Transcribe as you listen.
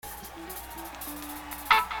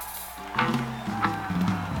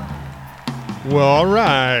Well, all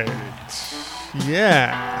right.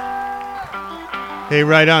 Yeah. Hey,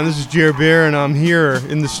 right on. This is Jer Bear, and I'm here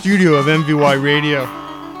in the studio of MVY Radio.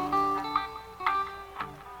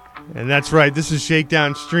 And that's right. This is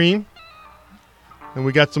Shakedown Stream. And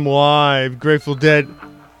we got some live Grateful Dead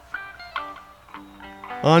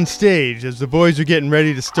on stage as the boys are getting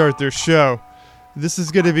ready to start their show. This is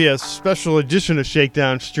going to be a special edition of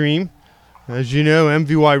Shakedown Stream. As you know,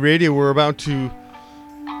 MVY Radio, we're about to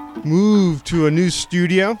move to a new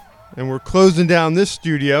studio, and we're closing down this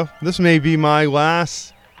studio. This may be my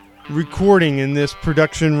last recording in this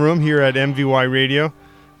production room here at MVY Radio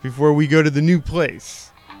before we go to the new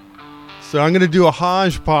place. So I'm going to do a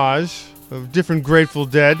hodgepodge of different Grateful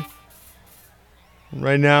Dead.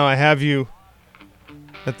 Right now I have you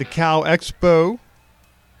at the Cal Expo,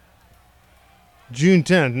 June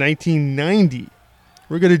 10th, 1990.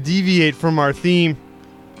 We're going to deviate from our theme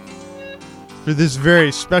for this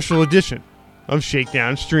very special edition of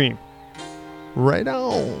Shakedown Stream. Right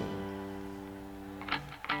on.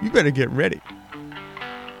 You better get ready.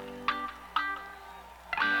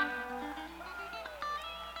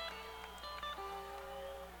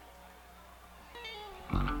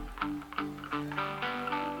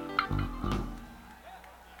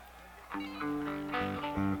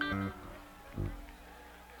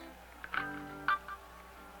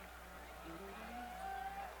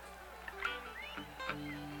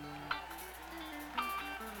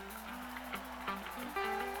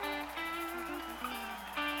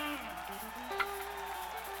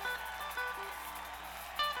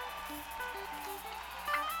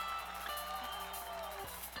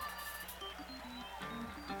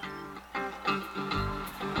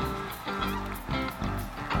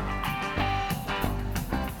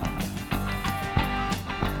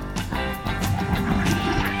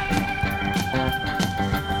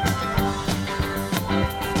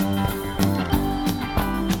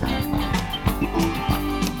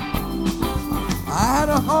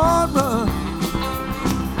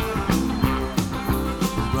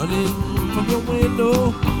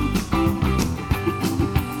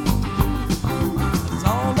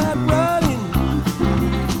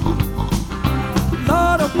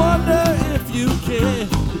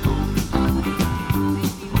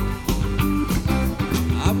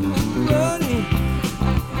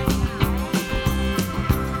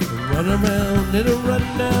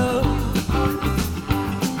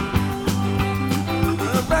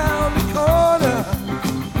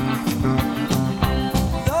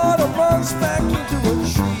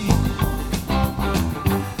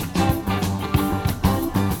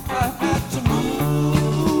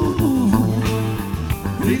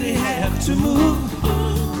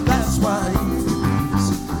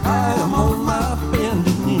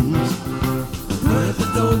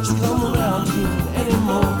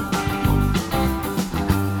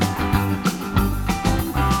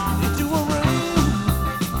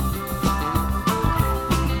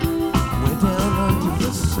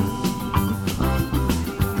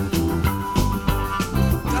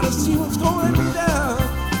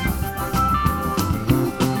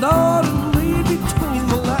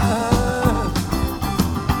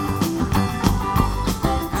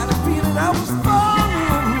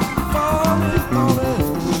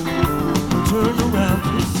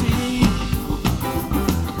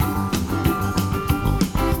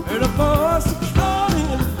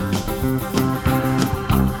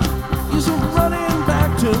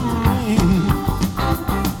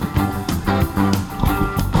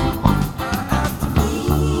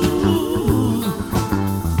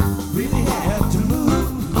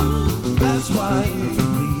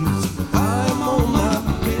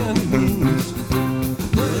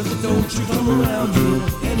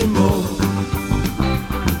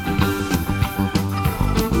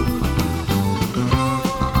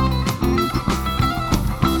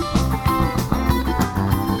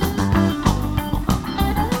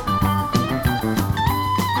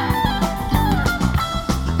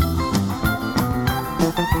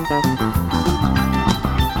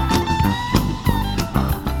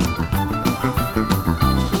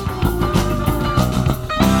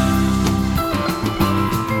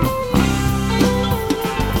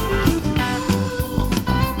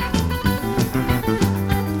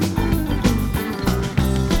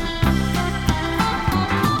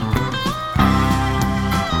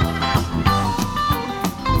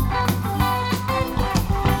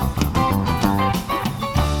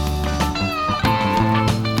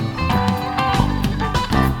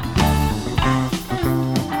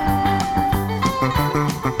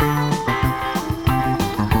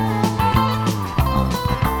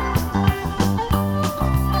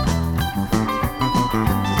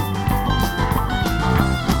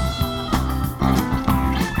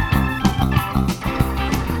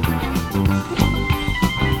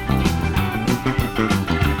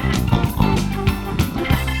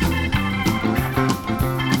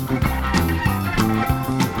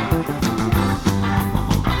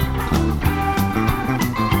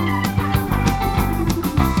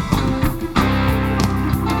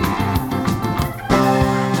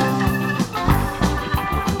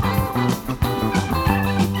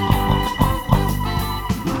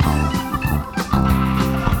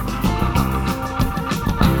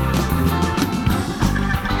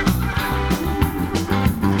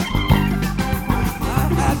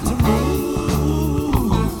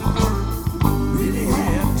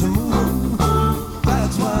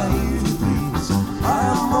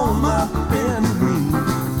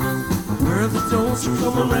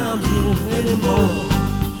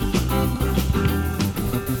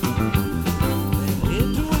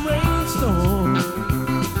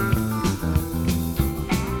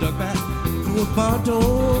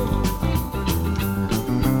 door.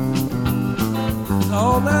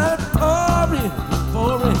 All night pouring,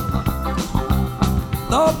 pouring.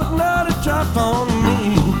 Lord, but not a drop on me.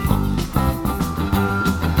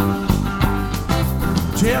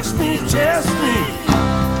 Test me, test me.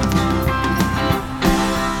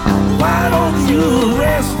 Why don't you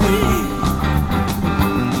arrest me?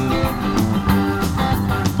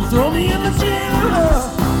 Throw me in the jail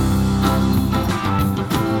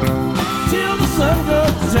till the sun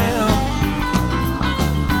goes down.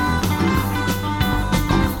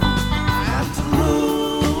 I have to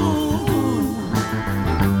move,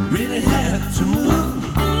 really have to move.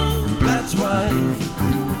 That's why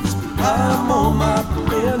I'm on my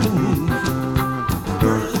bending knees.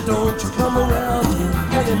 Don't you come around here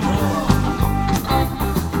anymore.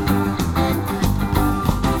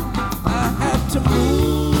 I have to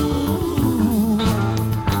move,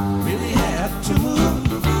 really have to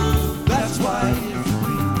move. That's why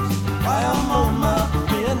I'm on my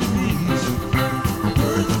bending knees.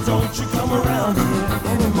 Don't you come around here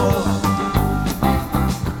anymore.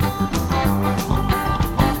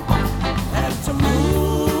 Have to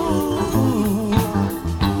move,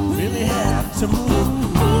 really have to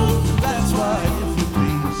move. That's why, if you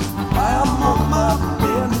please, I'm on my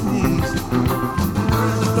bending knees.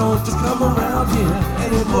 Don't you come around here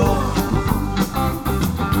anymore.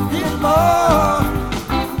 Anymore,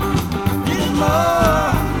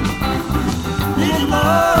 anymore, anymore,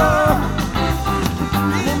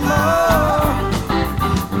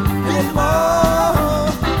 anymore,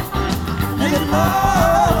 anymore,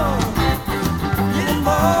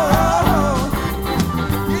 anymore,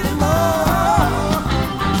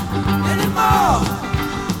 anymore.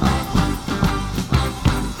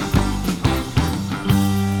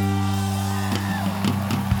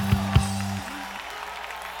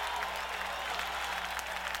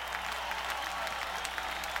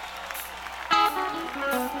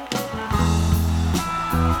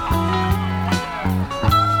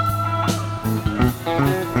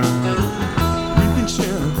 We can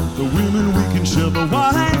share the women, we can share the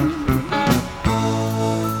wine.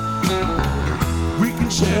 We can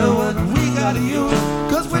share what we got of you,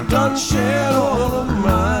 'cause we done shared all of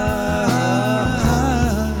mine.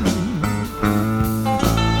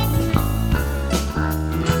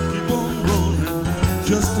 Keep on rolling,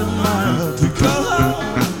 just a mile to go.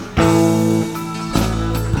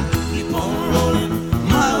 Keep on rolling,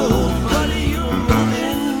 my old buddy, you're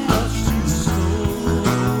running much too slow.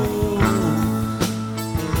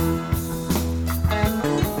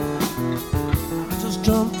 Just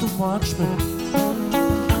jumped the watchman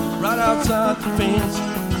right outside the fence.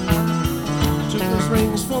 Took his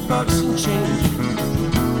rings for bucks and change.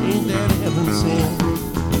 Ain't that heaven sent?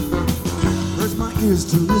 Hurts my ears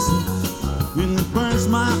to listen, and it burns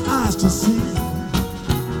my eyes to see.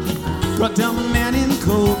 Cut down the man in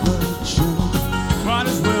cold blood, sure, might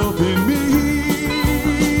as well be me.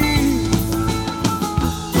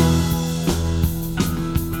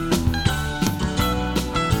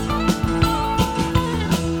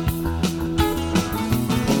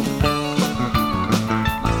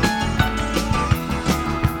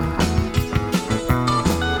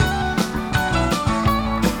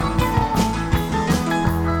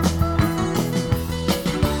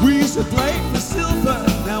 We used to play for silver,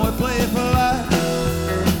 now we play for life.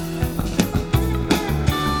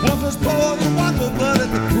 One was poor and one for blood at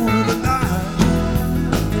the cool of the night.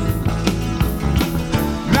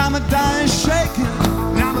 Now my die is shaking,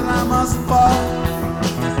 now that I must fall.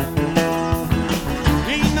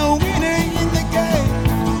 Ain't no winning in the game.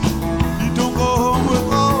 You don't go home with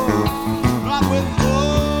gold, not with gold.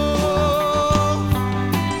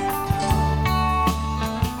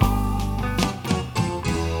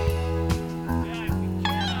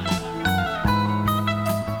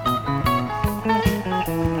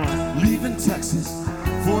 Leaving Texas,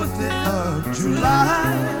 4th of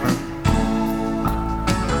July.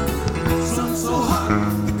 Sun so hot,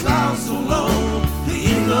 the clouds so low, the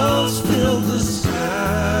eagles fill the sky.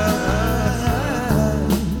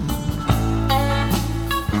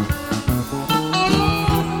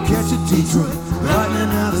 Catch a Detroit,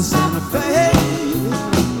 lightning out of Santa Fe.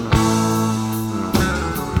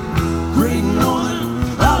 Great Northern,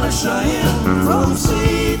 out of Cheyenne, from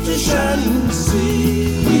sea to shining sea.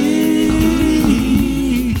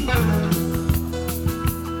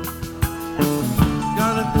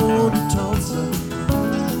 Gotta go to Tulsa,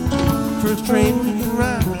 first train we can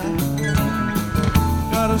ride.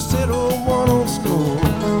 Gotta settle one old score,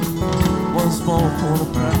 one small corner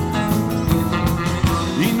pride.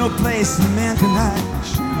 Ain't no place a man can hide,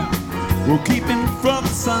 we'll keep him from the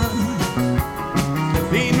sun.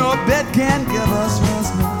 Ain't no bed can give us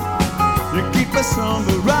rest, no. You keep us on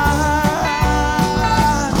the ride.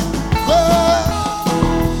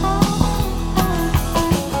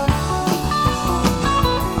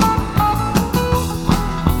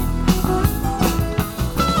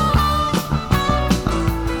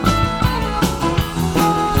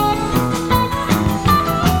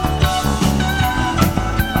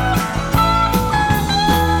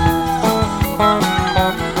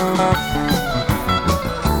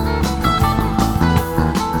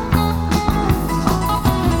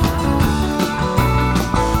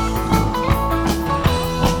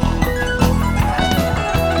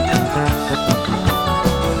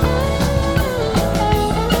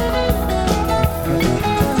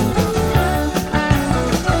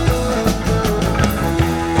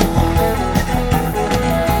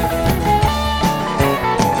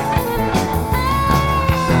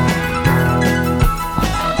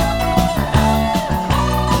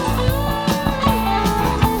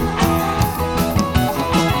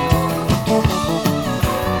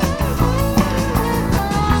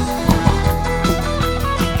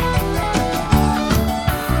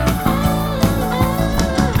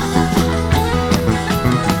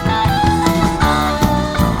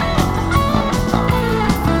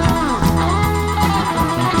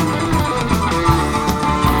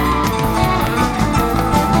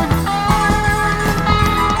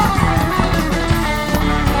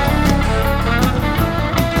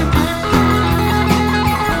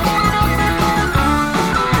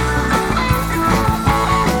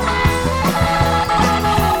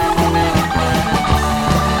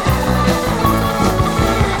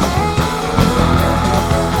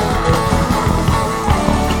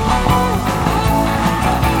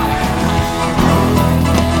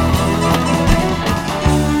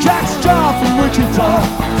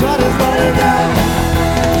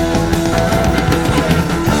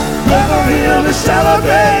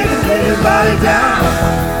 Celebrate and lay his body down.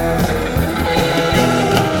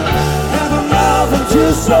 Never nothing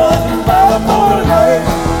too soon by the motorway.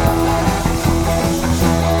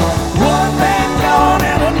 One man gone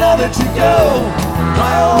and another to go.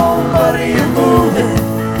 My own buddy, you're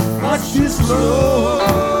moving much too slow.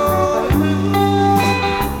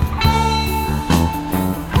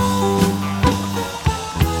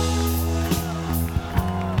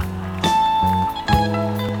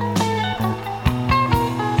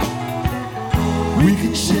 We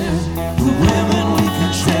can share the women, we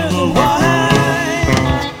can share the wine.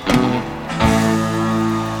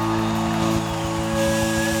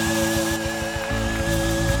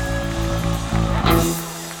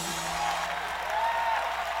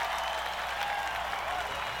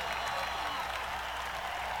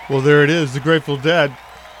 Well, there it is, the Grateful Dead.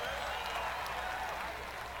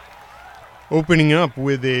 Opening up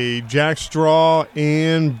with a Jack Straw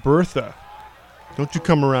and Bertha. Don't you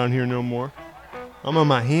come around here no more. I'm on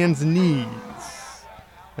my hands and knees.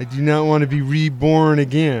 I do not want to be reborn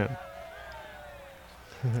again.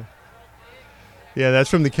 Yeah, that's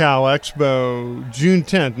from the Cal Expo, June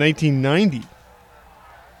 10th, 1990.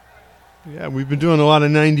 Yeah, we've been doing a lot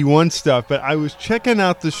of 91 stuff, but I was checking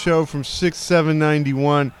out the show from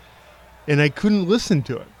 6/7/91, and I couldn't listen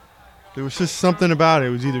to it. There was just something about it.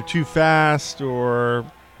 It was either too fast or...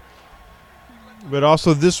 But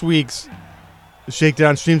also this week's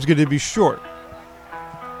Shakedown stream is going to be short.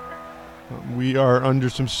 We are under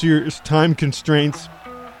some serious time constraints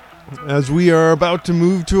as we are about to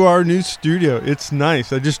move to our new studio. It's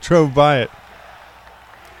nice. I just drove by it.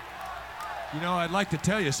 You know, I'd like to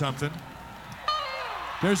tell you something.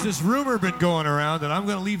 There's this rumor been going around that I'm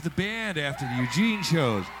going to leave the band after the Eugene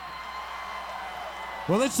shows.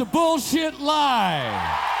 Well, it's a bullshit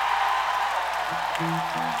lie.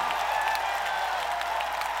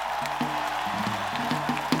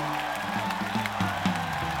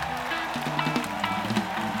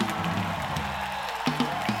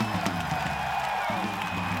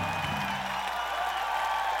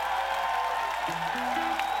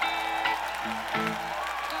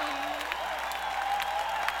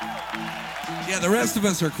 Yeah, the rest of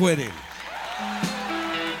us are quitting.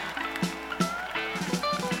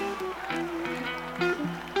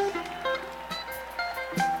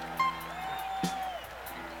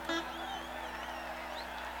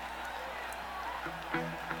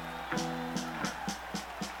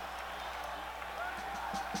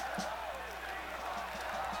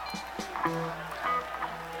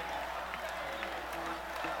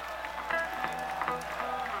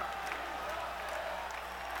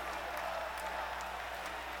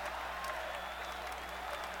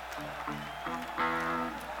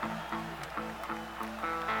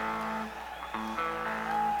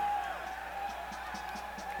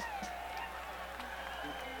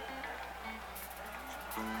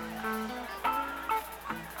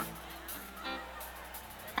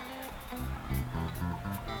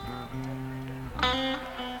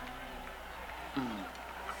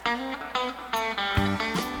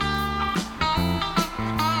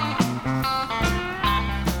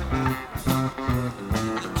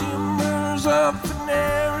 The timbers of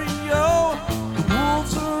Venerio, the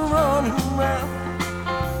wolves are running around.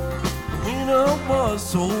 The winter was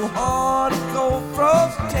so hard and cold,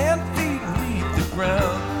 frost 10 feet beneath the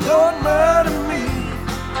ground. Don't murder me,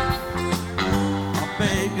 I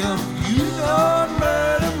beg of you, don't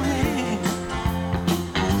murder me.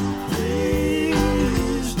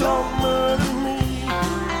 Please don't murder me.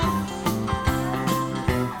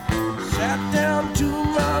 Sat down to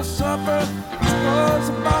my supper, which was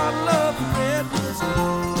a bottle of red whiskey.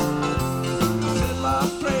 Said my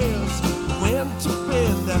prayers, went to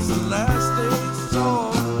bed, that's the last they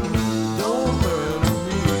saw. Don't murder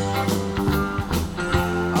me,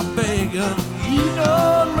 I beg of you,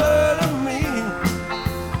 don't murder me.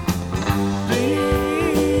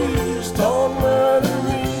 Please don't murder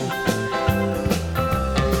me.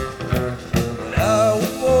 When I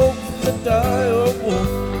woke from the dire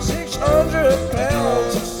wolf, 600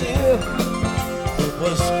 pounds of sin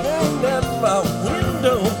was screaming at my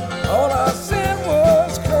window. All I said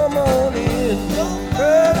was, come on in, don't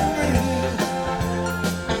murder me.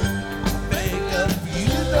 Beg of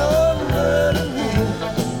you, don't murder me.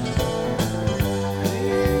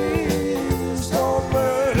 Please don't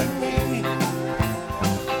murder me.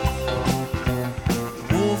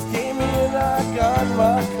 The wolf came in, I got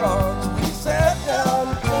my cards. We sat down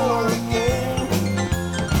for a game.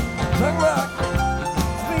 Took my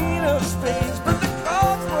queen of spades, but the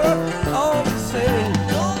cards were all the same.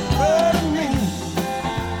 Don't murder me,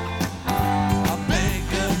 I beg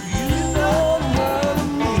of you, don't murder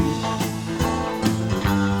me.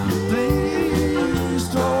 Please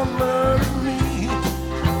don't murder me.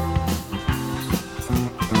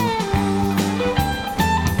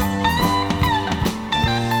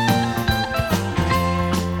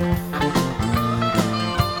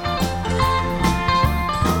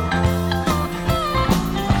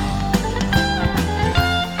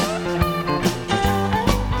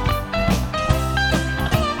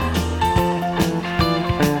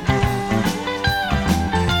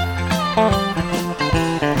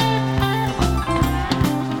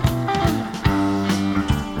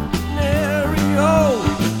 Scenario,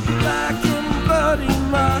 black and bloody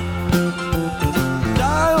mine.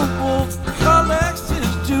 Dire wolf collects his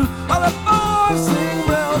due while the boys sing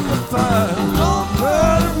round the fire. Don't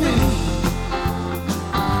murder me,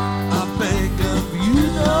 I beg of you,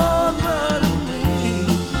 don't murder me.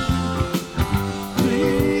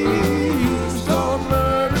 Please don't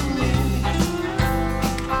murder me.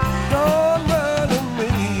 Don't murder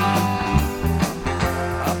me,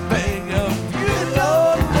 I beg of you,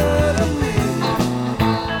 don't murder me.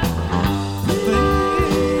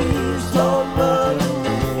 Please don't murder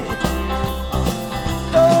me.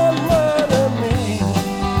 Don't murder me,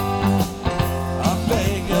 I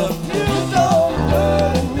beg of you, don't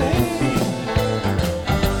murder me.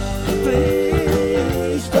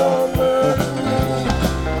 Please don't murder me.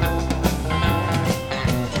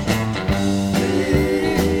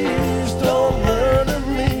 Please don't murder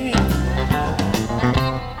me.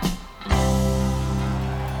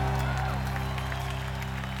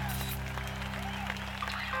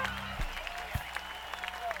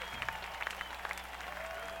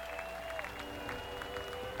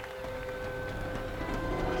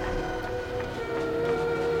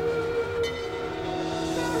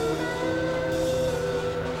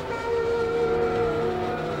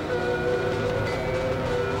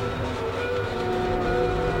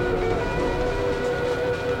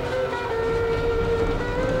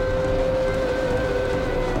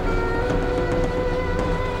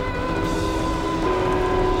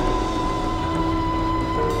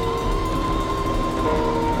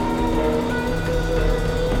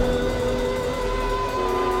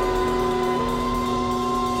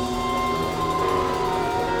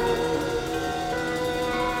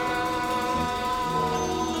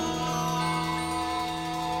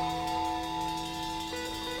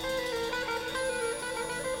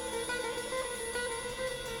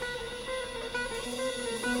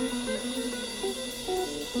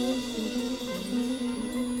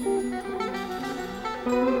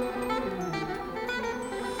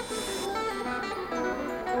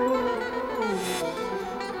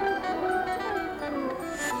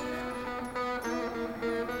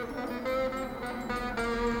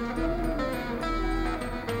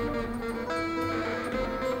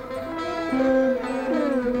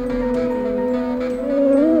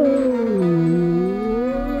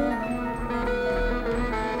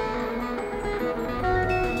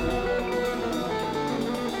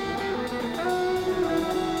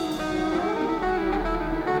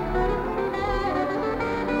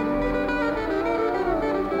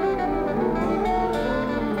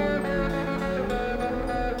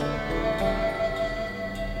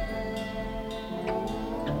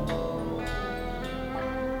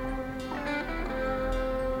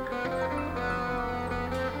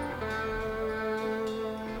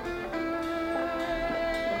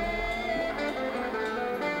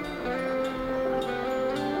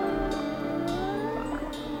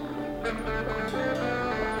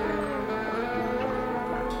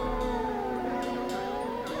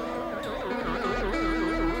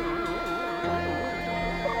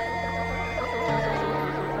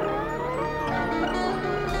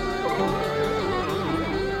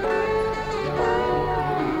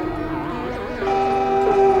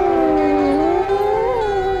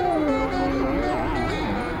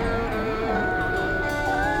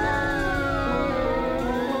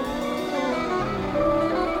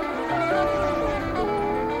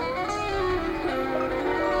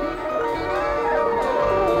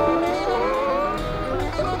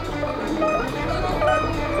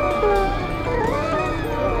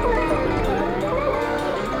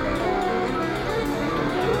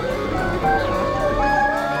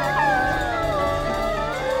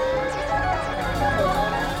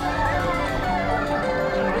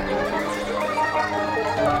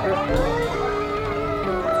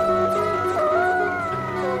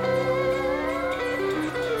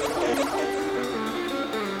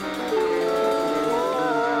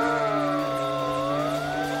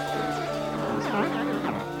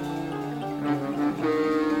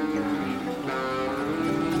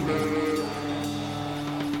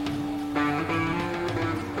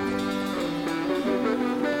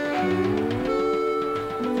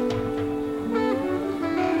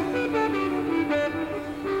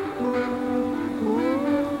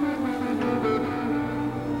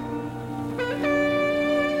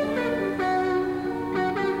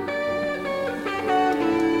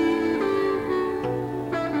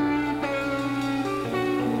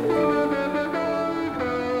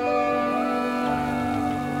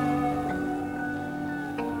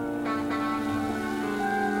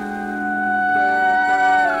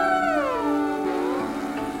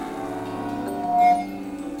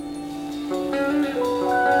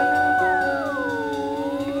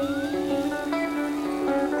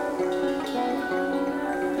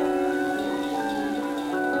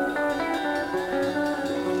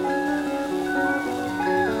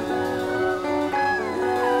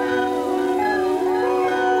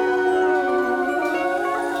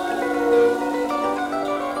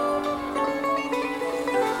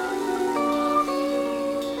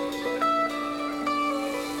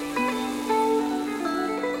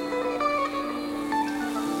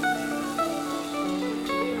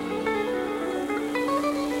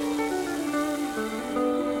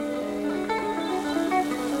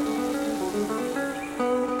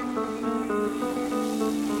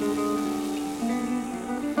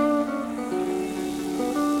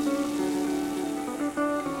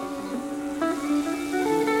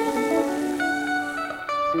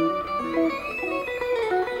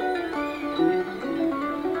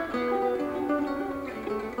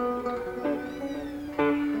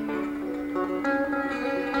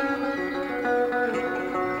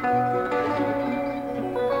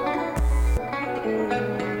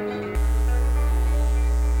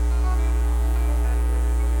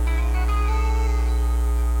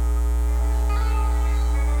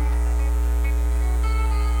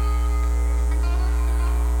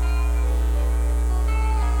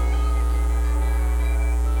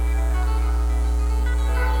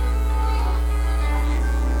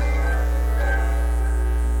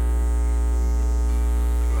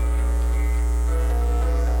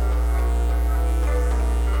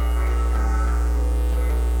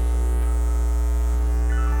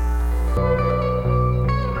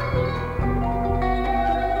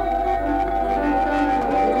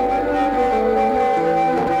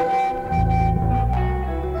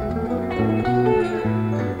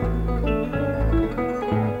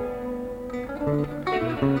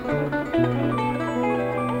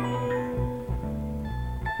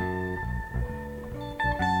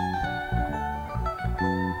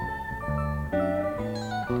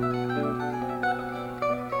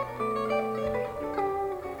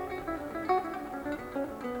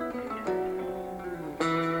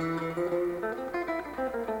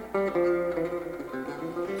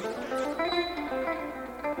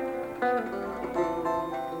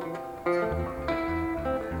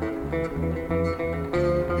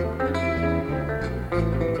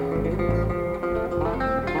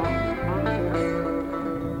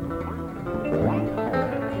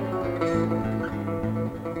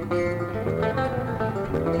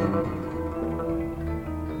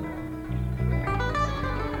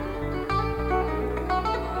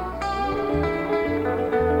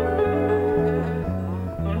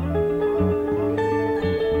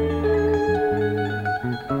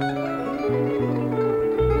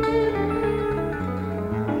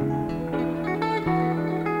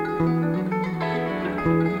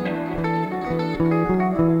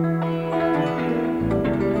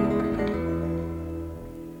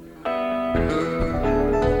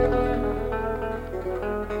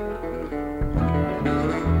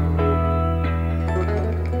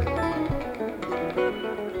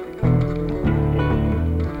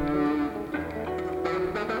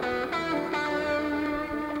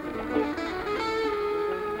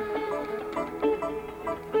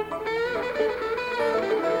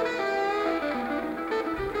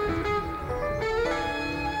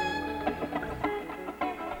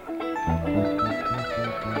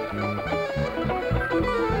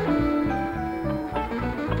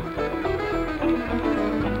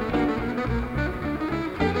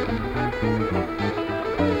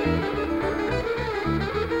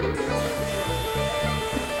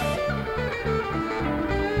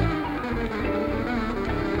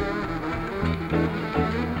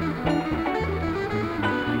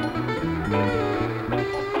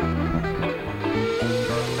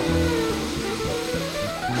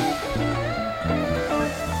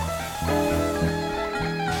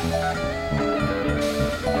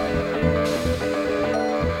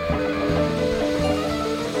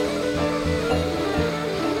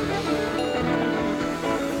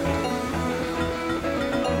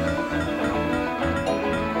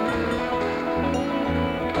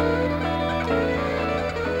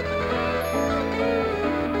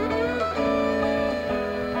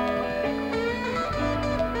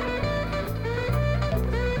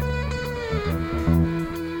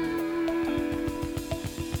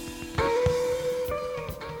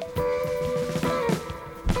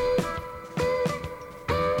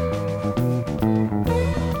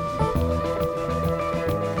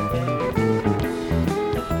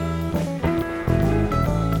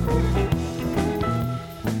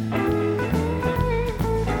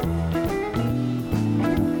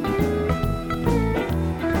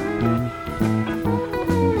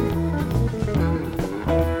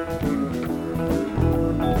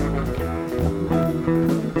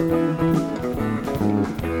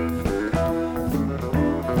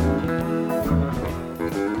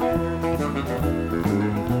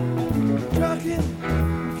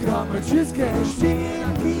 Mama just cashed in,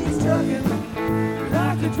 I keep trucking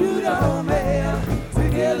like a two-dollar man.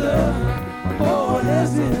 Together, more or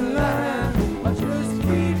less in line. I just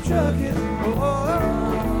keep trucking.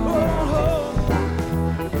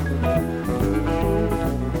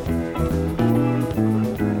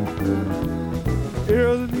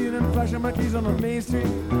 Here's a deal in flashing my keys on the main street.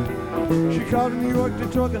 Chicago, New York,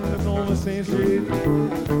 Detroit, and lives on the same street.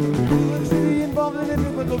 The city involved in a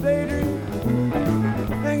typical daydream.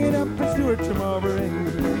 Hanging up in Stewart tomorrow.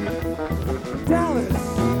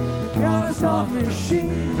 Dallas off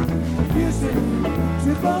machine. Houston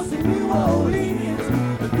to Boston, New Orleans,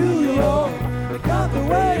 New York. They got the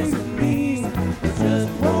ways and means. They just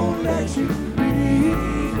won't let you be.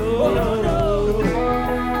 Oh, no, no.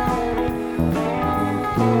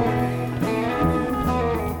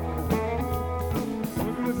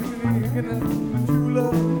 True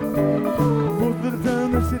love. Most of the time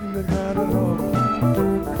they're sitting there not at all.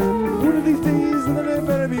 One of these days, and then they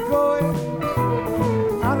better be going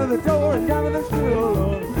out of the door and down to the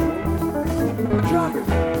school. Trucker,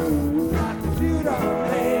 got to do the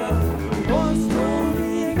hand. Once told me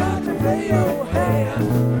you got to play your hand.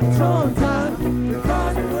 Sometimes the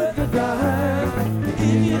cards are worth a dime if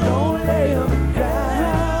you don't lay 'em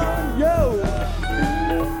down. Yo.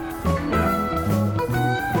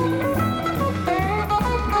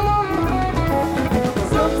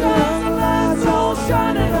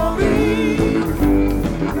 Shining on me.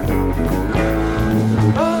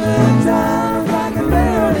 Other times I can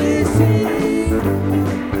barely see.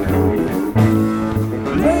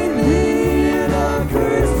 Lately it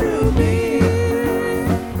occurs to me.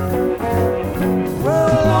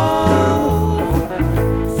 Well, long,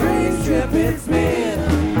 strange trip it's been.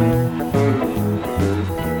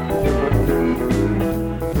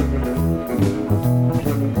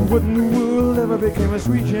 What in the world ever became a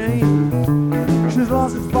sweet Jane? She's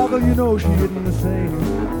lost its sparkle, you know she isn't the same.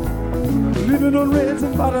 Living on reds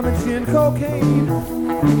and vitamin C and cocaine.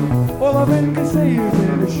 All a man can say is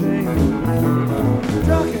in a shame.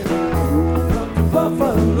 Trucking from to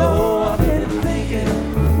Buffalo, I've been thinking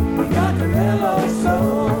we got the mellow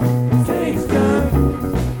soul. It takes time,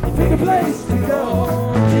 you pick a place to go.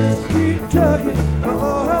 Just keep trucking.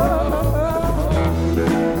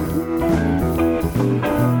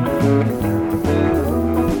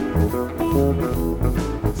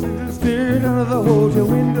 Out of the hotel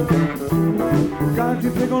window, got you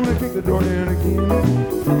pick on to kick the door down again.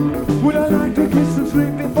 Would I like to get some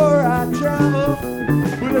sleep before I travel?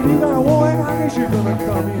 But if you got a warning, I guess you're gonna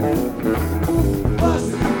come in.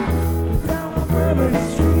 Busting down on Bourbon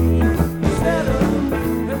Street, instead of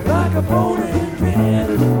like a bone and pin.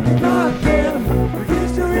 Goddamn,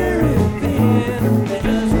 against your ear and thin, they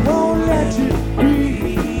just won't let you be.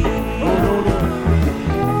 Oh, no, no.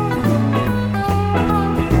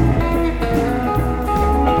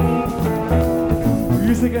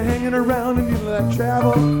 Sick of hanging around and you like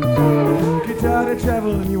travel. Get tired of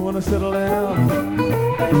travel and you want to settle down.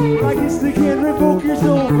 I guess they can't revoke your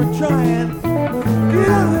soul for trying. Get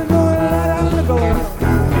out the door and let out the door.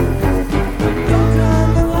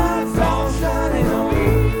 Sometimes the lights all shining on me.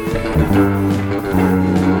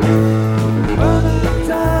 Other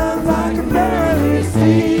times I can barely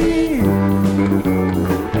see.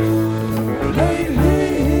 Lately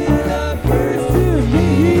it occurs to me.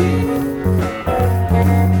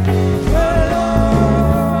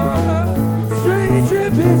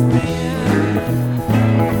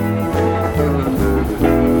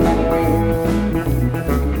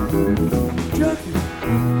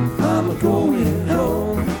 I'm going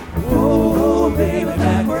home. Oh, baby,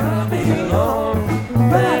 back where I belong.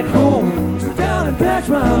 Back home, sit down and patch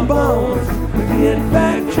my bones. Get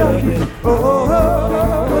back trucking. Oh, oh,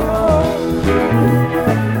 oh, oh.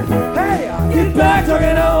 Hey, I'll get back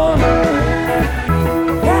trucking on.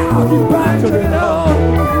 Yeah, I'll get back trucking on.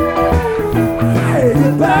 Hey,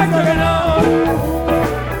 get back trucking on.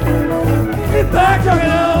 Get back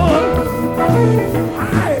trucking on.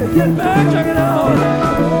 Hey, get back trucking on.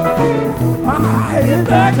 I get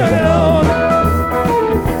back trucking on.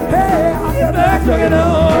 Hey, I get back trucking on.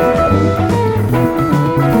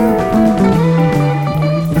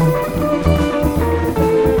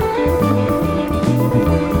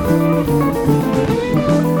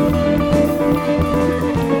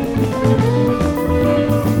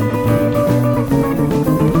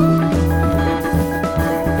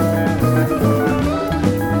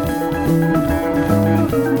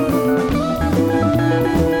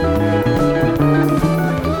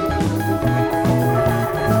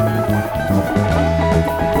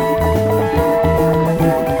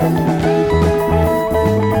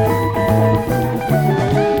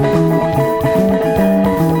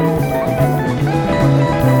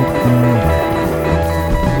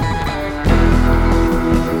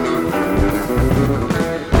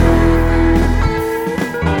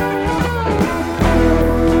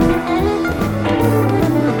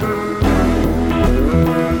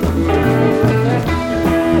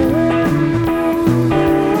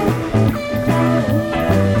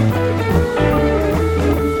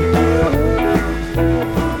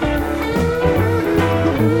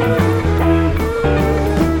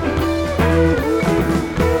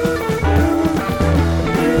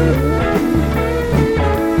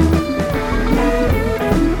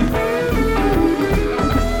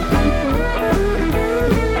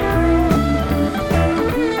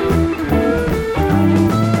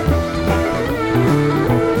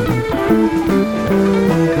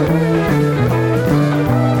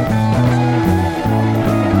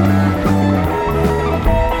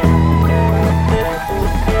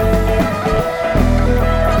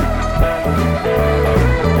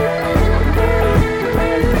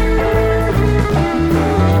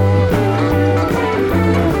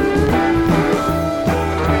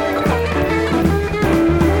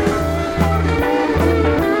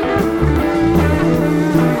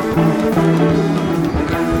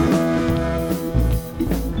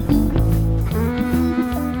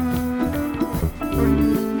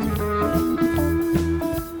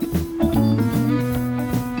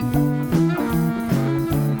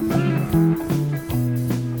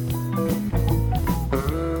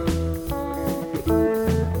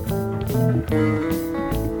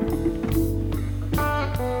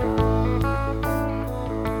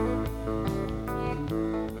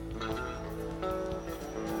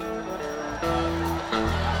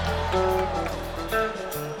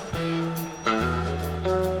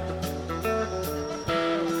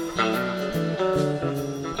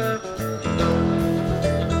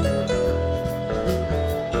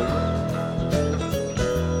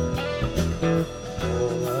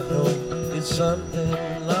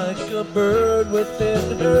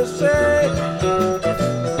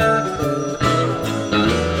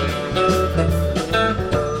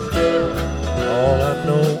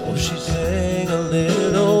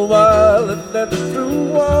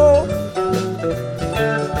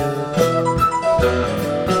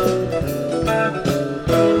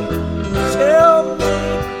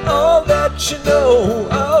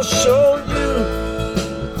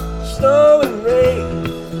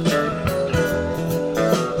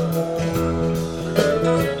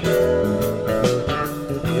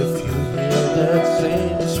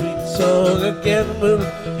 sing a sweet song again. Well,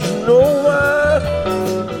 you know why?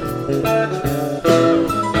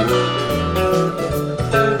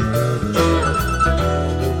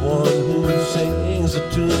 The one who sings a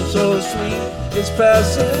tune so sweet is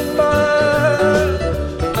passing by.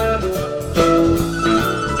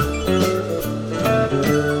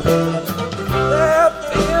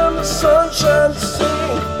 Sunshine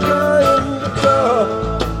sing high in the dark,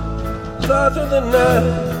 fly through the night.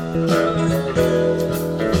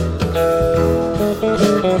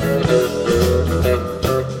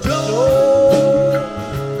 Don't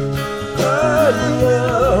cry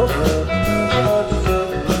now,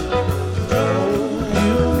 don't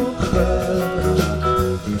you cry,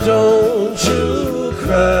 don't you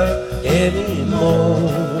cry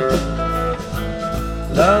anymore.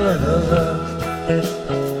 La la la la.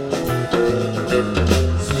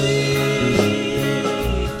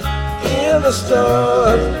 The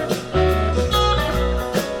stars,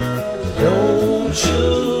 don't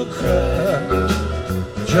you cry,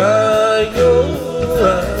 dry your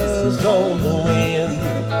eyes on the wind.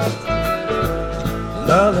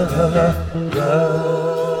 La la la la la.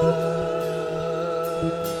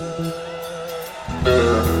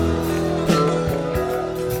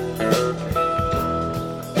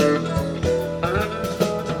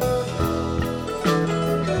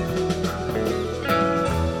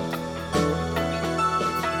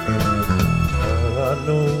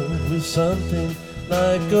 Something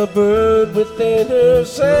like a bird within her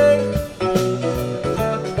sang.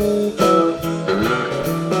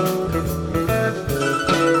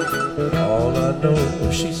 All I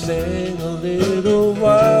know, she sang a little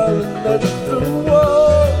while and let through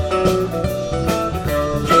walk.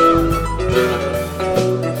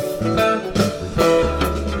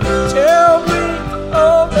 Tell me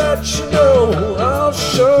all that you know, I'll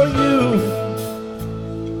show you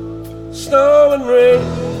snow and rain.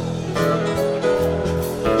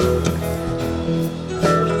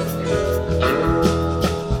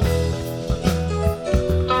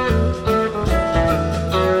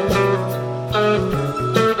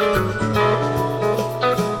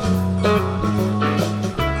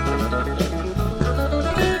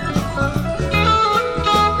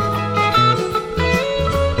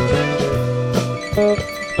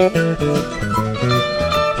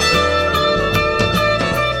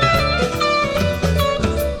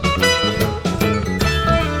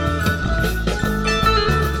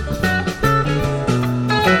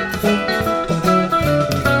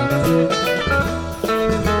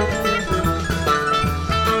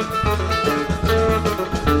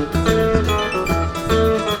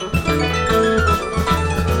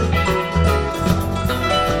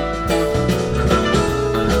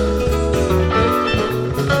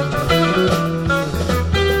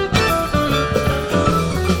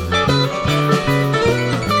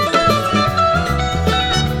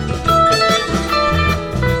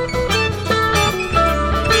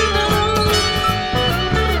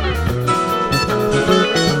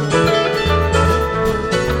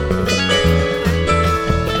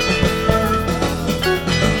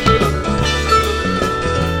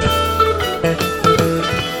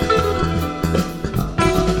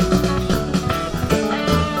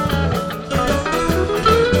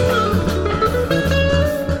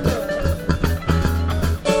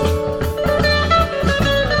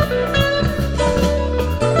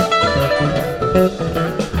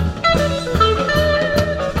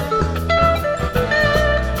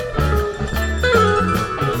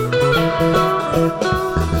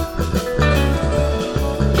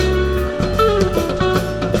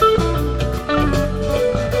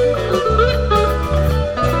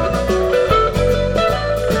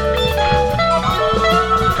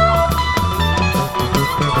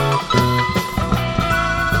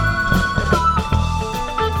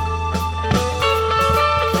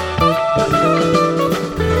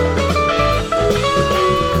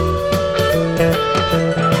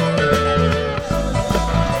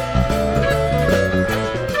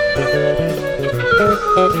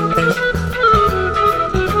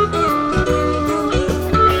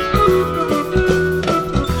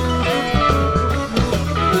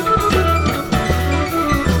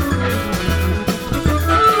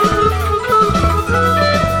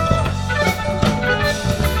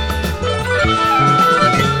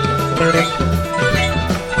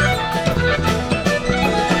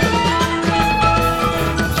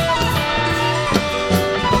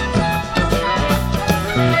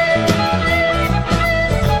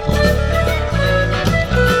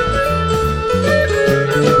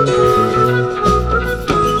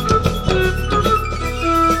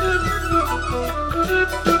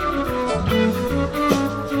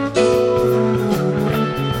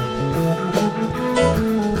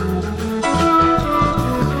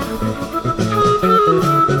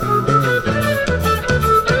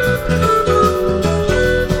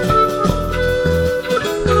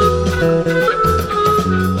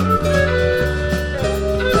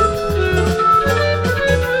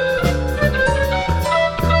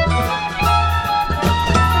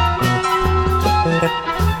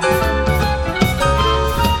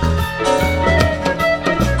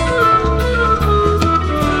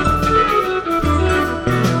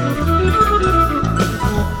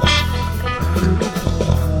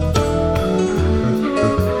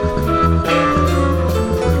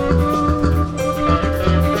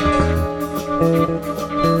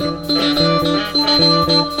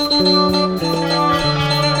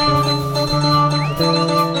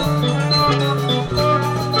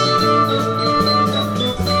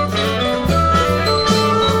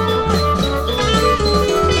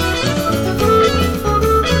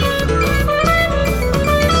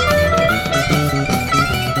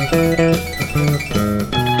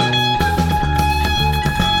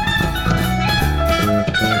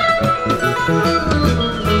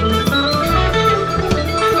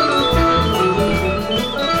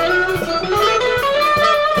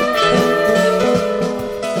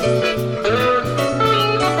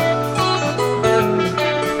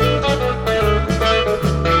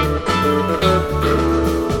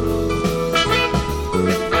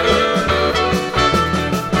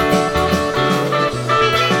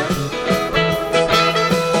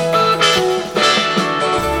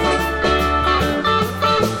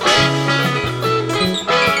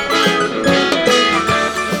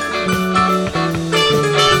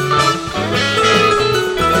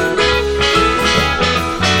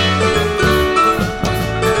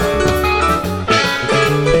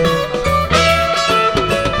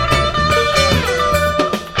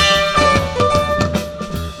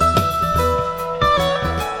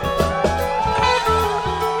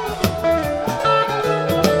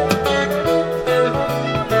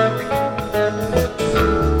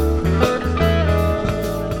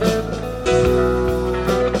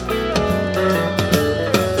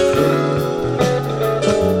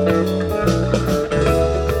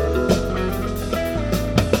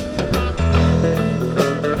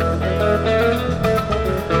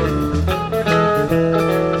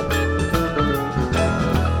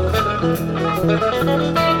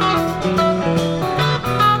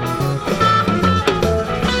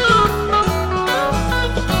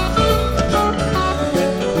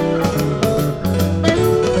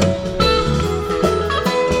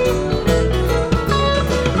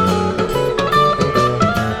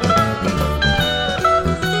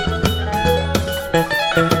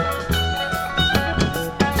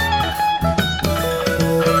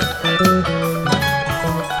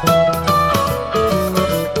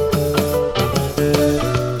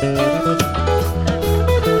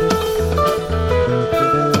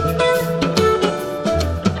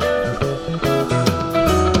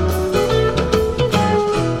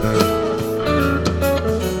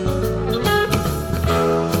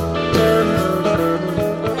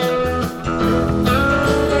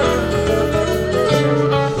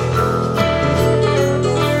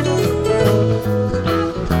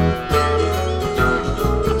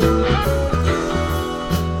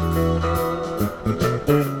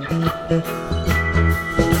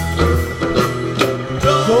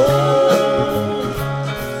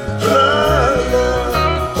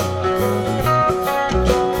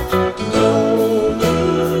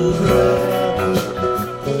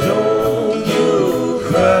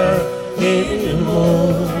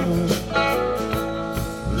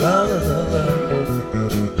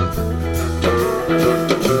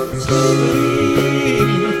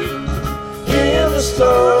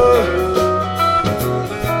 stars.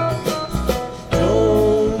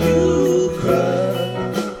 Don't you cry,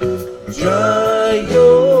 dry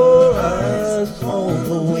your eyes on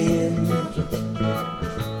the wind.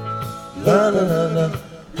 La la la la la.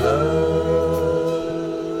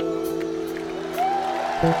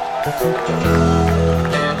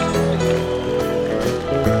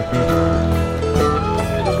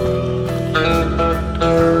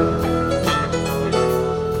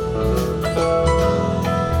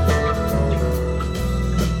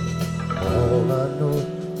 All I know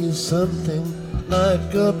is something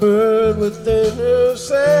like a bird within her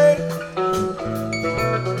sang.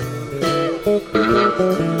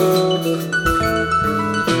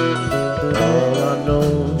 All I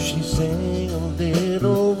know, she sang a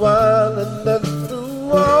little while and then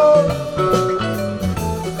through all.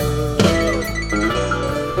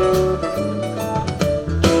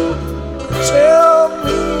 Tell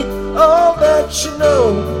me all that you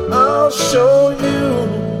know, I'll show you.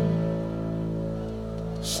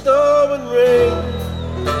 Snow and rain,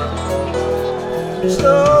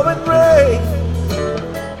 snow and rain,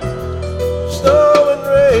 snow and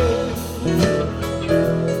rain,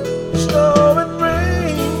 snow and rain.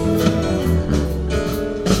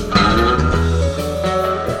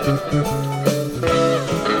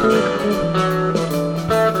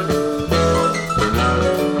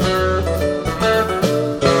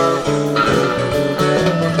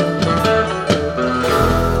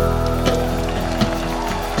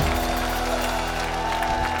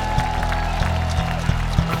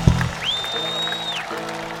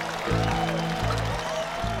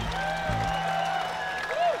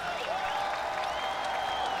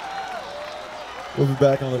 We'll be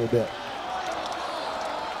back in a little bit.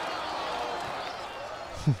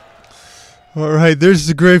 All right, there's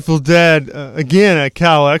the Grateful Dead again at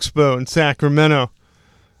Cal Expo in Sacramento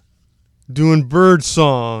doing Bird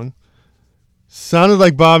Song. Sounded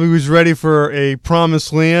like Bobby was ready for a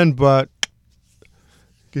Promised Land, but you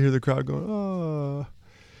could hear the crowd going, oh.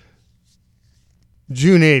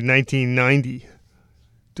 June 8, 1990,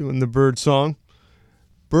 doing the Bird Song.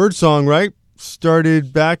 Bird Song, right?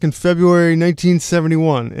 Started back in February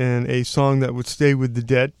 1971 and a song that would stay with the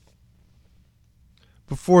Dead.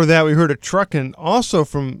 Before that, we heard a Truckin', also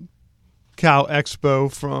from Cal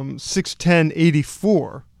Expo from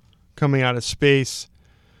 6/10/84, coming out of space.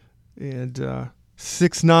 And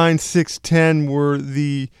 6/9, 6/10 were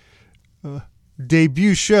the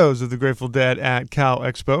debut shows of the Grateful Dead at Cal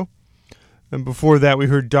Expo. And before that, we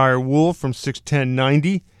heard Dire Wolf from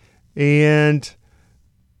 6/10/90. And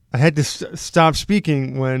I had to stop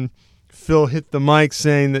speaking when Phil hit the mic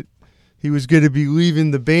saying that he was going to be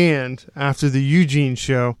leaving the band after the Eugene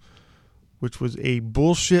show, which was a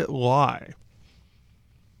bullshit lie.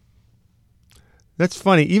 That's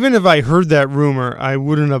funny. Even if I heard that rumor, I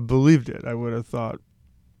wouldn't have believed it. I would have thought,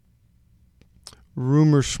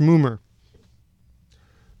 rumor schmoomer.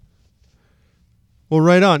 Well,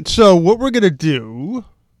 right on. So what we're going to do,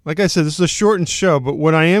 like I said, this is a shortened show, but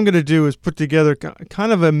what I am going to do is put together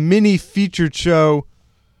kind of a mini featured show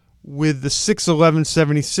with the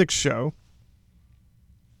 6/11/76 show,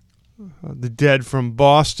 the Dead from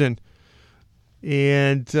Boston,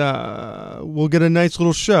 and we'll get a nice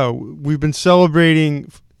little show. We've been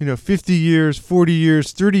celebrating, 50 years, 40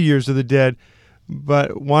 years, 30 years of the Dead,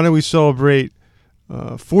 but why don't we celebrate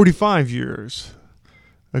 45 years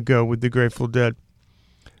ago with the Grateful Dead?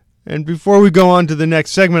 And before we go on to the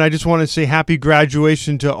next segment, I just want to say happy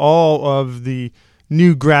graduation to all of the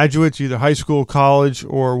new graduates, either high school, college,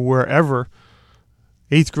 or wherever.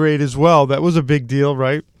 8th grade as well. That was a big deal,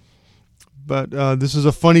 right? But this is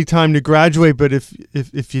a funny time to graduate, but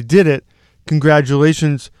if you did it,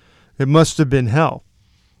 congratulations. It must have been hell.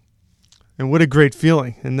 And what a great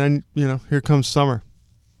feeling. And then, here comes summer.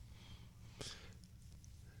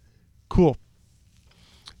 Cool.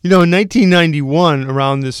 In 1991,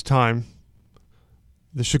 around this time,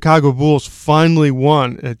 the Chicago Bulls finally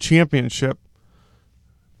won a championship.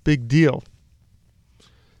 Big deal.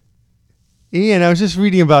 And I was just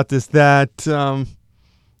reading about this, that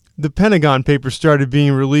the Pentagon Papers started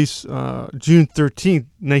being released June 13th,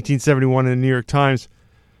 1971 in the New York Times.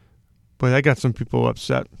 Boy, that got some people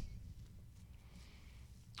upset.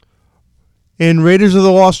 And Raiders of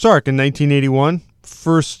the Lost Ark in 1981,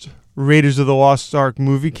 first Raiders of the Lost Ark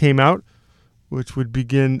movie came out, which would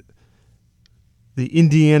begin the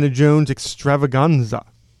Indiana Jones extravaganza.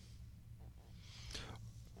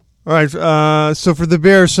 All right, so for the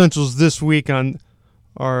bare essentials this week on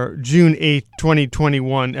our June 8th,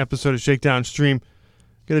 2021 episode of Shakedown Stream,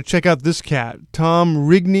 going to check out this cat, Tom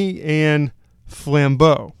Rigney and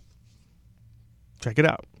Flambeau. Check it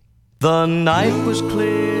out. The night was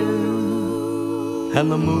clear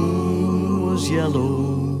and the moon was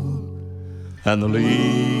yellow, and the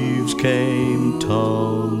leaves came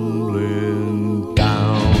tumbling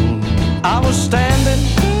down. I was standing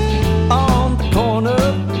on the corner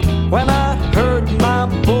when I heard my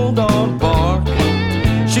bulldog bark.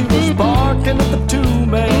 She was barking at the two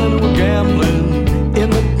men who were gambling in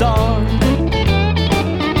the dark.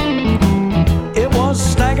 It was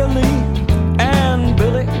Stagger Lee and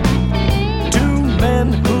Billy, two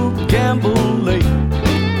men who gambled late.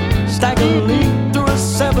 Stagger Lee threw a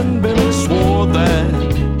 7, Billy swore that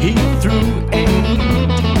he threw 8.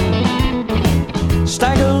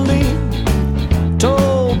 Stagger Lee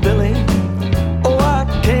told Billy, oh, I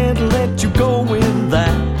can't let you go with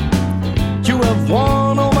that. You have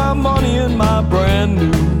won all my money in my brand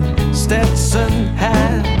new Stetson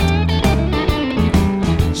hat.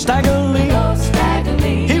 Stagger Lee,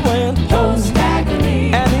 he went home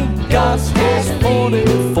and he got his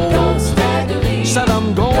 44. Said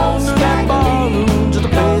I'm going to that barroom just to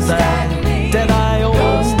pay that debt I owe.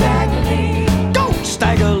 Go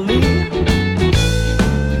Stagger Lee.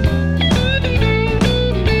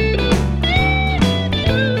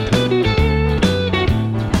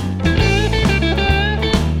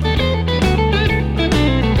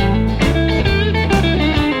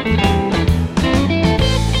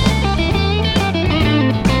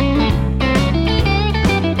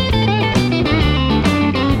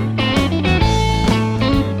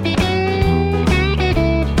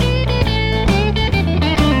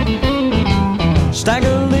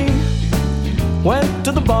 Stagger Lee went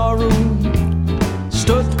to the barroom,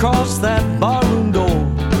 stood across that barroom door,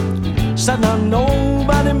 said now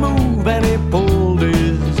nobody move, and he pulled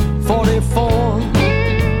his 44.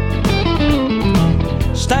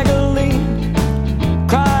 Stagger Lee,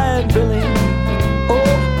 cried Billy,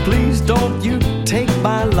 oh please don't you take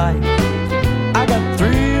my life. I got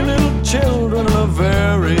 3 little children and a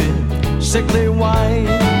very sickly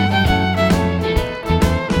wife.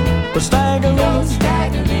 But Stagger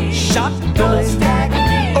Lee shot Billy,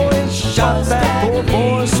 oh he shot that poor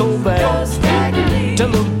boy so bad, till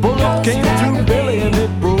the bullet came through Billy and it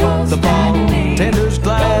broke the bartender's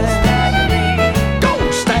glass.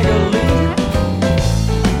 Go Stagger Lee.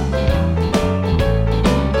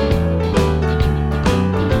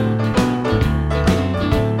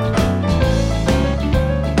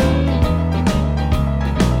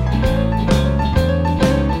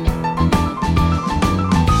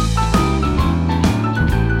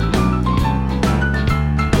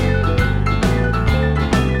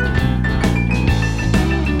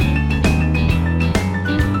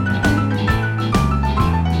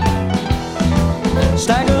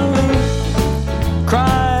 Stagger Lee,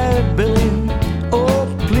 cried Billy, oh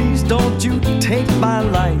please don't you take my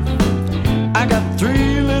life. I got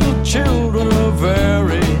 3 little children and a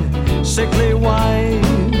very sickly wife.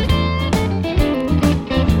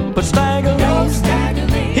 But Stagger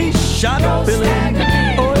Lee, he shot Billy,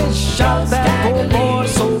 oh he shot that poor boy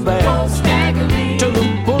so bad, till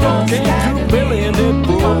the bullet came through Billy and it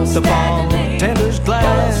broke the bartender's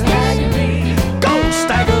glass. Go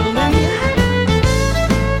Stagger Lee.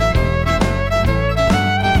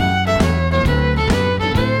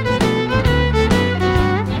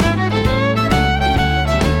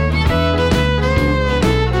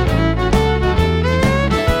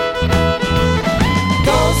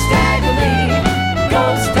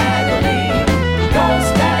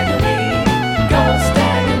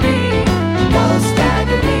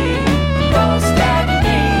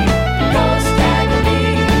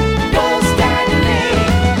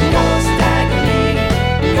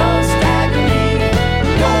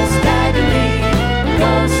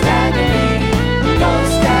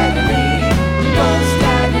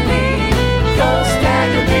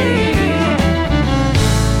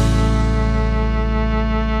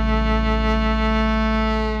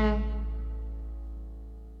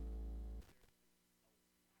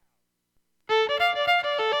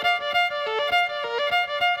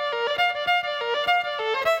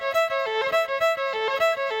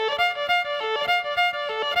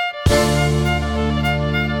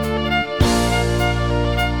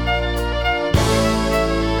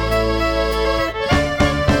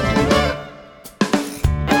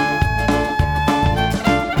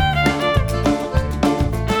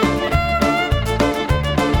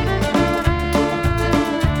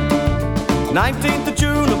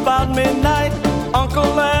 Midnight,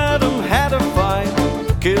 Uncle Adam had a fight,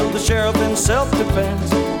 killed the sheriff in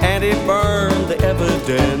self-defense, and he burned the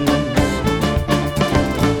evidence.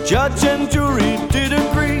 Judge and jury did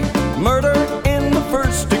agree, murder in the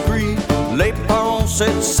first degree. Les parents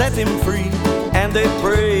said set him free, and and they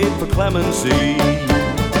prayed for clemency.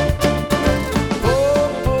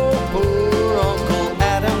 Poor Uncle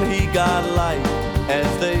Adam, he got life,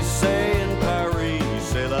 as they say in Paris.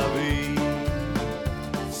 C'est la vie,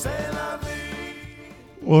 c'est la vie.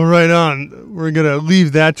 Well, right on. We're going to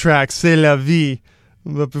leave that track, C'est la vie.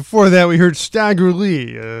 But before that, we heard Stagger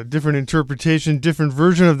Lee, a different interpretation, different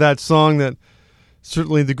version of that song that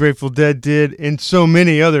certainly the Grateful Dead did, and so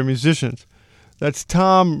many other musicians. That's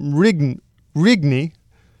Tom Rigney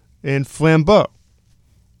and Flambeau.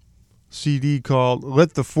 CD called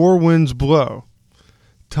Let the Four Winds Blow.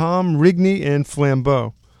 Tom Rigney and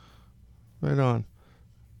Flambeau. Right on.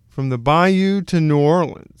 From the Bayou to New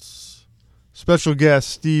Orleans. Special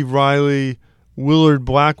guests Steve Riley, Willard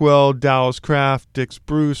Blackwell, Dallas Kraft, Dix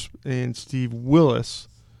Bruce, and Steve Willis.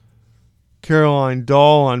 Caroline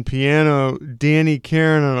Dahl on piano, Danny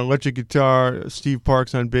Caron on electric guitar, Steve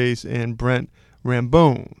Parks on bass, and Brent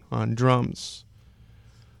Rambone on drums.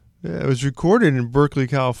 Yeah, it was recorded in Berkeley,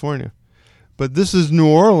 California. But this is New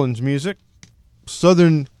Orleans music,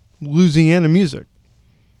 southern Louisiana music.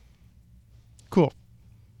 Cool.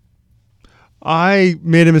 I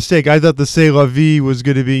made a mistake. I thought the C'est la vie was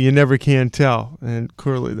going to be You Never Can Tell, and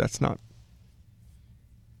clearly that's not.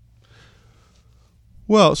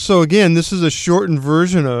 Well, so again, this is a shortened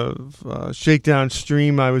version of Shakedown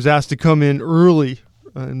Stream. I was asked to come in early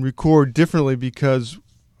and record differently because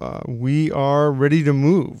we are ready to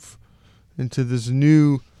move into this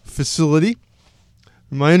new facility.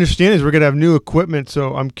 My understanding is we're going to have new equipment,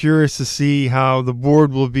 so I'm curious to see how the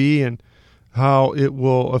board will be and how it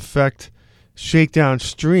will affect Shakedown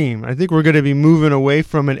Stream. I think we're going to be moving away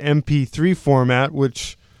from an MP3 format,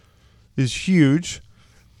 which is huge.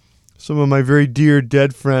 Some of my very dear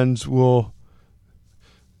dead friends will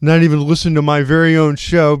not even listen to my very own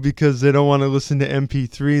show because they don't want to listen to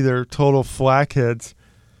MP3. They're total flackheads.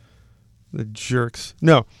 The jerks.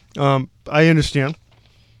 No, I understand.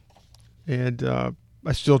 And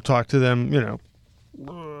I still talk to them,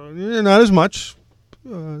 not as much.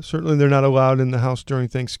 Certainly they're not allowed in the house during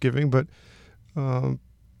Thanksgiving, but,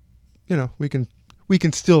 we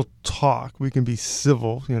can still talk. We can be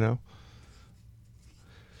civil,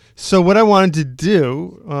 So what I wanted to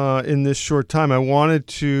do in this short time, I wanted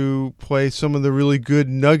to play some of the really good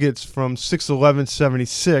nuggets from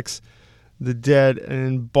 6/11/76, the Dead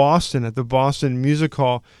in Boston at the Boston Music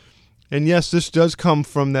Hall. And yes, this does come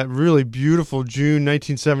from that really beautiful June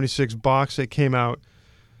 1976 box that came out.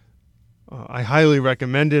 I highly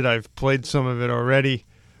recommend it. I've played some of it already.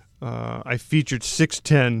 I featured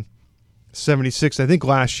 6/10/76, I think,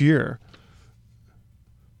 last year.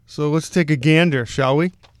 So let's take a gander, shall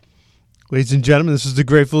we? Ladies and gentlemen, this is the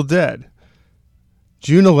Grateful Dead.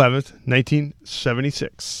 June 11th,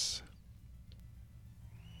 1976.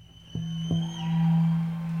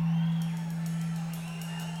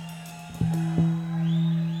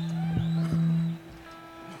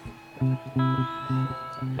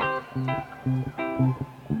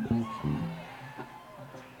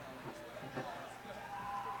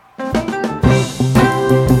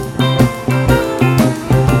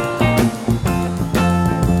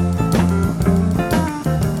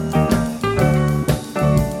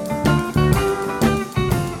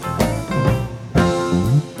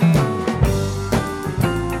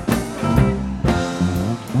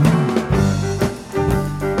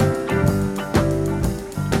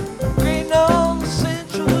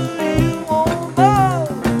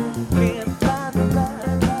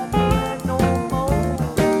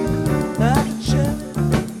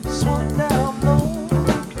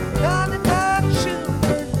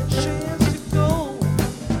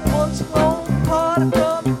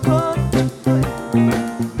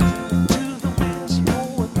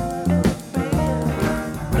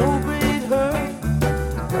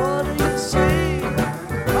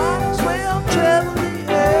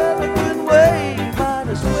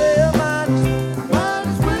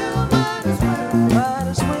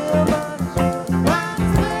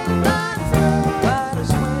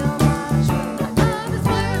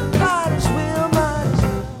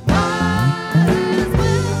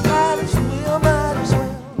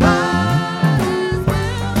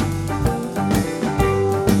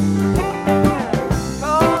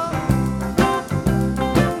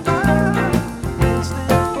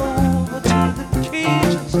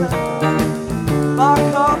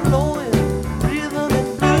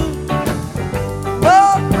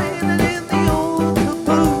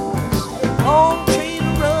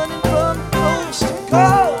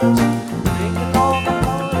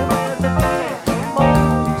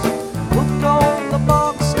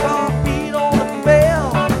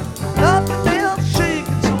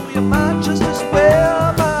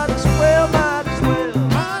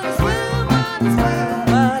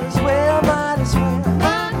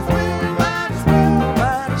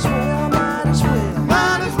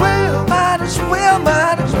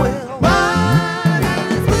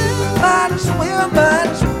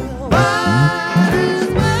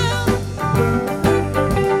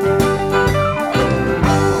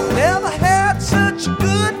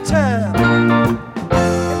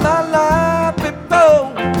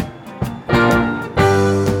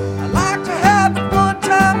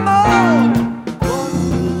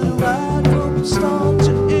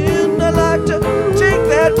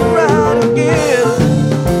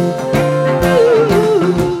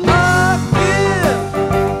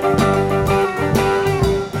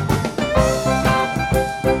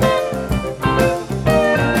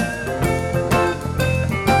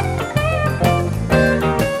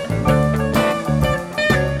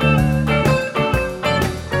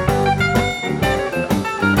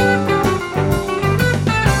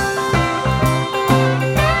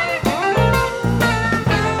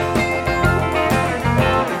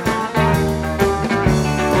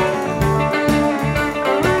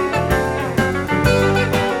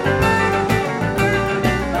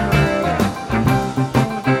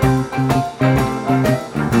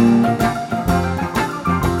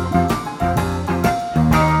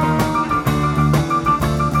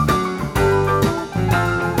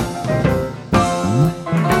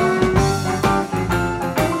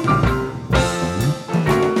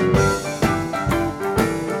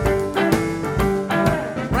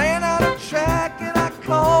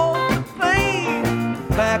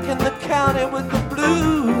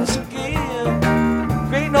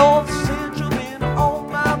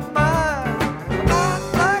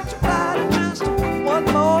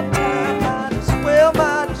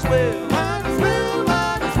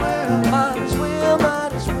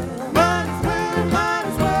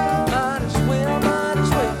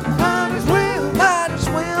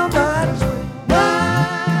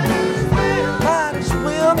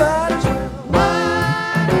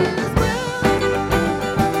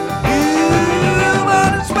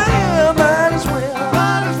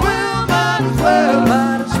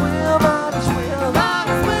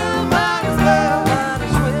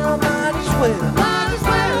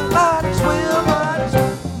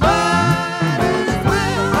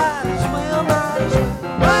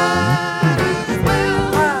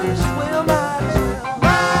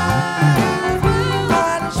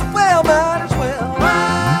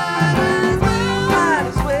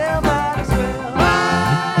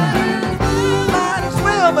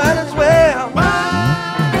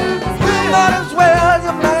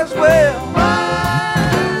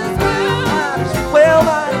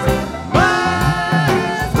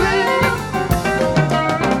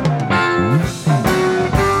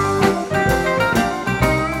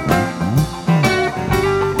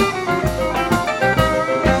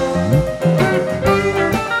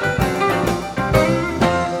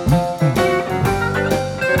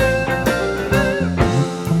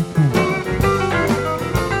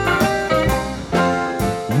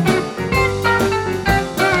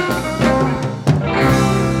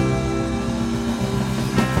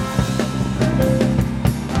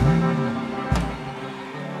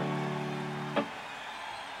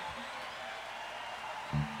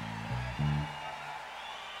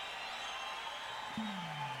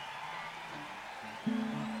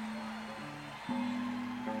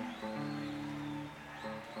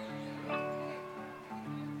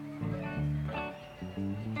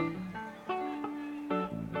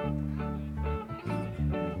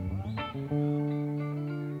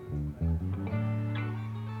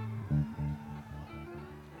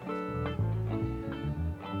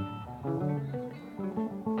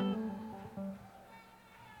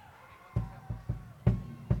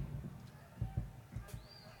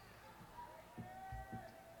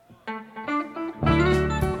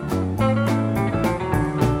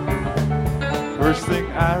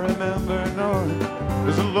 I remember knowing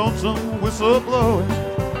there's a lonesome whistle blowing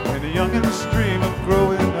and a youngin's dream of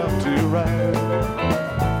growing up to ride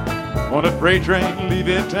on a freight train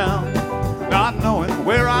leaving town, not knowing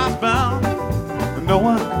where I was bound. No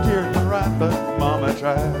one could hear me right, but Mama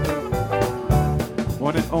tried.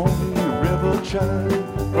 One and only rebel child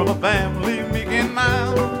from a family meek and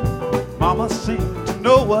mild, Mama seemed to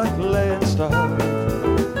know what land started.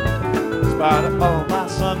 In spite of all my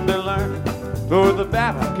Sunday learning, though the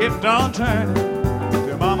battle kept on turning,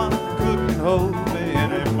 till Mama couldn't hold me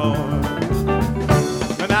anymore.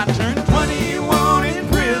 When I turned 21 in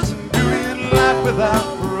prison, doing life without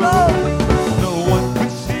parole, no one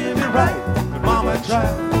could see me right, but Mama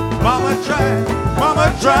tried, Mama tried,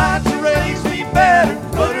 Mama tried to raise me better,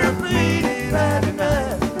 but her bleeding I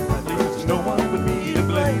denied. There's no one but me to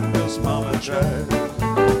blame, 'cause Mama tried.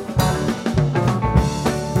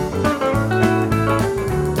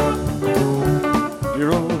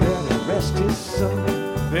 Dear old daddy, rest his soul,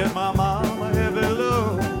 and my mama heavy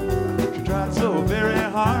low. She tried so very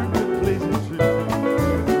hard to please his true,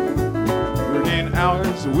 working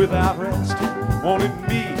hours without rest, wanted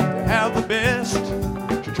me to have the best.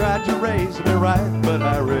 She tried to raise me right, but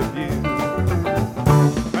I refused.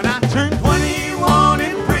 When I turned 21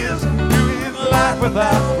 in prison, doing life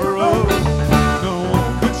without parole, no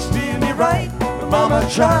one could steer me right, but Mama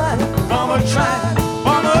tried, Mama tried,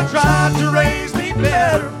 Mama tried to raise me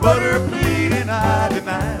better, but her pleading I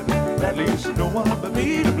denied. That leaves no one but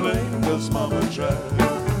me to blame, 'cause Mama tried.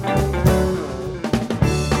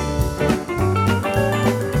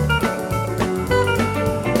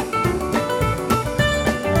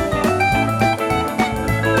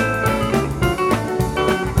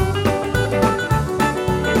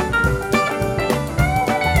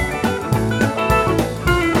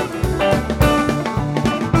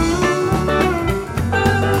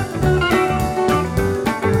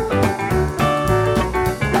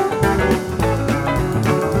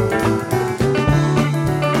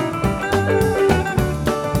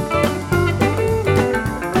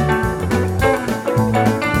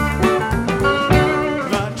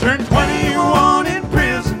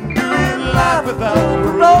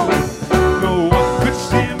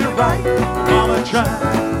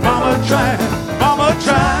 Mama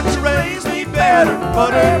tried to raise me better,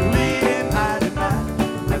 but her pleading I denied.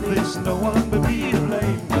 That leaves no one but me to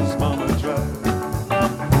blame, 'cause Mama tried.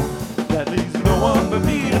 That leaves no one but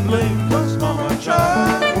me to blame, 'cause Mama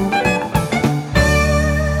tried.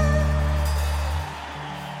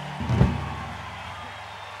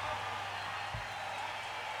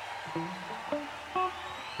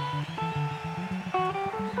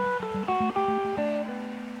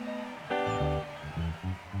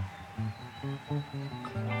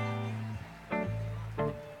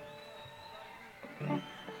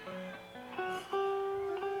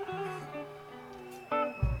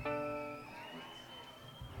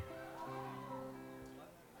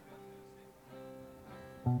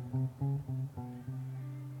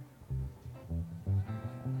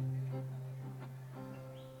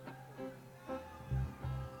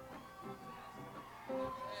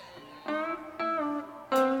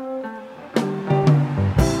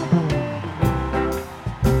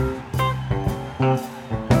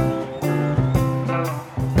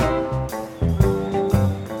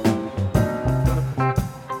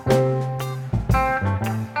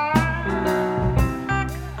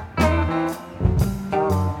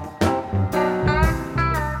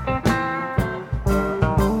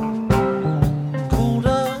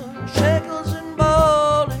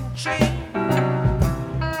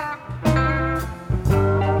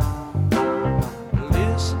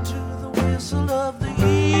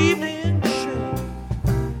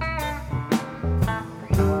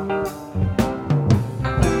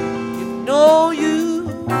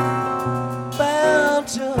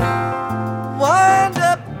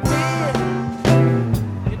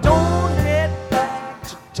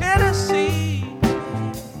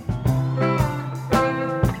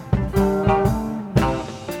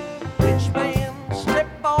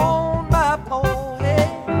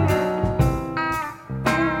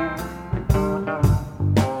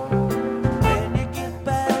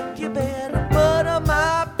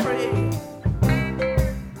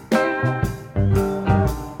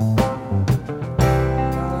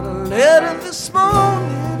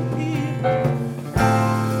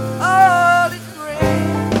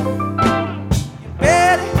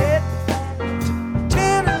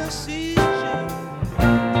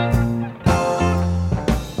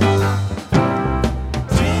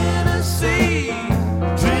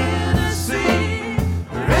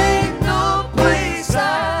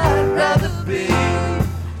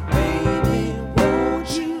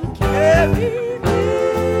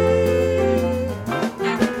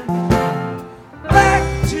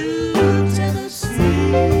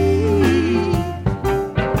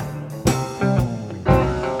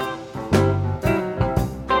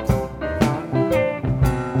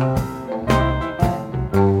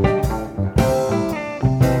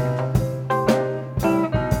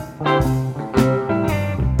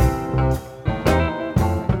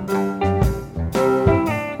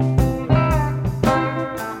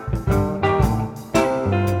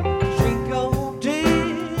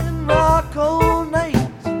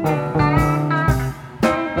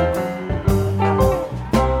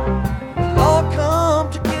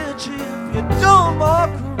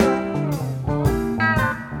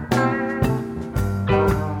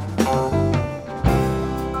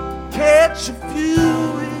 catch a few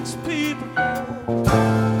weeks people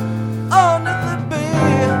under the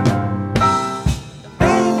bed, and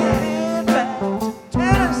then you head back to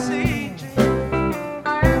Tennessee,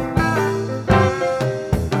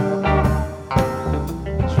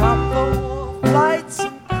 dropped 4 flights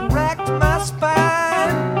and cracked my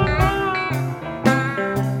spine.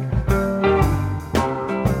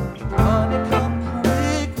 Honey, come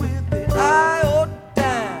quick with the iodine.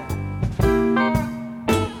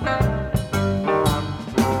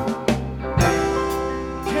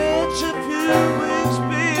 Catch a few weeks,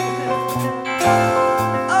 baby,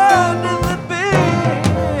 under the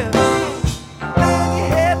bed. Then you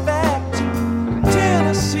head back to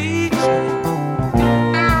Tennessee.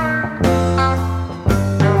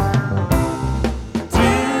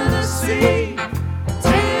 Tennessee,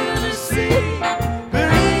 Tennessee,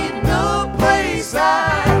 there ain't no place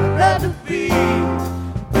I'd rather be.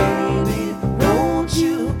 Baby, won't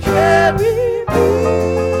you carry me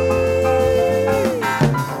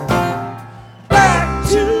back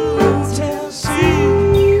to Tennessee?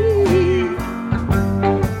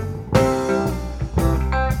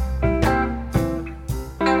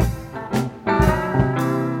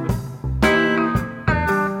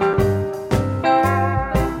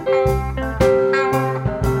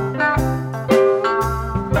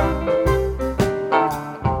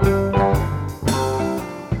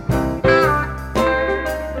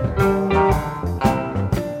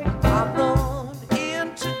 I run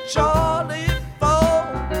into Charlie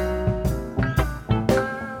Ford,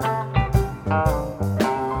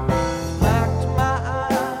 blacked my eye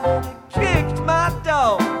and kicked my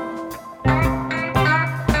dog.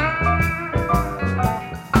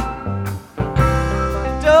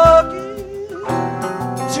 Dougie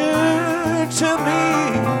turned to me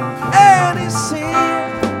and he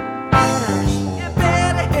said, you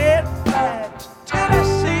better head back to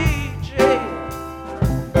Tennessee jail.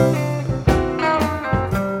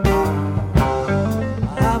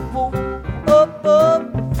 I woke up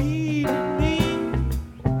feeling me.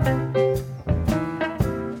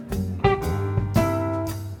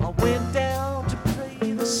 I went down to play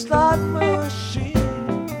the slot machine.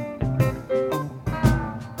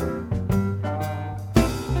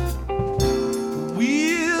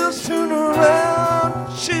 Wheels turn around,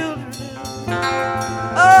 children,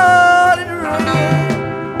 out in the rain.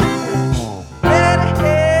 Better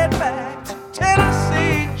head back to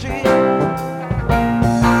Tennessee jail.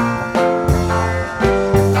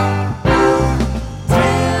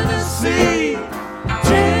 Tennessee,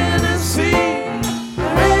 Tennessee,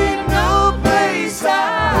 there ain't no place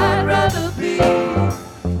I'd rather be.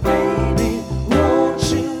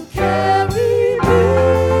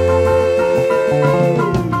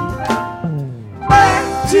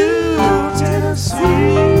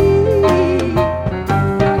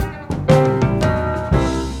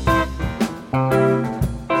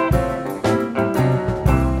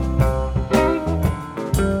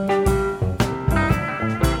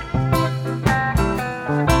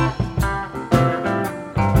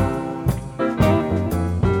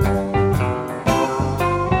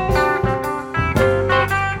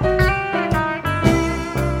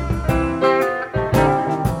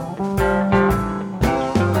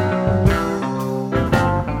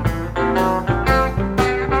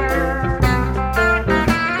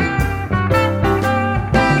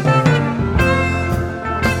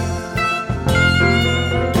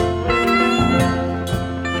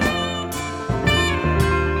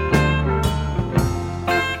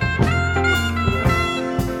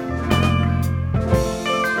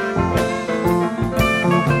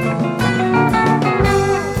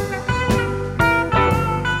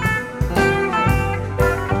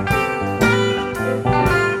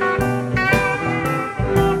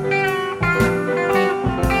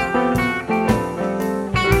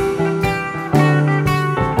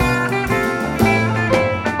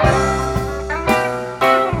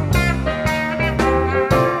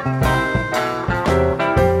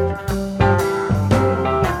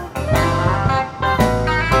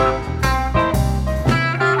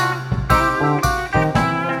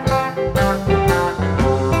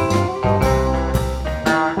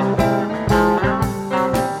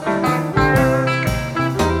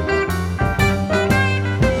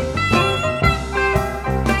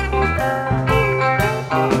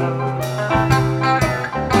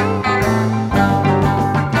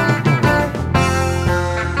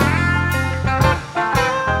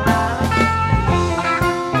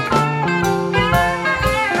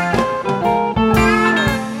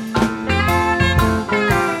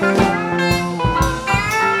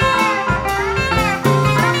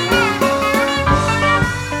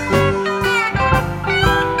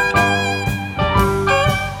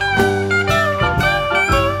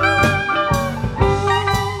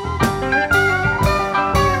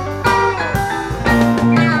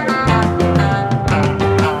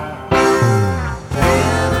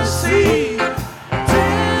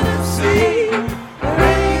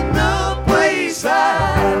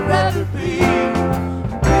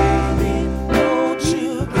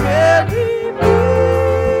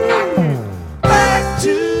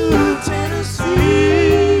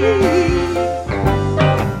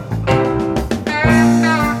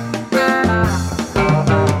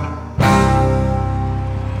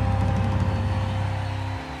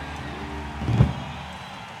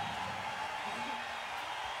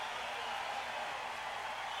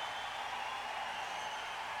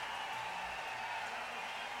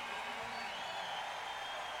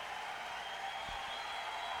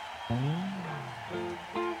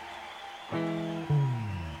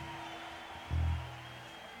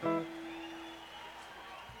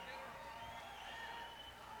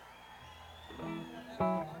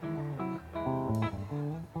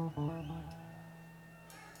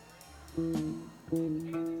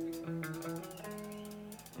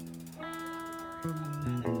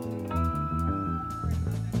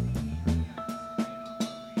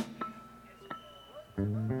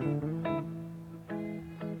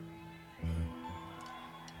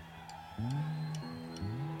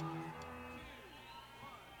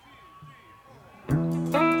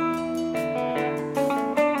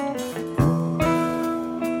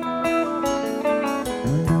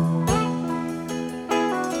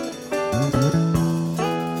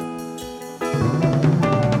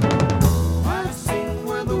 I've seen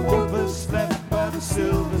where the wolf has slept by the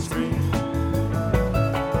silver stream,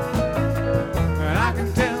 and I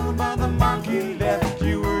can tell by the mark he left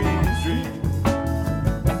you were in his dream.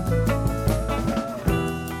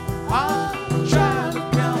 I'm trying to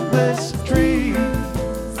count this tree.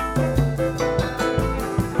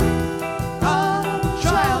 I'm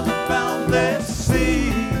trying to found this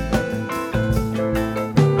sea.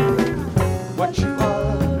 What you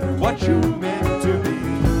are and what you meant to be.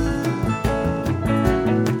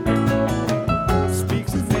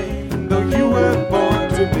 Speaks his name, though you were born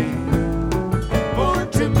to be. Born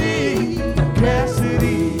to be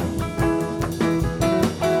Cassidy.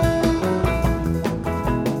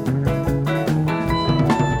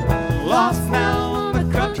 Lost now on the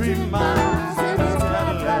country miles in his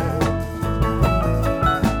Cadillac,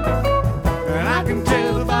 and I can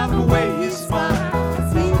tell by the way he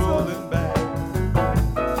smiles he's rolling back.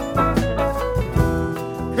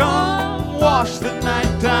 Come wash the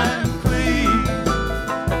nighttime clean.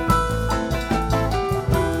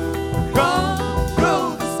 Come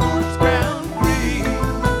grow the sports ground green.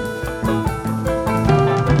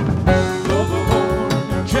 Blow the horn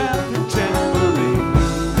and chant the tambourine.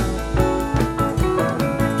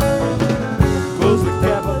 Close the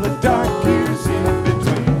gap of the dark years in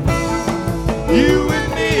between. You and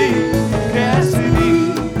me, Cassidy.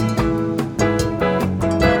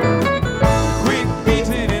 Quit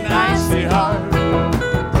beating an icy heart.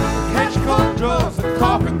 Catch cold draws and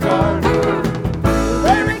coffin guard.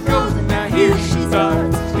 There it goes, and now here she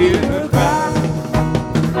starts. Hear her cry.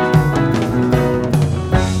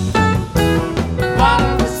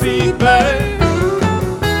 Follow the seabird,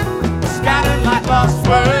 scattered like lost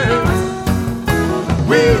words.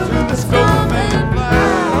 Wheels in the storm and fly.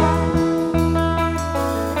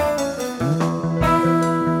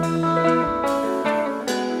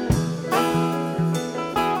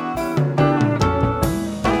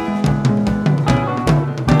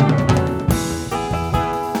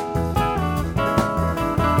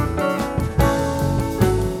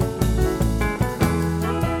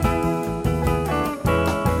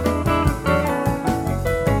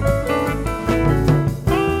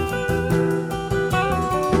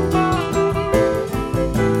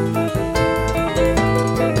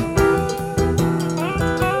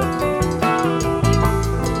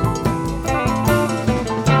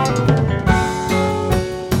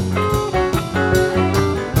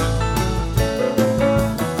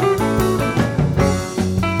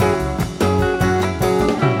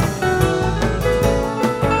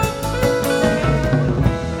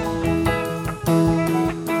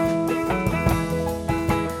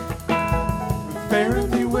 Fare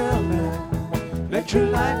thee well now. Let your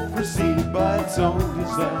life proceed by its own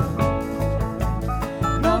design.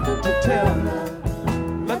 Nothing to tell now.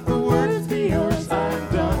 Let the words be yours. I'm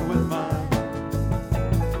done with mine.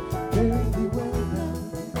 Fare thee well now.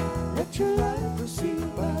 Let your life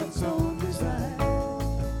proceed by its own design.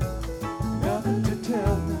 Nothing to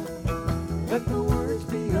tell now. Let the words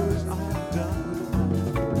be yours. I'm done with mine.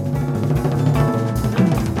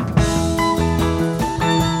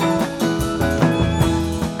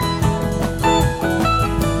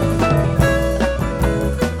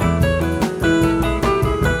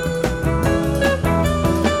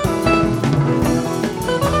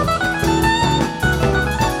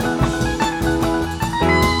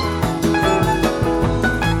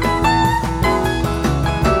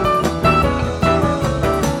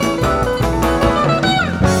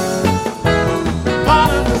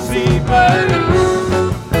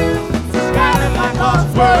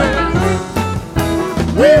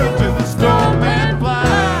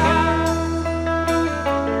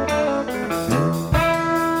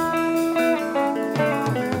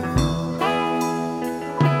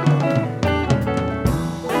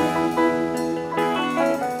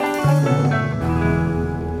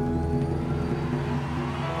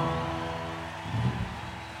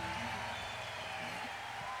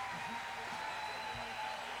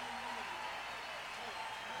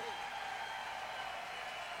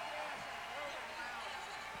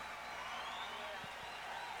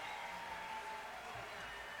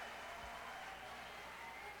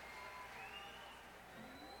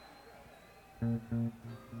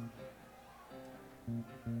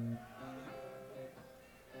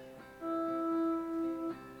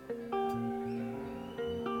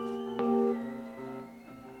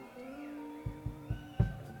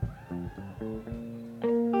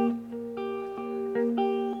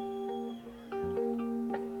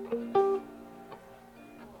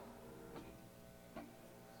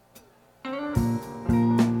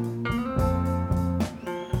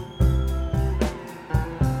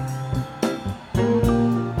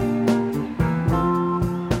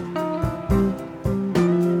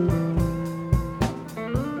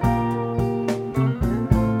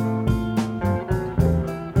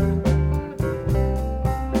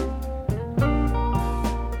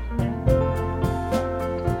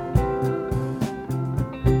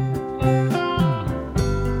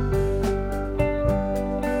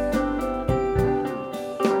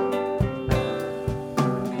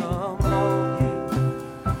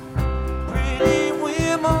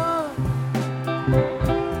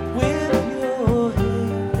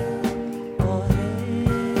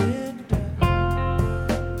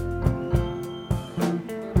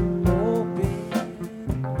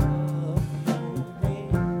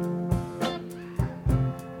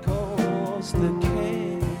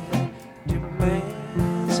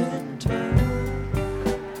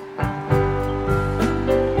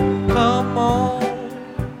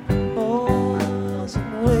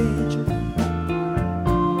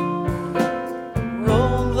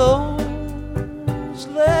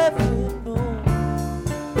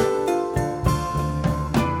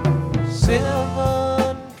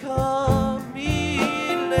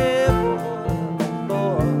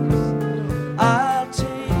 I'll take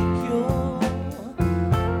your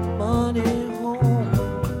money home.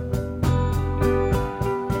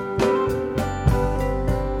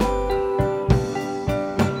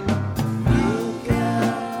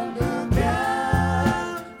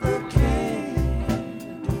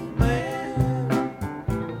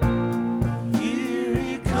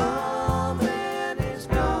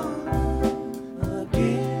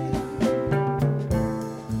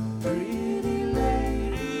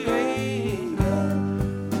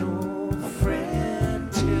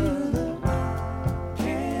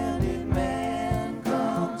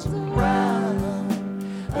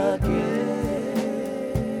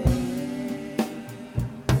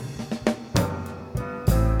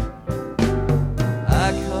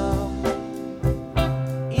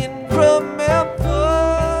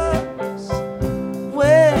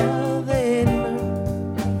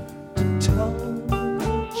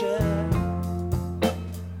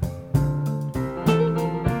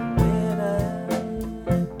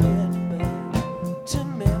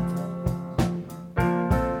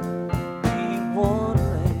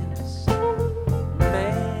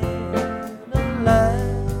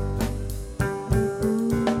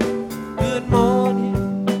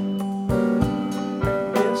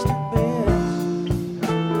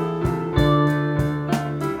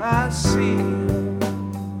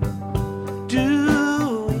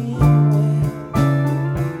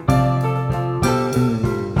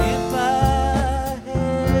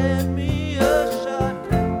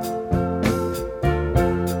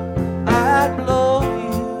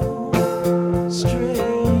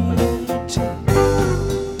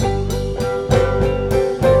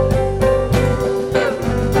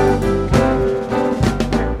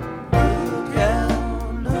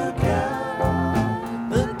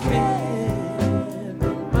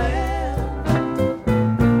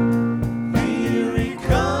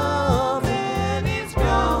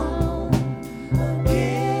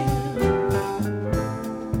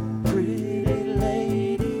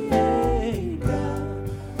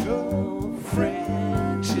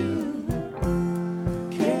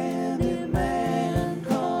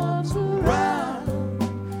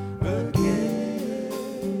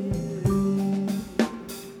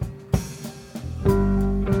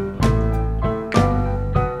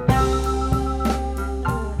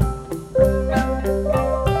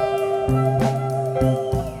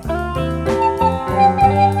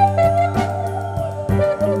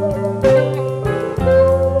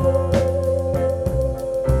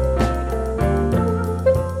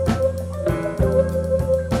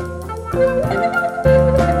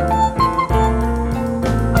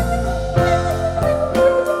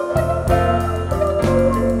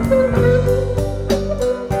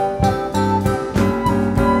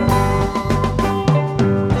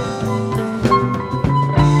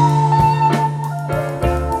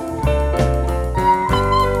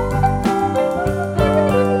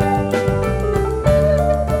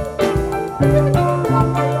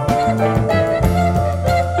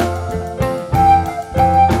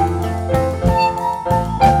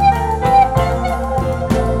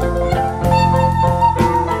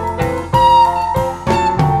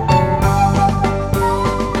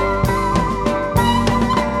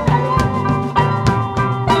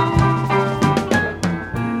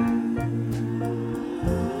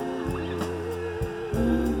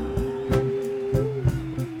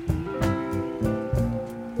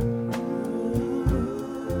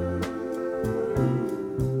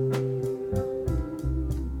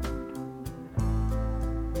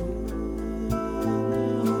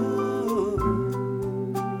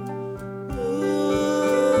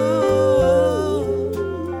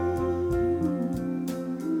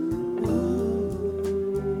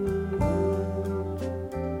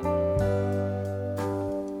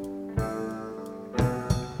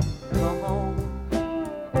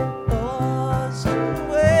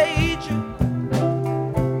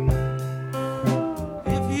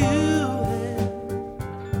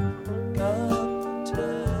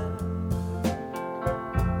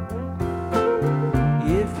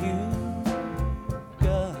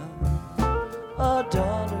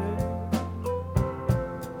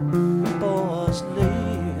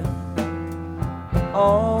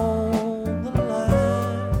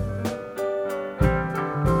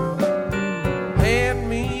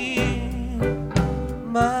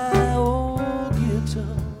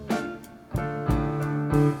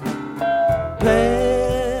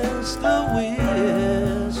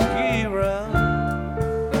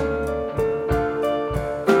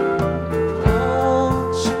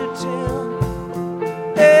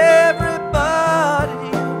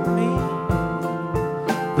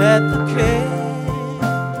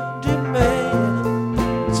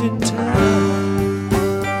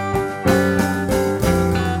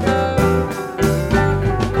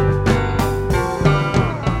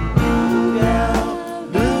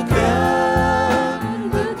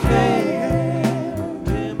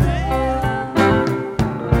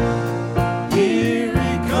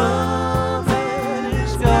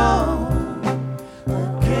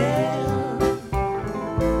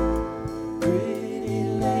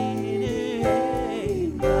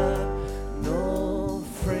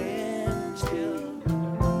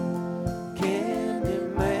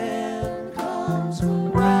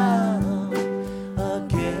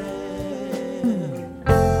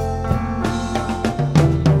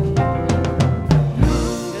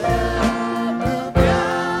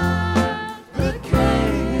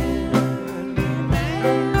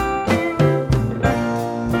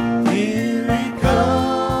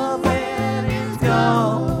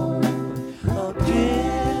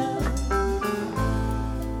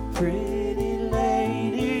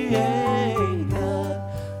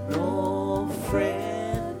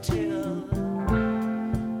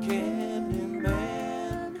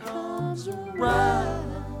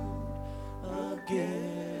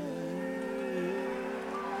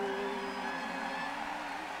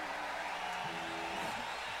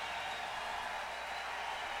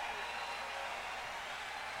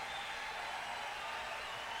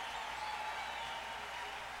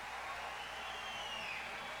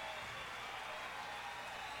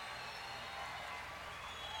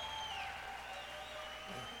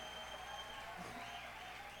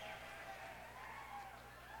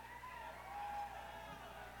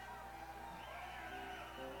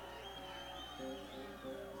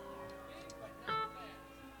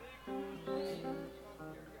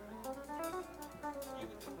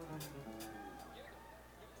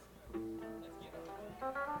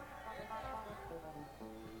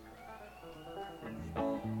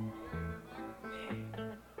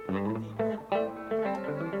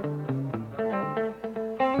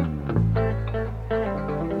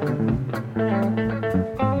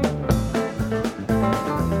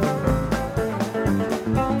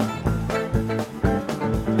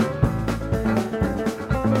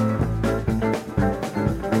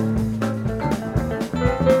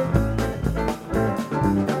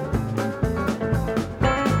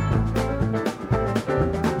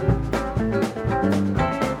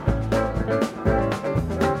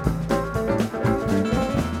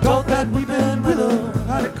 that weeping willow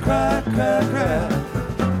had to cry, cry,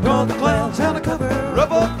 cry. All the clouds had to cover up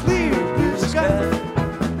a clear blue sky.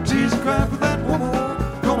 Tears cry for that woman,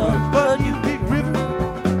 gonna flood you big river.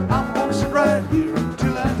 I'm gonna sit right here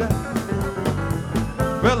till I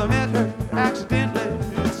die. Well, I met her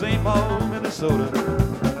accidentally in St. Paul, Minnesota.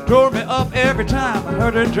 Tore me up every time I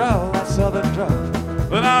heard her draw that southern drawl.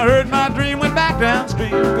 Then I heard my dream went back downstream,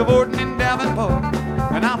 cavorting in Davenport.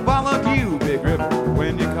 And I followed you, big river,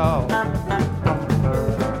 when you called.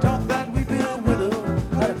 Don't that weeping willow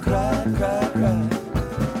had to cry, cry, cry.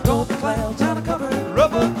 Don't the clouds have to cover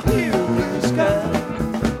rubber clear blue sky.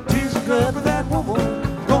 Tears are good for that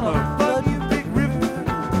woman, gonna flood you, big river.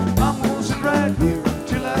 I'm gonna sit right here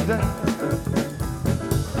till I die.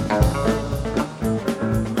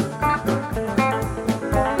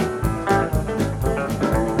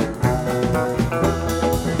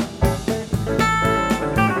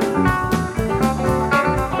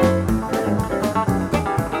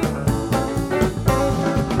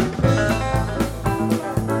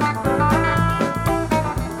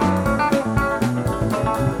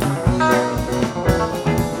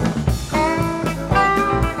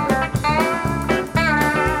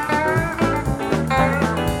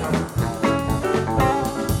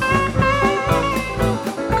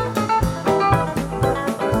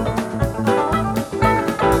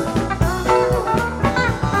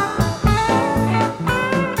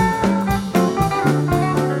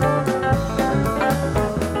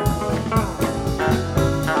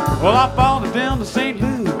 Well, I followed her down to St.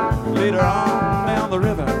 Louis, later on down the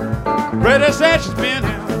river. Brady said she's been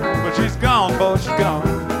here, but she's gone, boy, she's gone.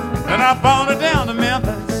 And I followed her down to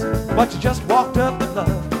Memphis, but she just walked up with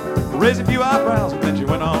love, raised a few eyebrows, and then she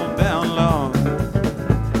went on down low.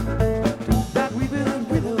 That weeping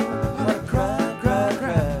willow had to cry, cry,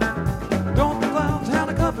 cry. Don't the clouds have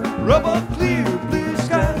to cover rubber clear blue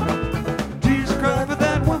sky. Tears cry for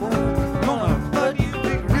that woman, gonna flood you,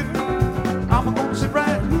 big river. I'm gonna sit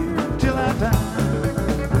right here till I die.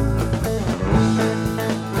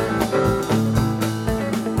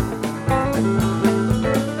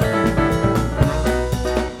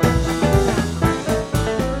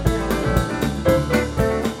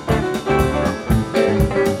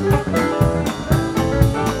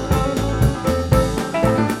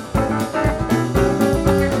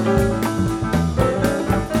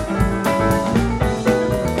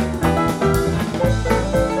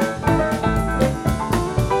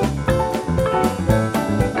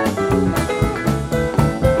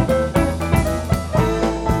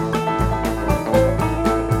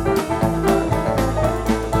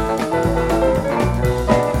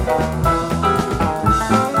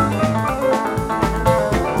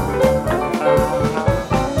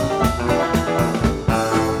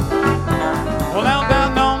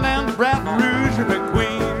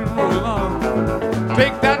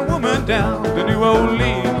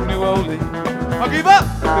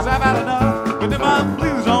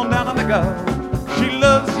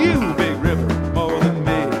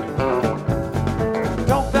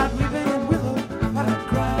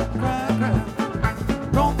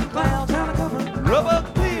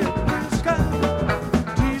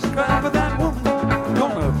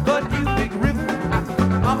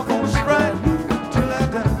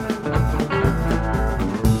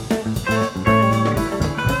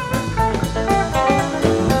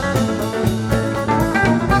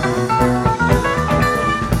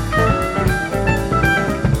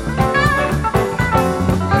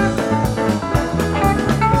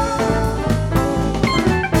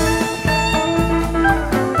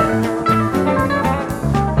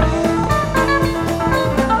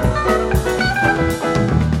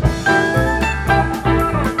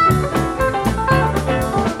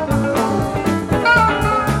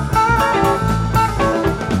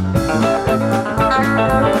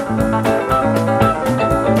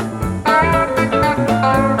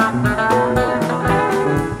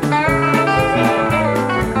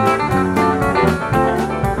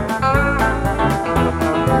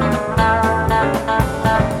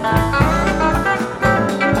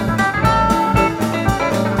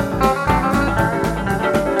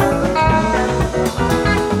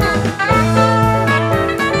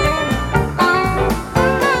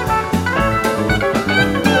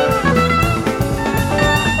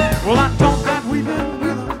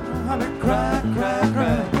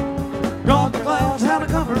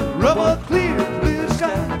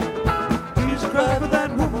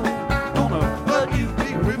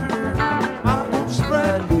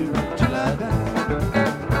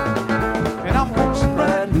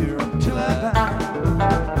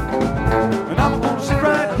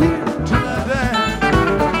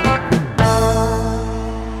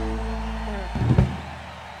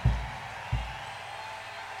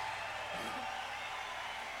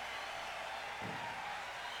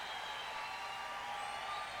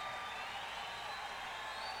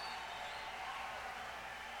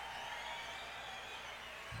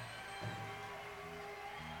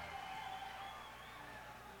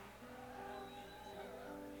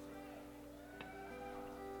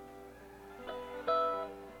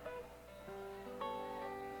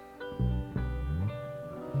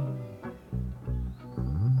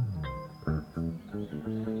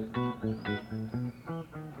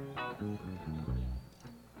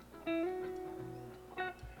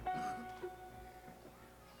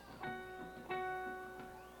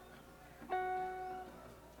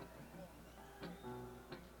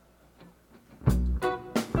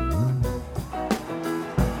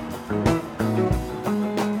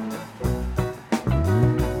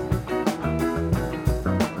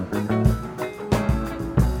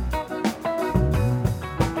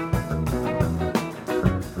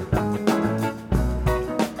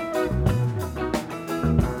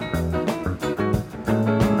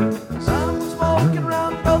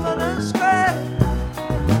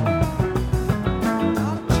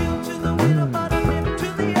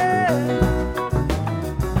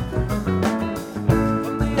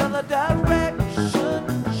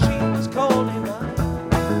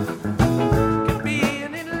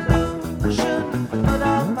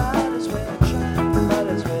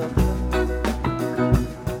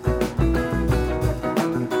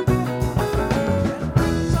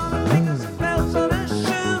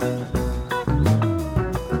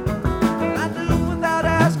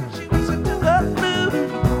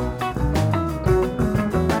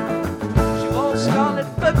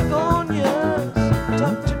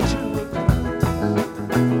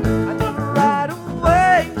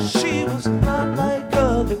 girls, not like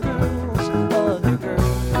other girls, other girls.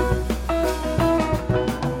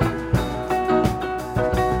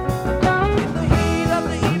 In the heat of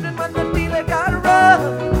the evening when the dealer got rough,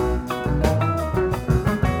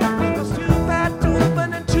 it was too fat to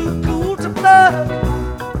open and too cool to bluff.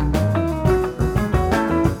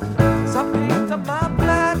 So I picked up my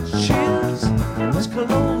black shoes, was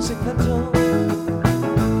closing the door.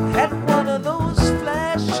 Had one of those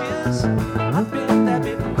flashes. I've been there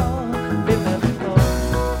before, been there before.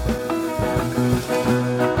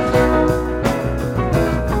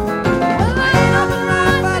 Well, I ain't nothing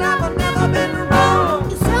right, but I've never been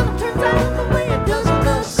wrong. It seldom turns out the way it does in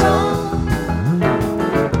the song.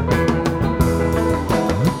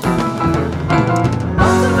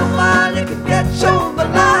 Once in a while you can get shown the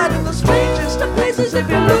light in the strangest of places if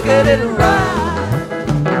you look at it right.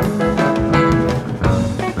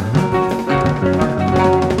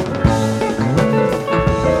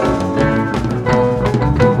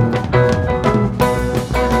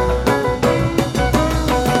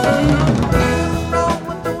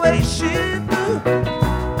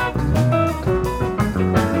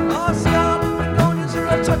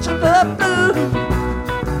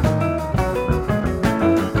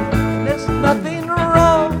 Nothing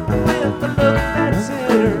wrong with the look that's in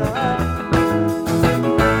her eye.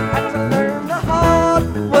 Had to learn the hard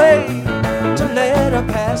way to let her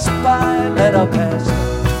pass by, let her pass by.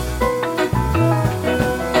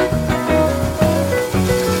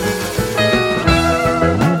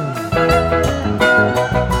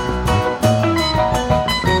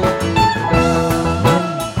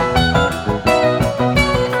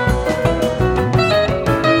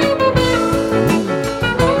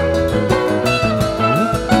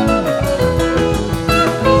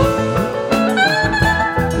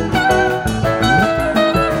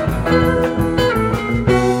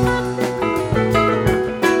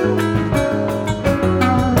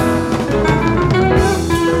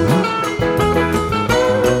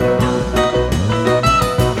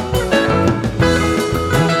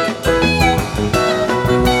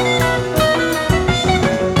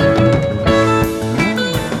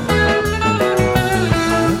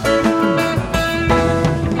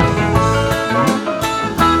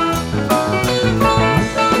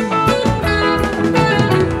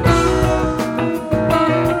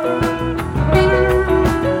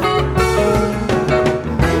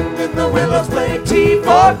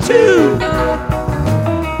 Two.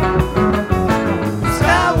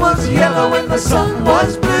 Sky was yellow and the sun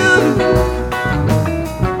was blue.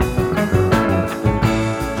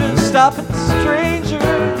 Just stopping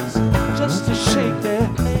strangers just to shake their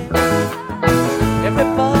hand.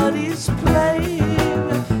 Everybody's playing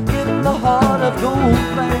in the heart of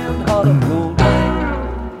Goldland, heart of Goldland.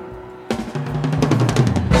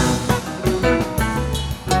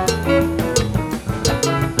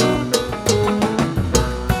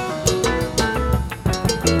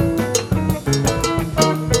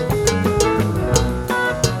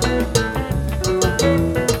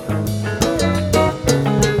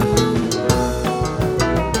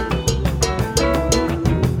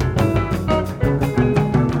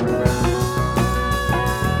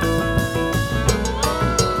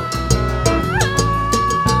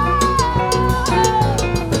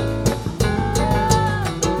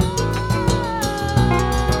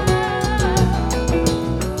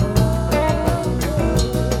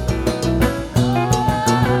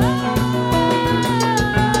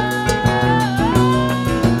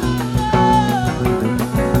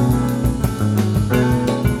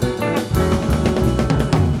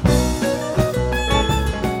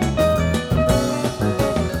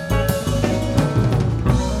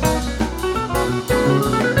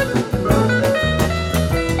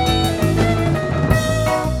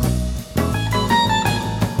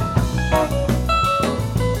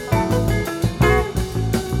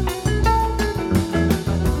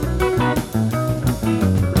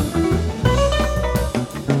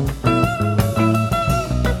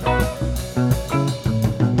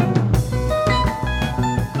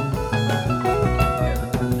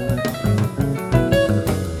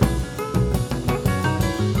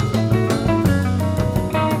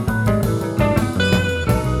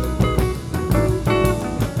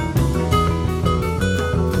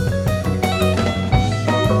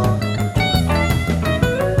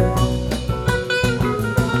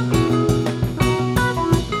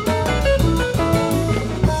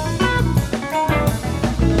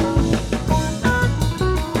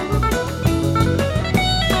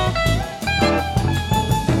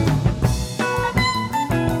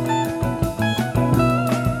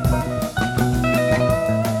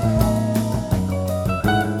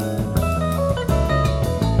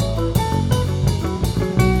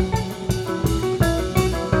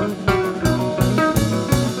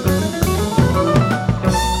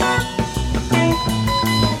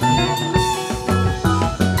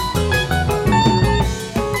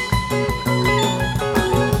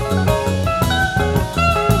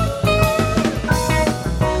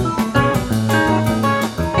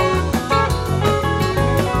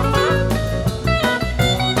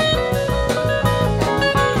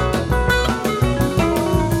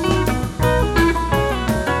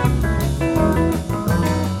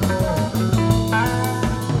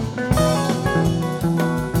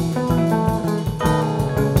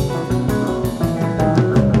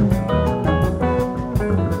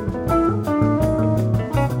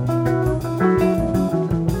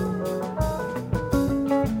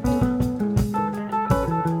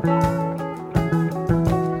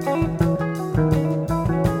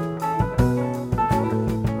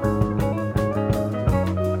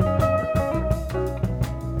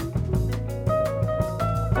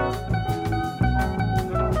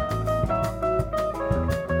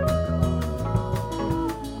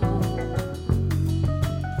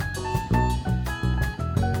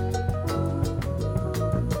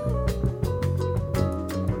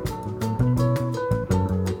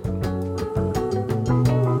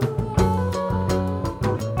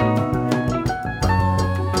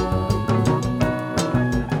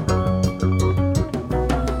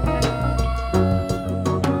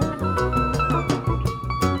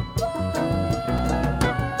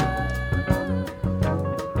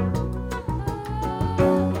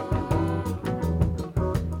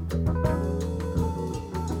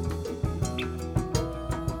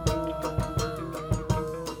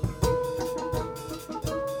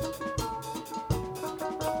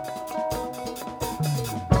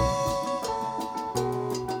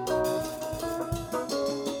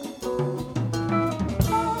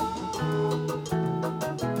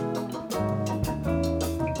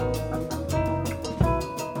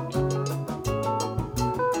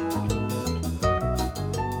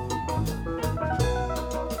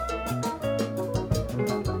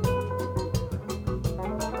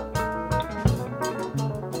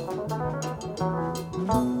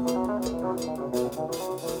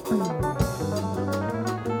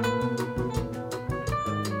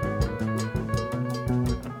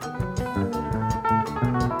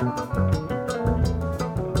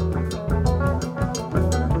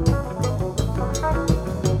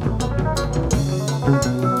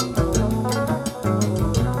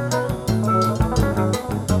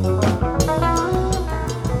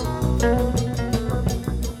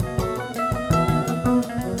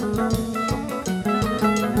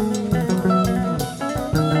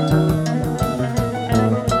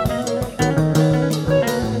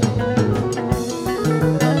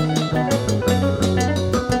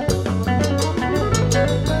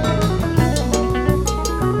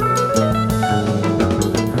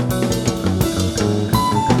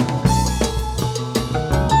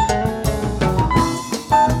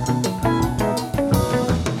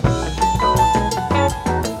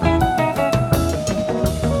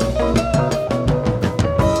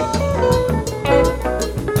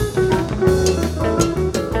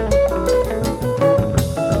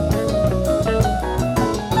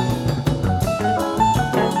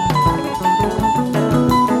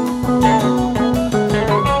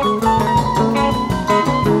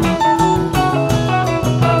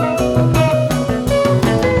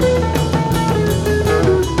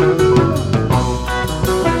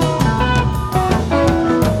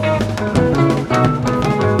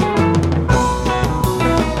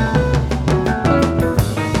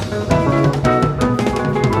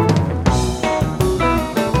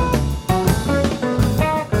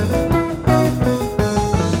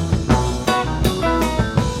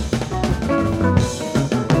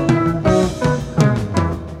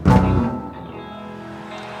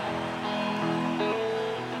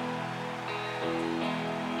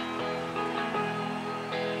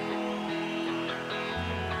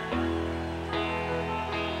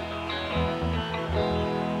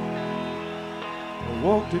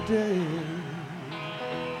 woke today.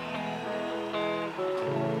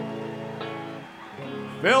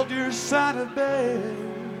 Felt your side of bed.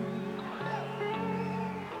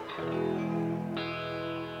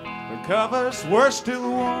 The covers were still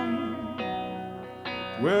warm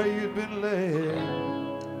where you'd been laid.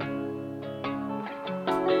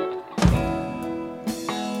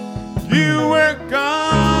 You were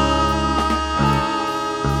gone.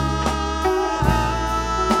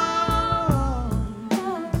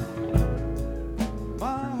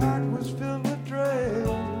 My heart was filled with dread.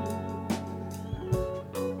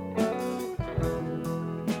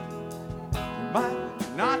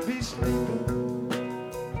 Might not be sleeping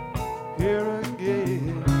here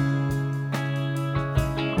again.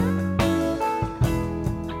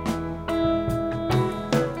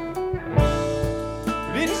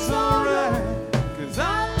 It's alright, 'cause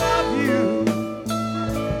I love you.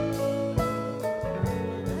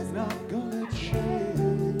 It's not gonna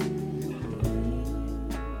change.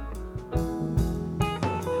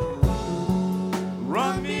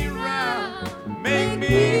 Run me round, make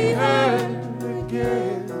me hurt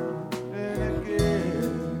again and again.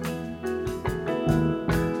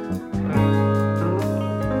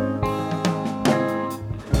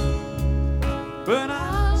 But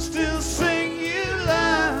I'll still sing you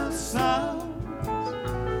love songs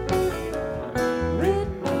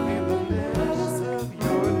written in the letters of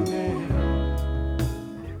your name.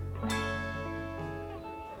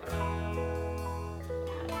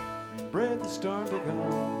 Bread the storm to go,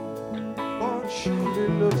 or surely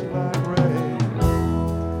looks like rain.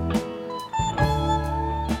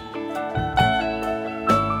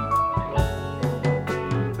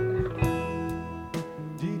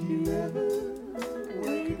 Did you ever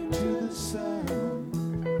wake up to the sound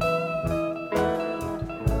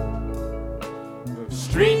of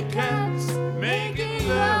street cats making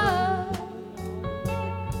love?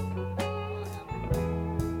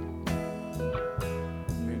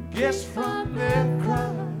 And guess from their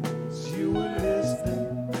cries you were listening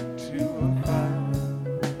to a fire.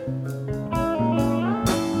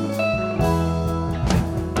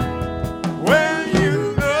 Well, you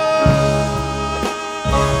know,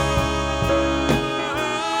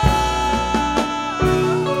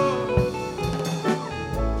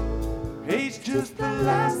 hate's just the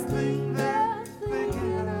last thing they're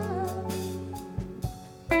thinking of.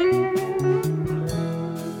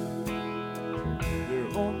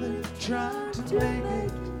 They're only trying to make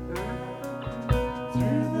it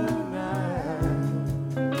through the night.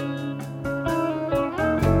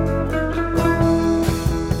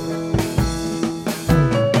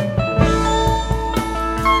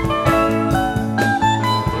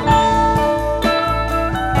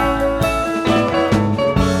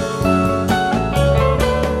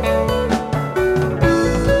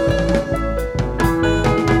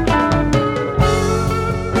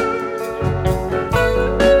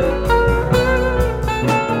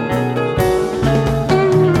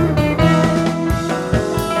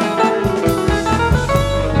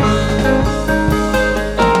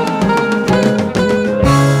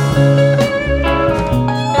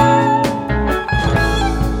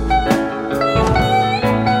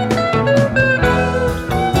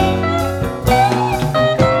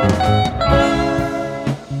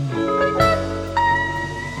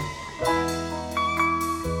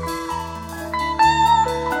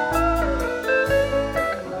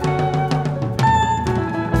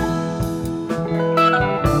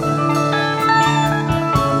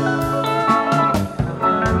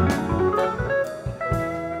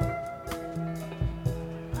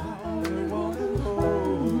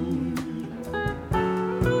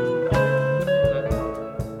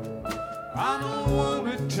 I don't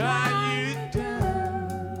wanna tie you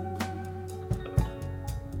down.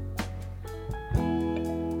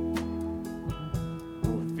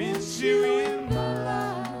 Or fence you in the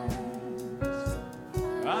lines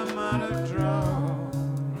I might have drawn.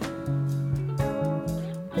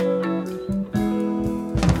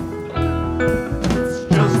 It's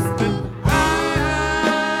just that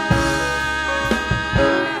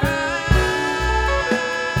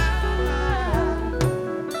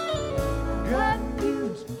got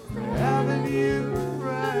news for having you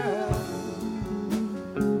around.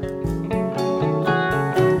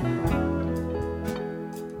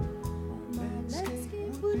 My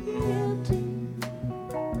landscape would be empty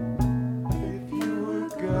if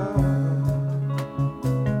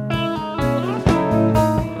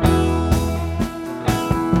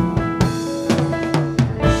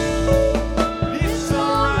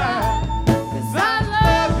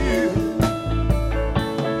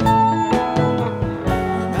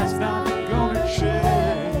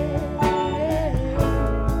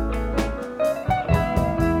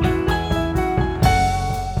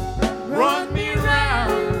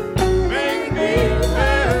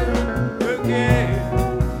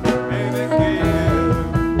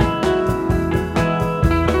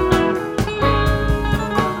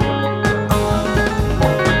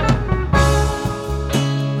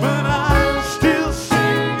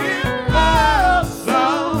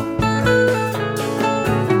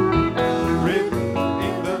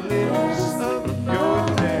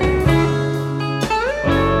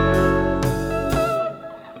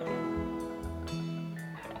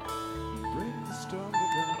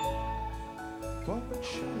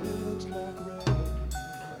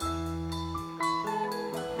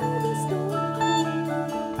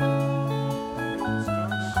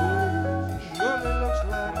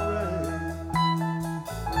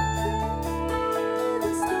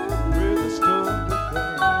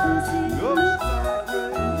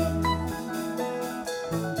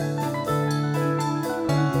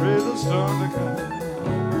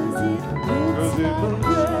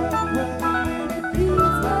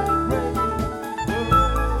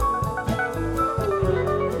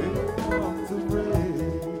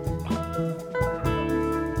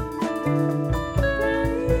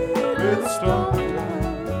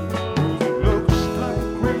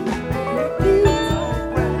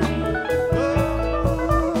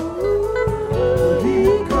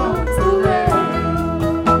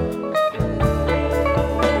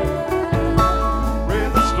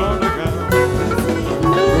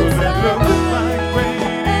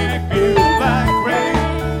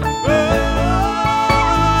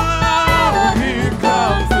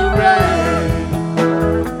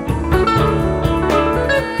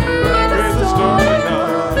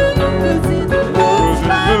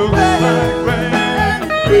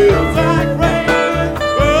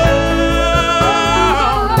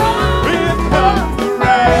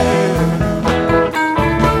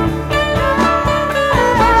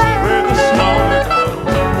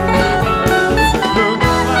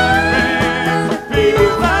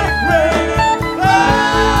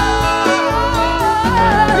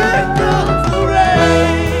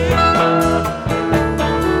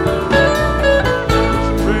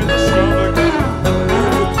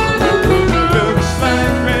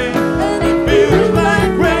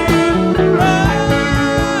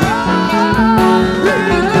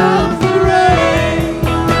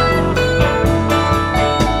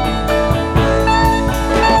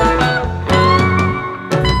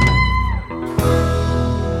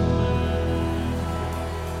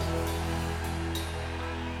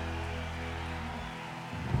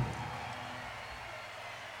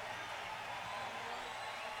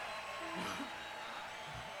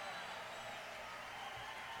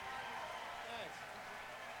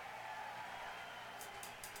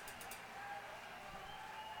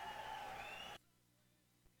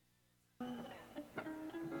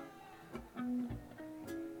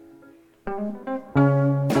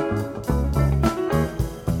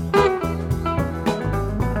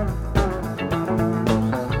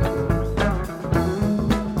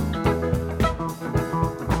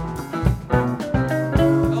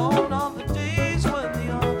Gone are the days when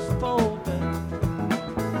the ox fold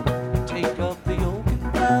down, take up the yoke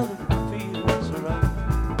and plow the fields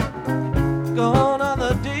around. Gone are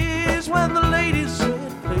the days when the ladies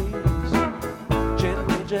said, please,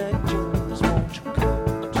 gently Jack Jones, won't you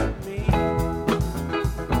come to me?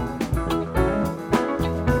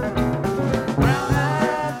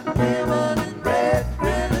 Brown-eyed women and red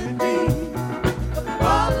grenadine, the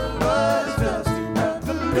bottle was dusty, but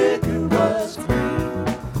the liquor was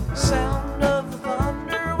clean. Sound of the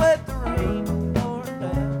thunder with the rain pouring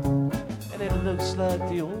down, and it looks like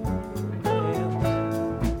the old man's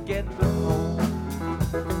getting home.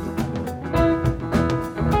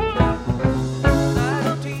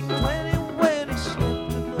 1920 when he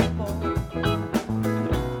slipped in the bar,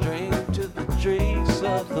 drank to the dregs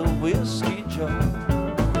of the whiskey jar.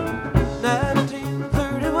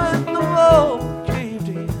 1930 when the wall caved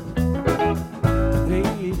in,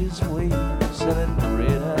 paid his way selling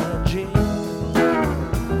red-eye gin.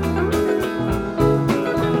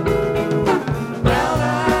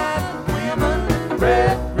 Brown-eyed women,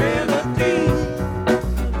 red grenadine,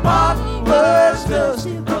 the bottle was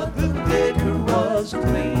dusty, but the liquor was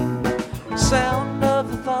clean. Sound of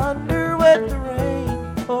the thunder with the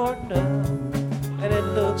rain pouring down, and it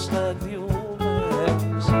looks like the old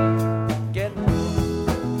man's getting home.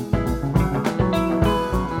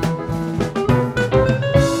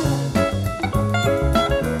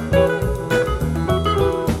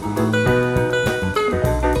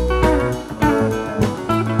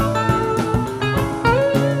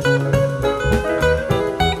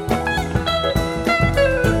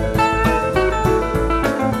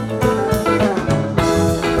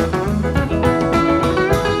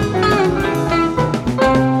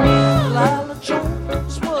 Lila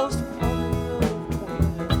Jones was the mother of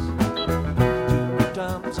twins, 2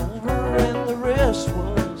 times over and the rest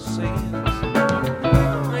was sins.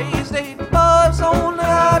 Raised 8 boys on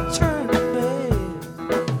our turning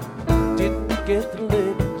bed, didn't get the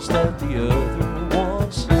lickings that the other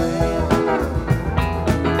ones had.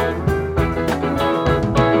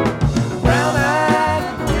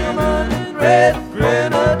 Brown-eyed women and red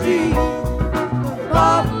grenadine, the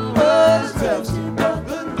bottle was dusty, but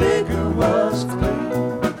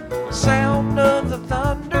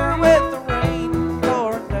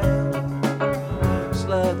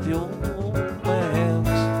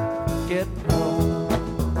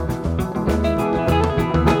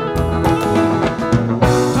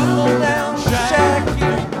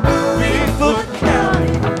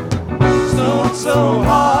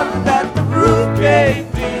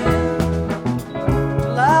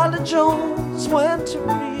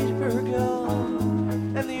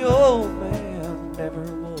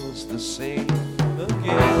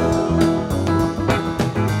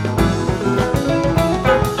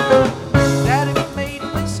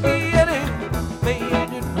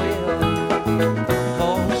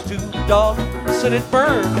dog said it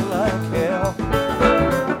burned like hell.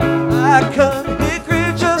 I cut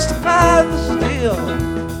hickory just to find the steel.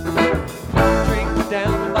 Drink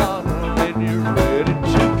down the bottle and you're ready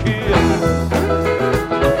to kill.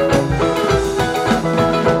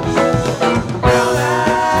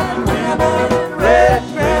 Brown-eyed women, red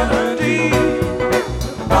grenadine.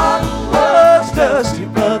 The bottle was dusty,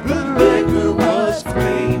 but the liquor was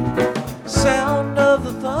clean. Sound of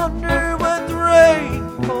the thunder when the rain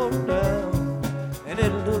poured down, and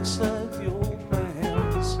it looks like the old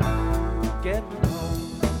man's getting home.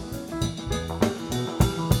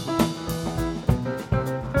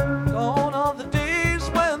 Gone are the days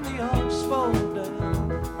when the ox fall down,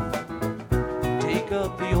 take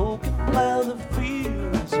up the yoke and plow the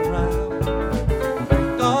fields around.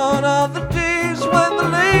 Gone are the days when the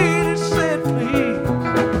ladies said please,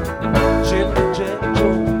 Jilly Jack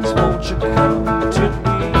Jones, won't you come to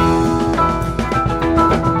me?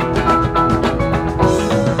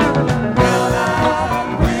 Brown-eyed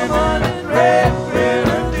women in red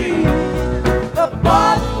grenadine. The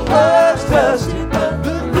bottle was dusty, but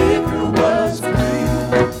the liquor was clean.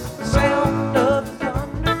 Sound of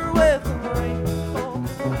thunder with the rain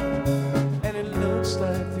falling, and it looks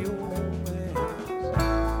like the old man's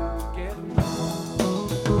getting home.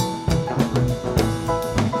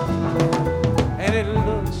 And it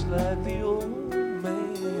looks like the old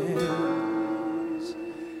man's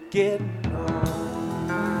getting home.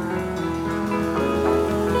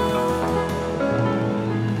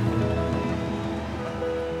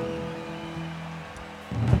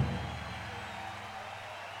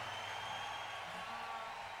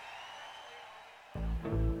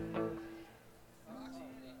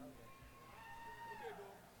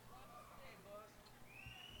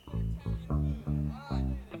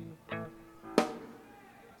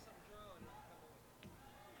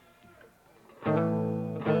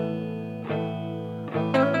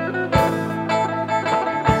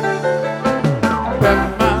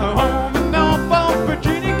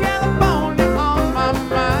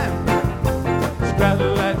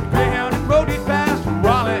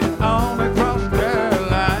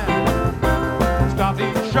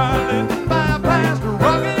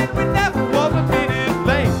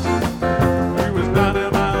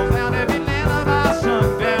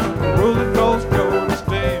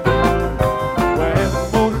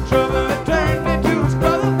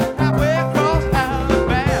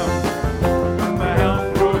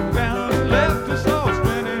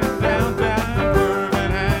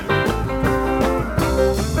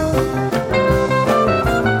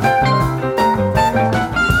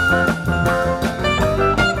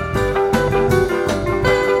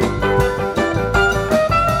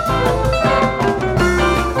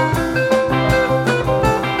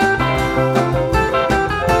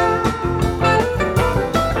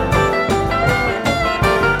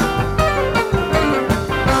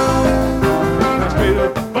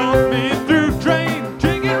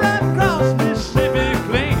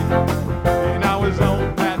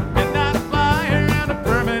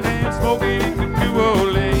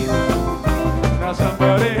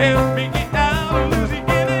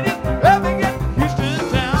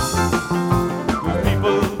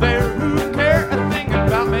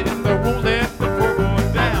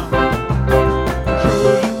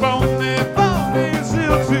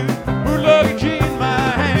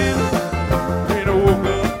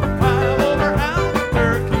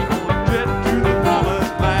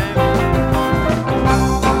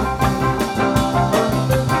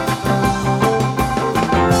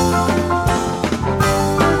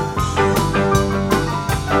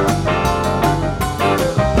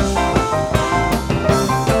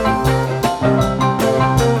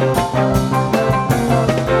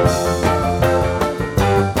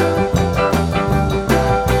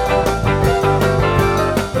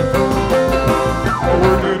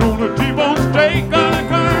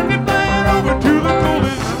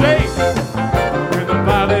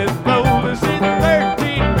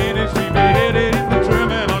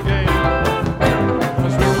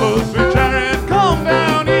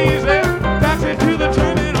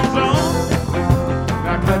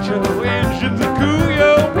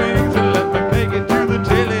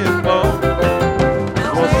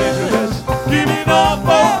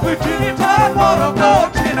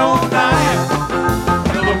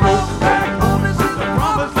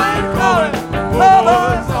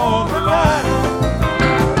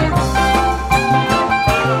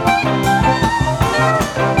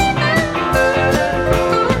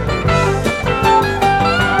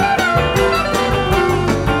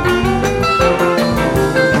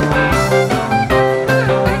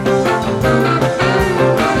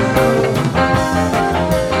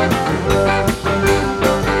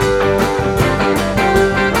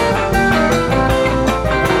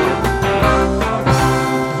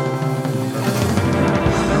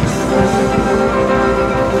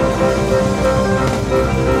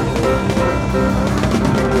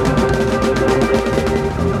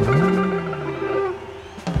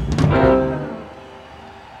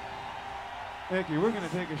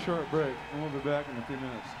 to take a short break, and we'll be back in a few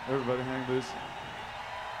minutes. Everybody hang loose.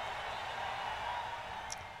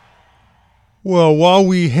 Well, while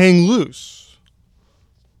we hang loose,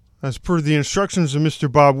 as per the instructions of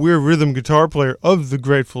Mr. Bob Weir, rhythm guitar player of the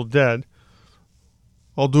Grateful Dead,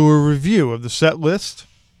 I'll do a review of the set list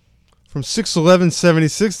from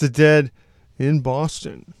 6/11/76, The Dead in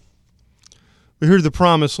Boston. We heard The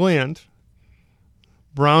Promised Land,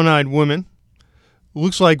 Brown-Eyed Woman,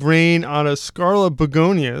 Looks Like Rain out of Scarlet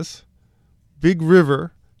Begonias, Big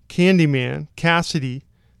River, Candyman, Cassidy,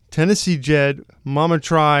 Tennessee Jed, Mama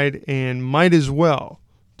Tried, and Might As Well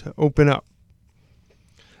to open up.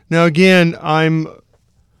 Now again, I'm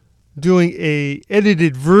doing a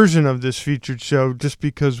edited version of this featured show just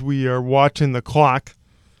because we are watching the clock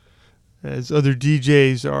as other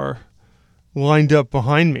DJs are lined up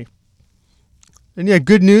behind me. And yeah,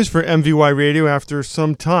 good news for MVY Radio. After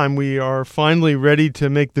some time, we are finally ready to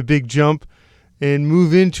make the big jump and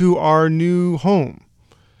move into our new home.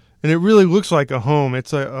 And it really looks like a home.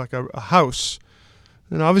 It's like a house.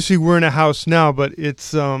 And obviously we're in a house now, but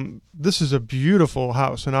it's this is a beautiful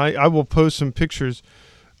house. And I will post some pictures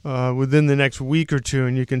within the next week or two,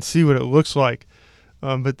 and you can see what it looks like.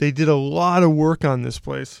 But they did a lot of work on this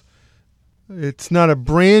place. It's not a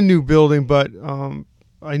brand new building, but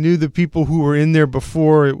I knew the people who were in there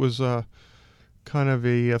before. It was kind of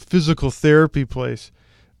a physical therapy place.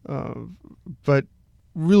 But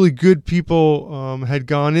really good people had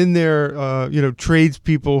gone in there,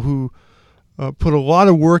 tradespeople who put a lot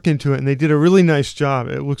of work into it, and they did a really nice job.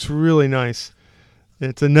 It looks really nice.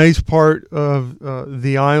 It's a nice part of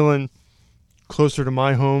the island, closer to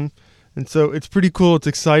my home, and so it's pretty cool. It's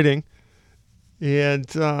exciting, and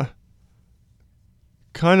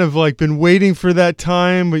kind of like been waiting for that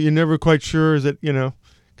time, but you're never quite sure. Is it,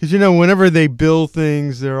 because whenever they build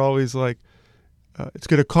things, they're always like, it's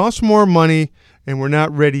going to cost more money, and we're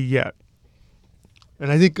not ready yet.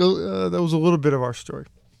 And I think that was a little bit of our story.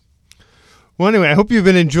 Well, anyway, I hope you've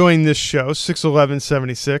been enjoying this show,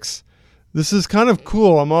 6/11/76. This is kind of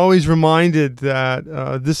cool. I'm always reminded that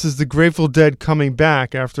this is the Grateful Dead coming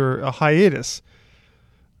back after a hiatus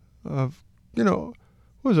of, what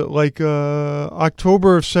was it, like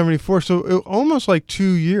October of 74. So almost like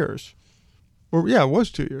 2 years. Or yeah, it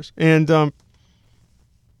was 2 years. And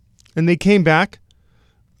they came back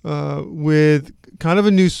with kind of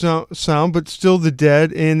a new sound, but still the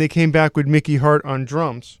Dead. And they came back with Mickey Hart on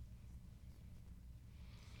drums.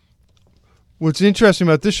 What's interesting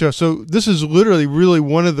about this show, so this is literally really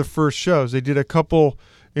one of the first shows. They did a couple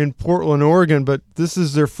in Portland, Oregon, but this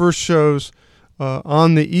is their first shows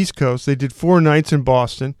on the East Coast. They did 4 nights in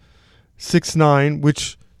Boston, 6/9,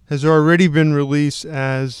 which has already been released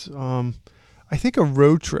as, I think, a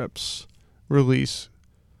Road Trips release,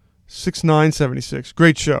 6/9/76.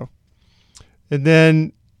 Great show. And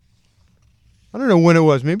then, I don't know when it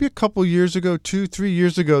was, maybe a couple years ago, 2-3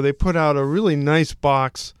 years ago, they put out a really nice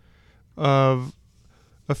box of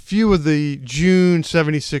a few of the June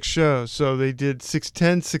 76 shows. So they did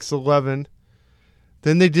 6/10, 6/11.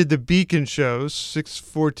 Then they did the Beacon shows,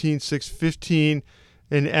 6/14, 6/15,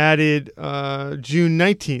 and added June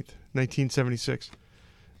 19th, 1976.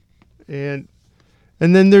 And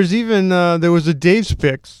then there's even, there was a Dave's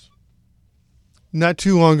Picks not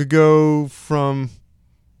too long ago from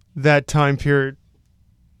that time period.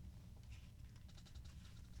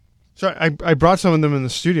 So I brought some of them in the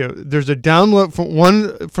studio. There's a download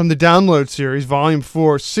from the download series, Volume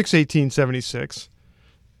 4, 6/18/76.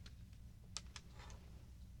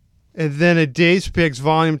 And then a Dave's Picks,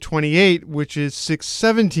 Volume 28, which is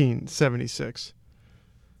 6/17/76.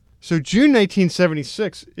 So June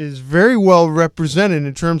 1976 is very well represented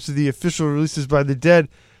in terms of the official releases by the Dead.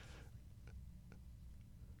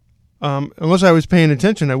 Unless I was paying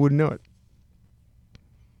attention, I wouldn't know it.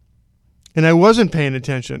 And I wasn't paying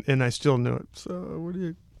attention, and I still knew it.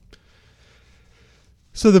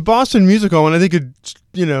 So the Boston Music Hall, when I think of,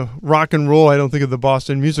 rock and roll, I don't think of the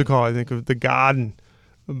Boston Music Hall. I think of the Garden.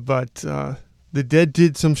 But the Dead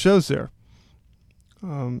did some shows there.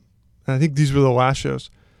 And I think these were the last shows.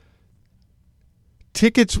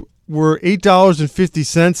 Tickets were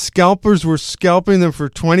 $8.50. Scalpers were scalping them for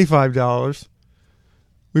 $25.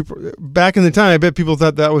 Back in the time, I bet people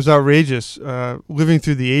thought that was outrageous. Living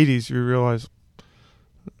through the 80s, you realize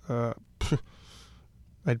I'd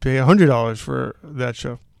pay $100 for that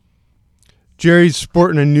show. Jerry's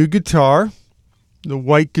sporting a new guitar, the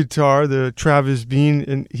white guitar, the Travis Bean,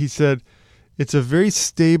 and he said it's a very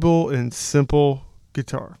stable and simple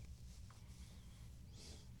guitar.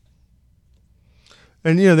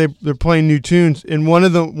 And, they're playing new tunes. And one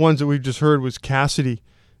of the ones that we just heard was Cassidy.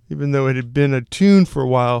 Even though it had been a tune for a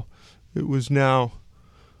while, it was now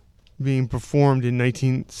being performed in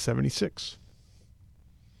 1976.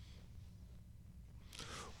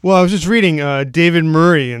 Well, I was just reading David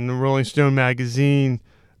Murray in the Rolling Stone magazine.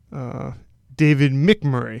 David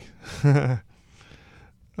McMurray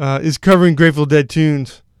is covering Grateful Dead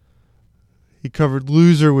tunes. He covered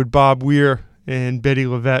Loser with Bob Weir and Betty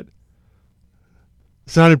LaVette.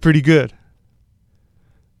 Sounded pretty good.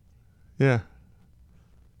 Yeah.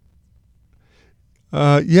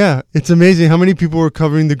 Yeah, it's amazing how many people were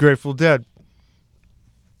covering the Grateful Dead.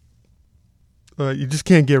 You just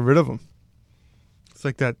can't get rid of them. It's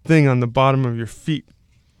like that thing on the bottom of your feet.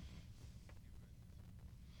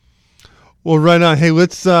 Well, right on. Hey,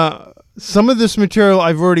 let's... some of this material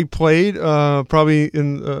I've already played probably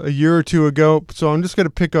in a year or two ago, so I'm just going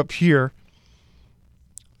to pick up here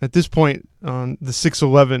at this point on the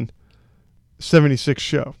 6/11/76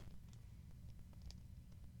 show.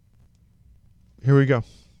 Here we go.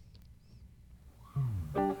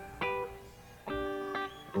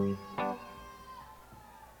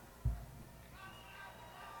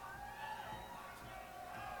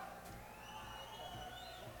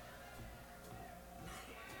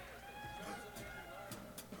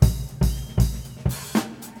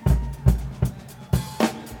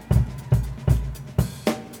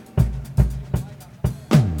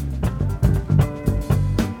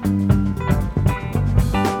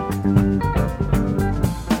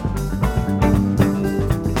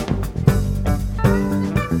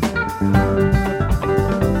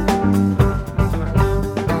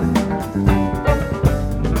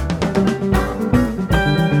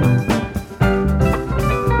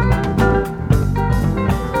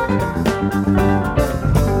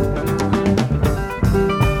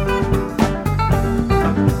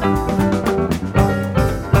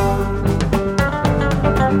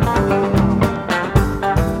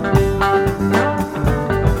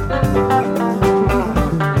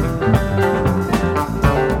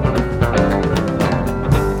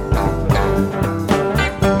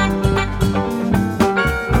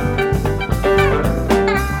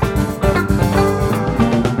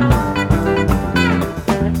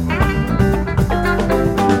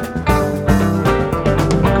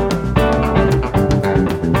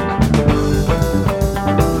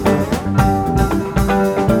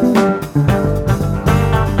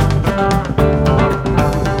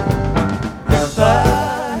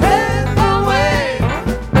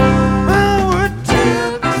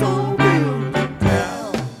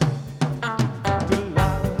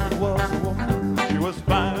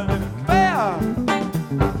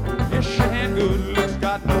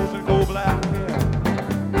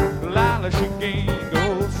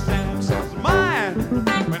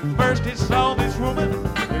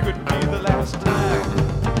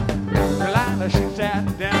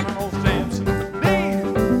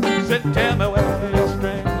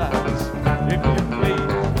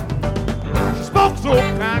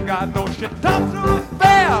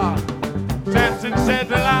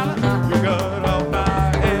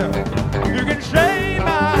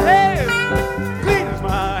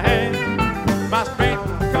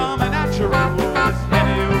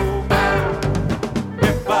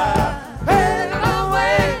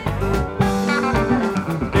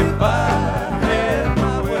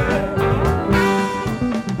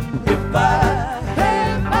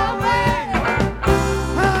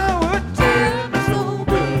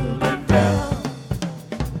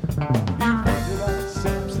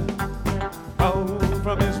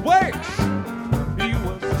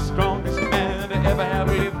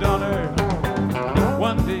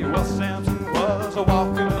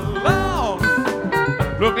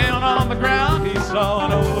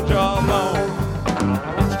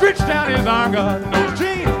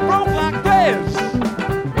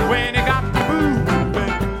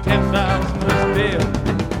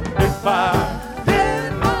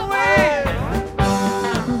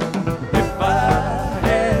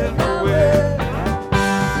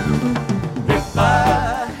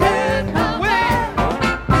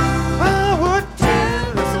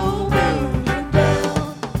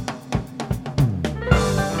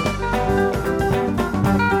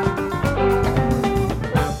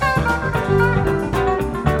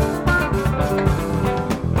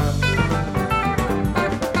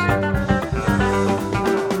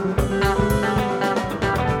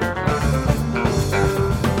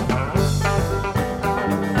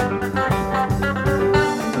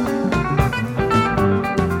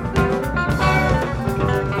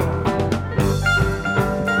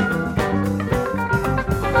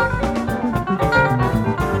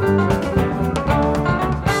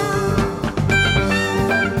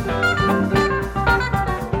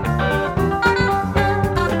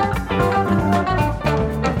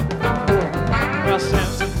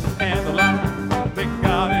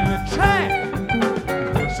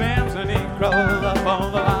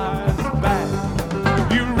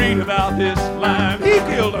 without this line. He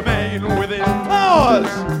killed a man with his paws.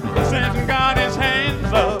 Samson got his hands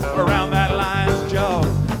up around that lion's jaw.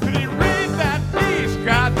 Did he read that piece?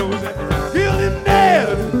 God knows it. Killed him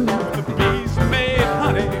dead. The beast made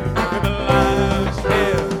honey with the lion's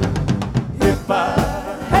head. If I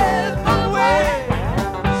had my way,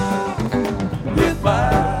 if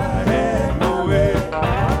I had my way,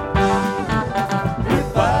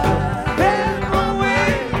 if I had my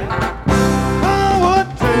way, I would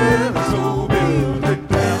tear this old building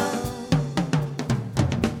down.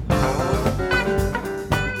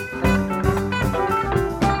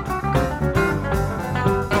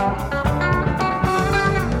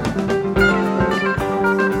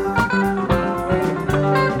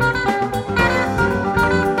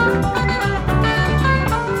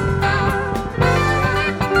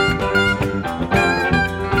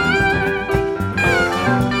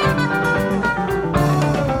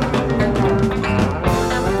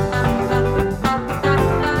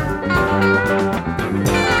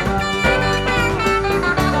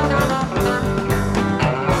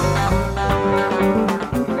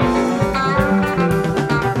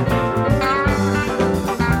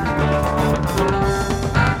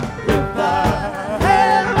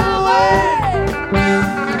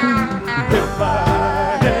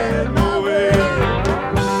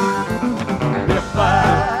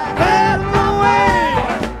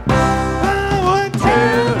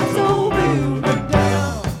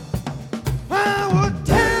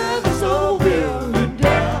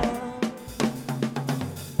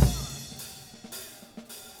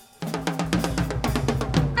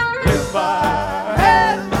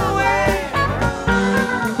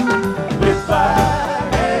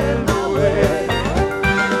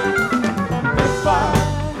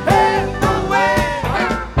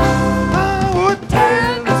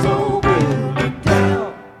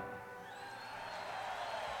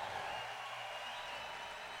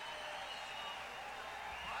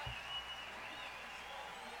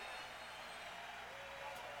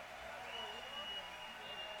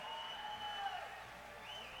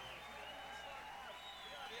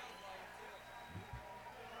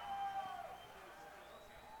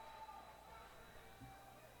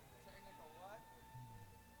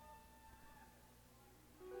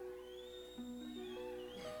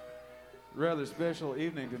 Rather special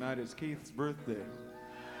evening tonight. It's Keith's birthday.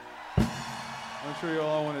 I'm sure you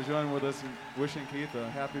all want to join with us in wishing Keith a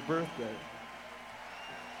happy birthday.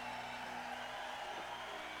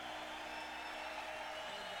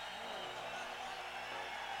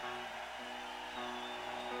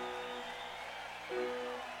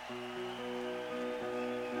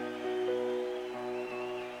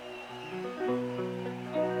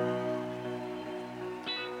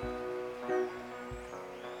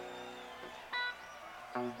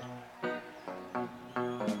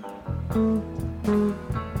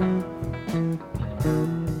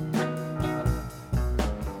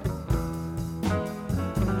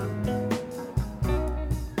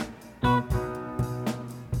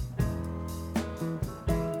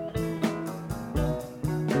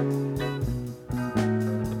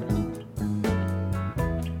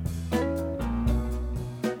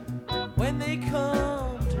 When they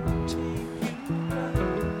come to take you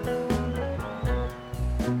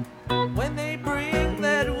away, when they bring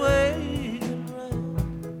that wagon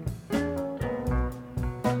round,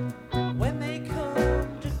 when they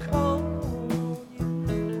come to call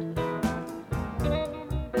you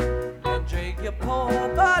and drag your poor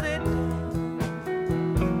body down,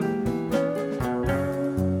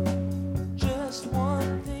 just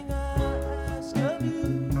one thing I ask of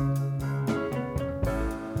you.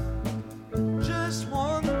 Just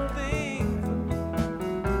one thing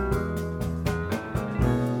for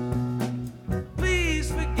me.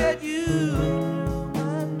 Please forget you know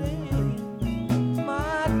my name,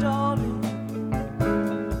 my darling,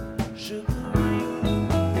 sugar ring.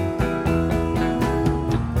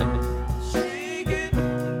 Shake it.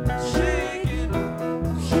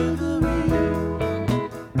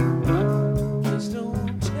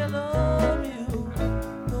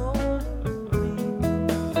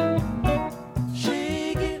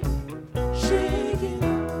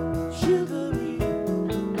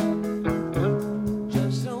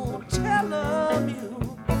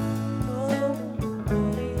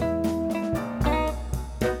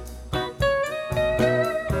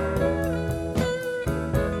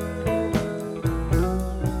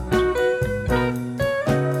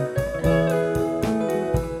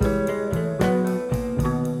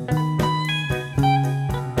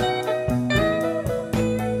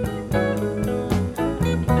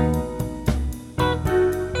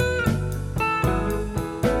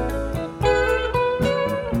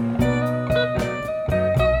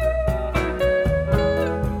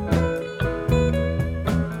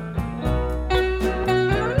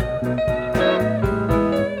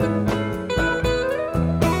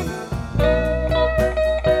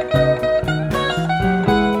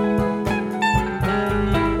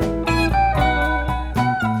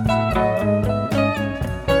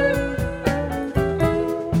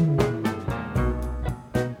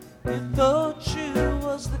 You thought you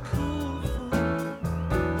was the cool fool,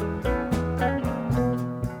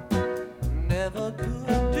 never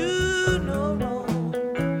could do no wrong.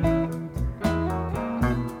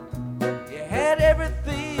 You had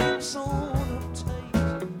everything sewn up tight.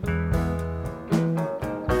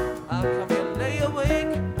 How come you lay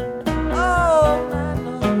awake all night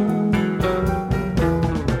long?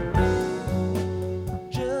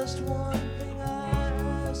 Just one thing I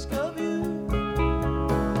ask of you,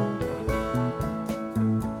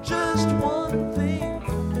 just one thing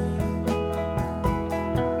for me.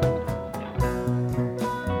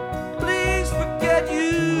 Please forget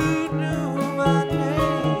you knew my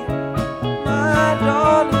name, my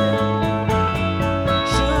darling,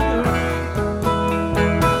 sugar.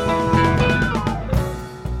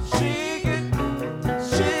 Shake it,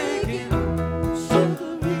 shake it,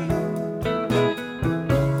 sugary.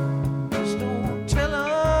 Just don't tell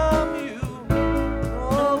 'em you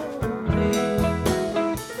know me.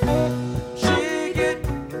 Shake it,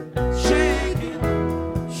 sugary.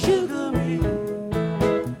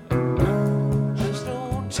 Just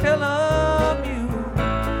don't tell 'em you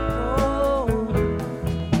know me.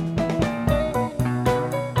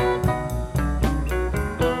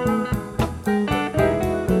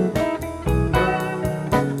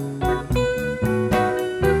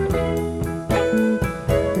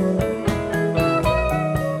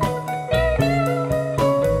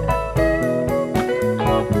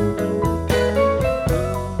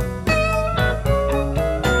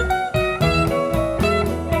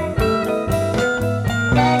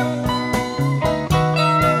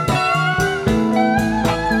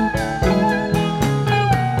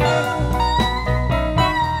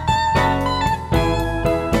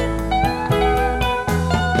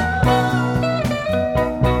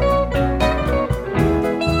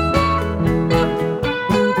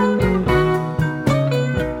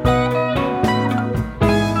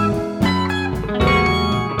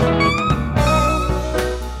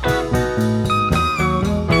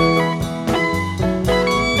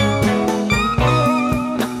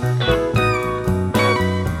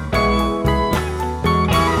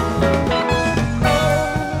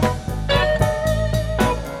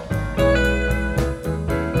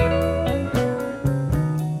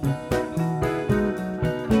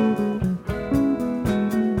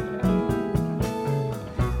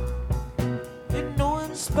 You know,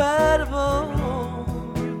 in spite of all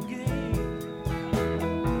you gain,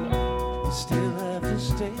 you still have to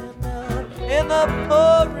stand out in the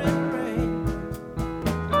pouring rain.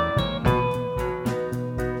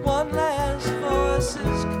 One last voice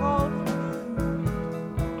is calling you,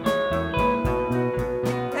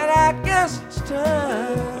 and I guess it's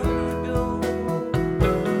time to go.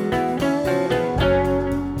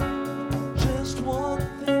 Just one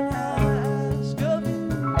thing I ask of you,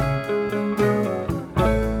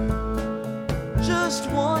 just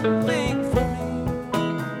one thing for me.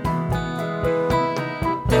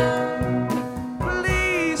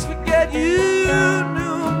 Please forget you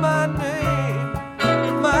knew my name,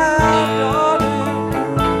 my darling,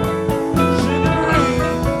 sugary.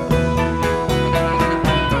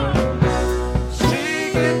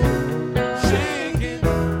 Shake it,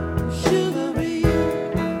 sugary.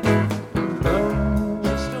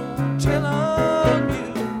 Just don't tell 'em you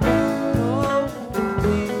know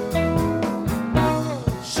me.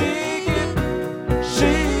 Shake it,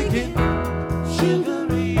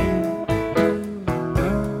 sugary.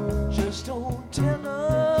 Just don't tell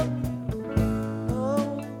 'em you know.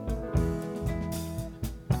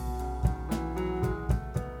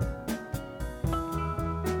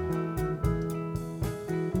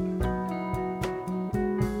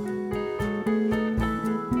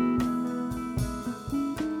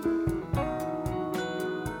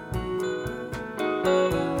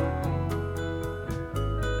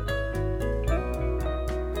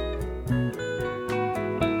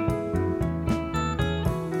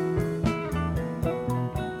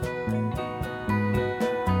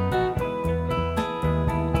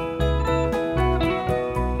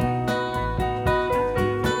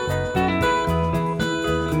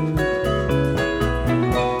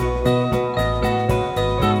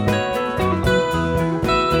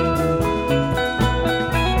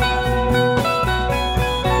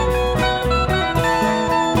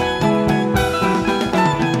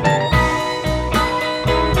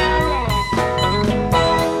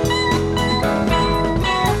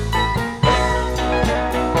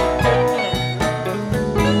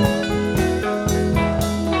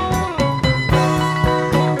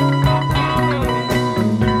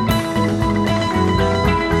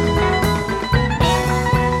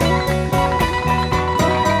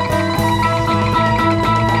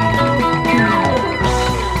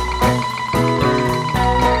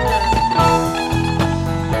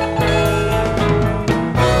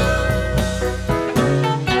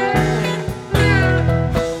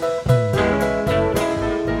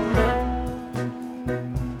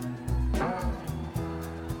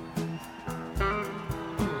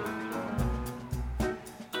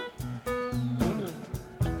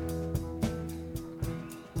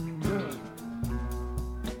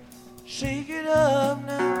 love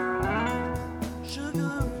now,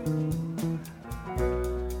 sugar.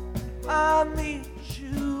 I meet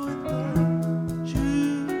you in the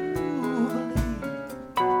Jubilee.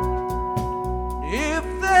 If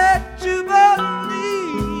that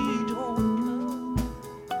Jubilee don't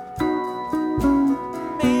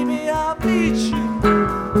come, maybe I'll meet you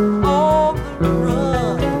on the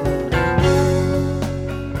run.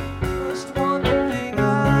 Just one thing I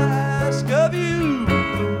ask of you.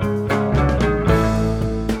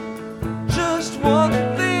 Just one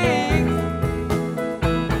thing.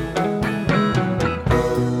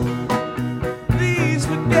 Please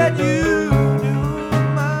forget you knew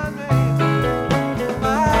my name,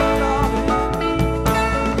 my darling.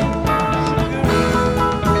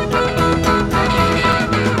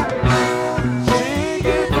 Shake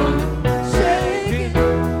it, sugary.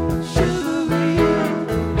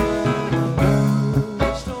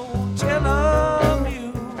 Just don't tell 'em you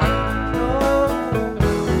know.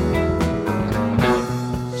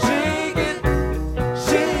 Shake it,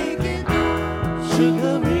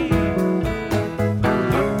 sugary.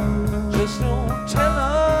 Just don't tell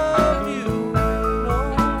 'em you know.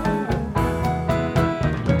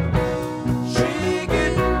 Shake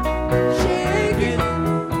it,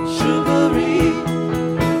 sugary.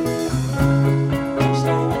 Just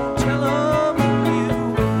don't tell 'em you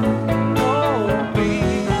know me.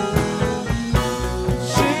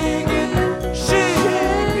 Shake it,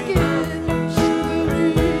 sugary.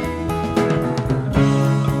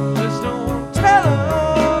 Just don't tell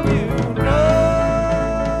 'em you know.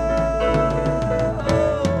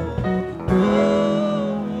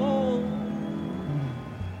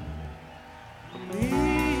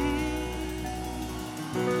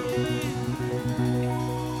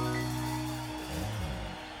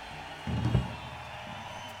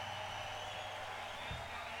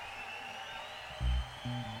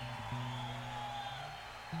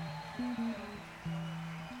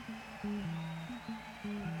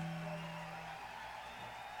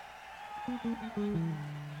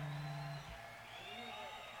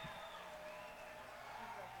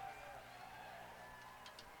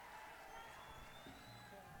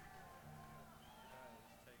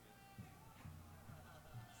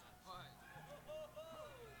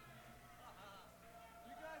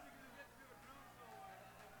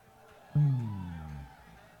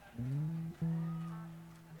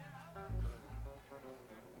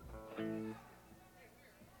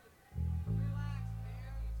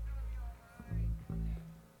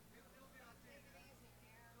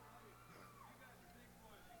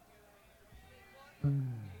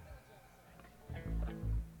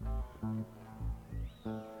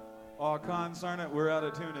 Oh, concern it, we're out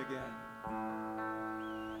of tune again.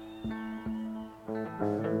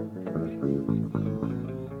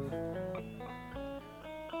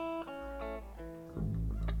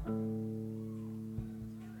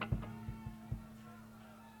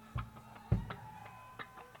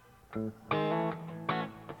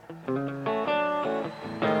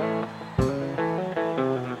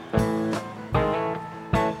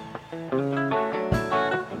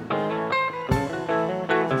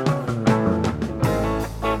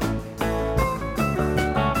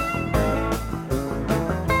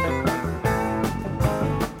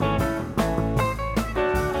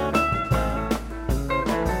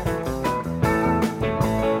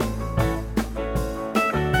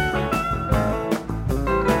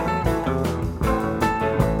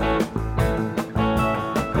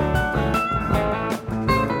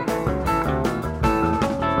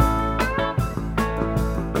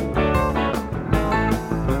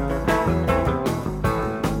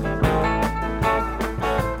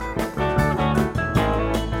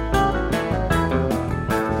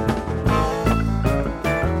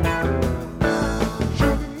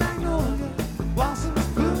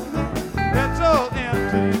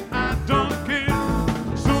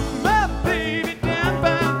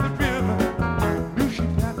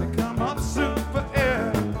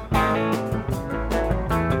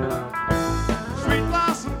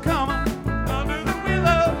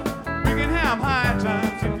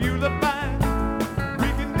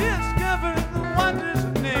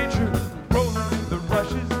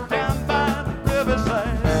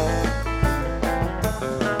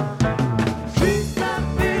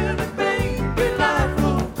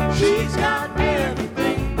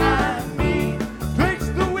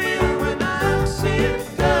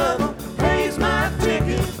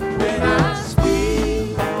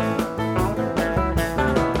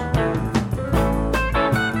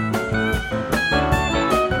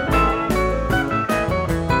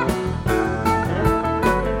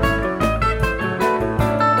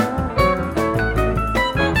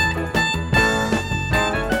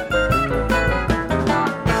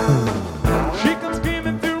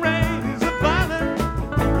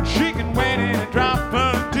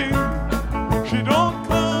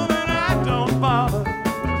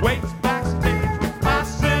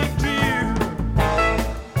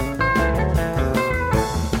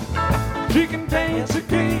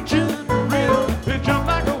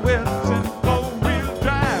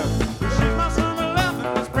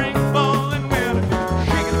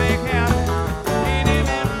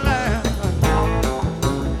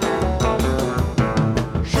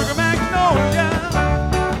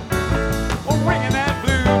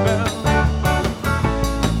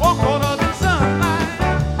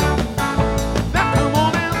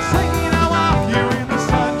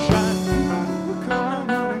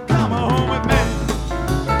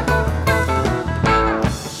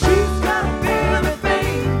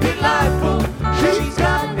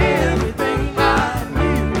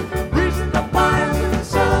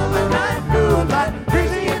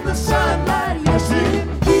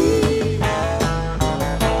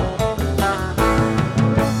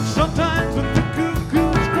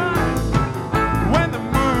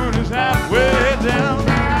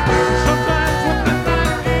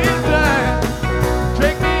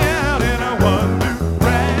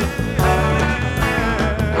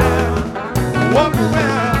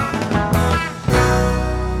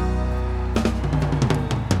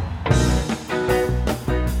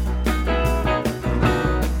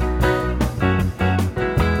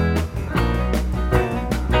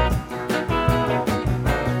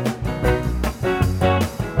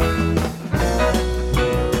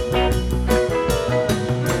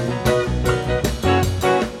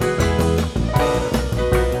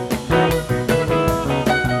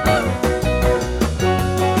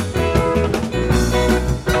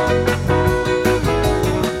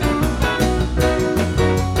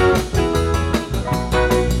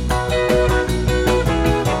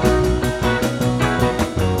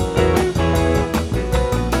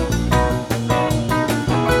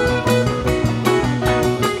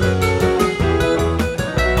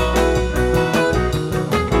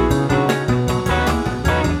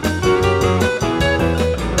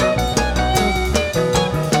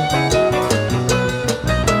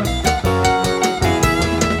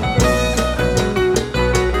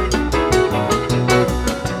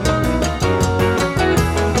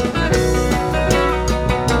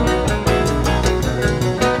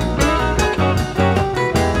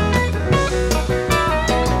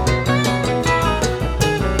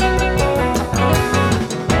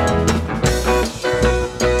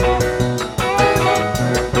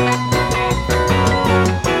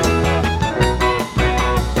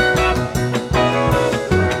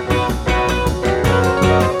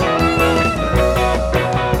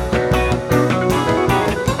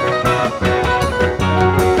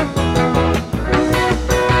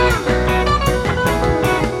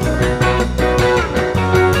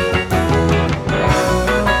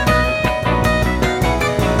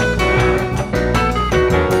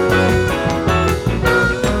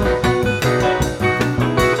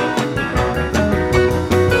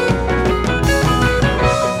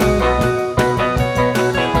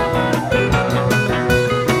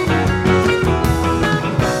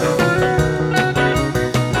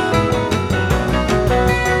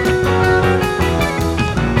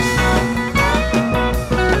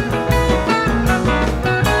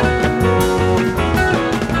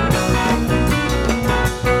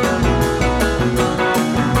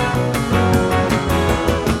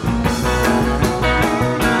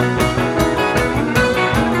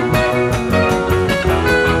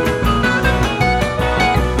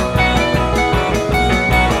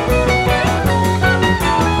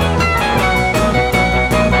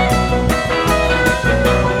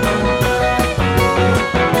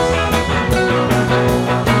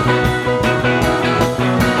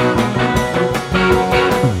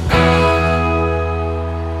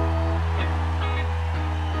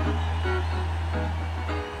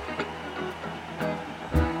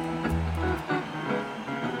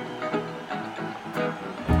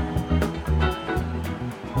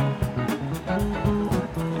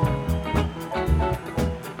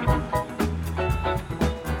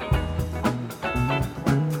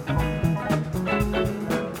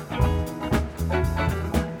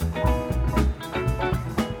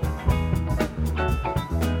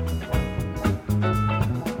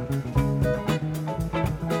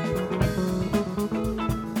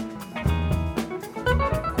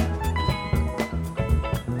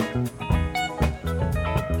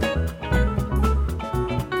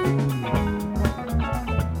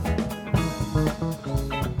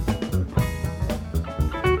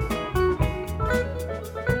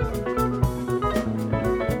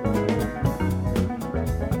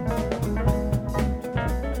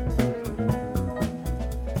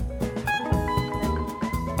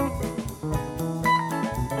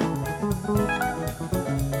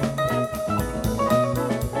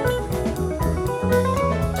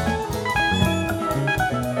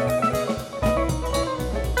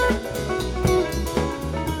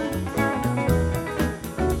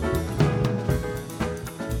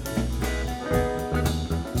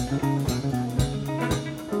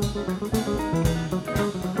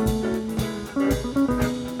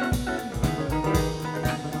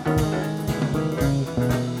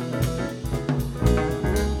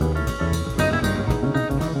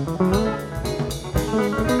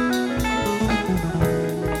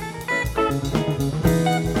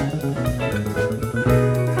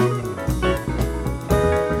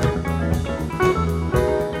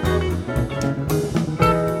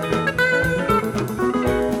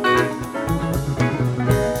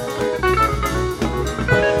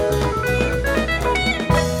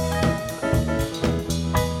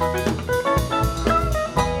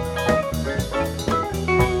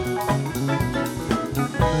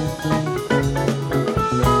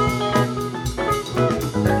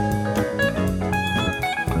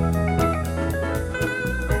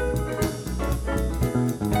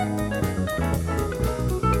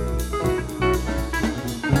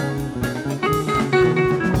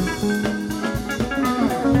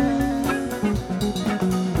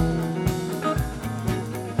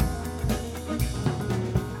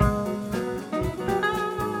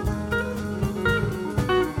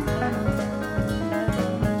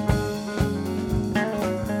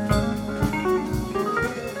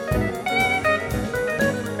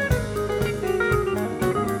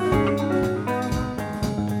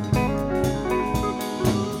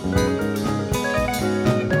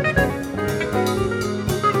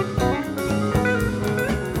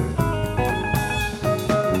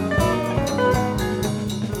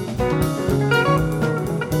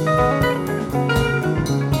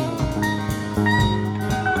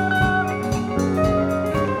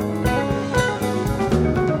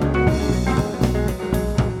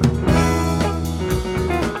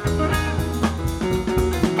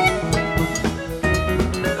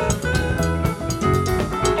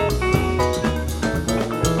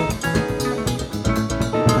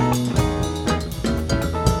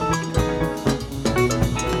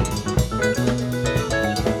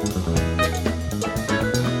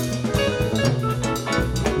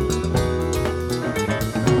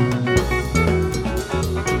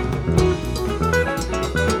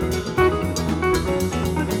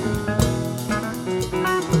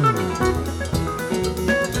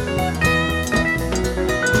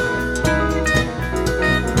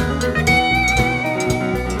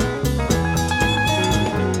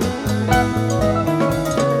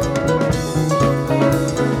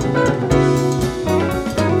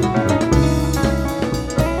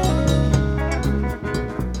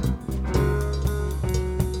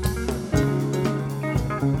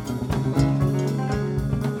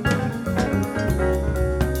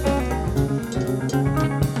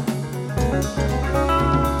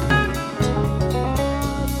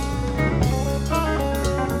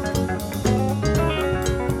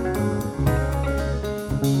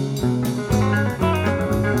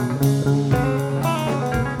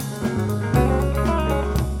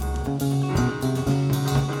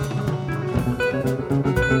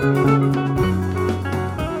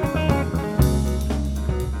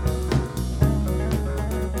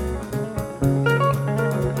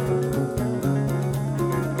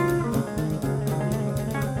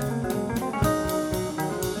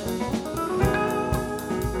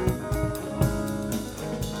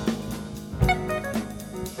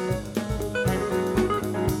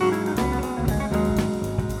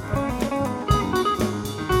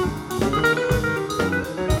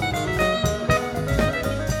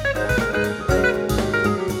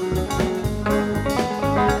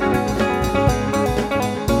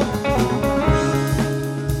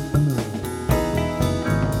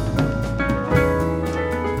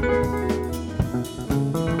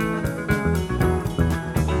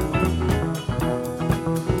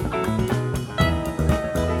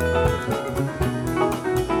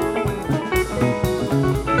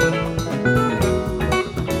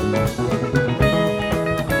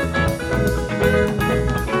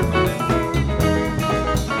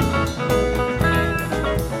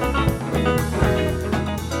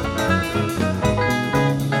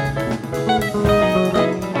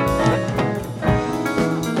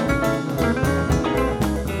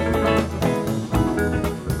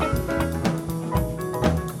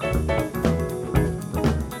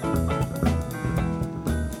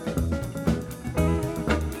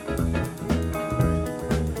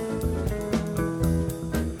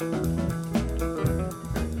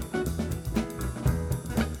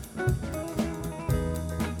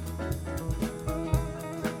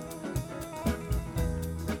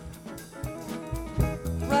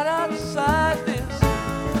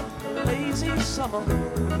 summer.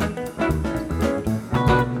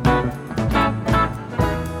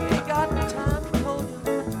 Ain't got time to hold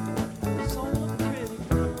you, so pretty.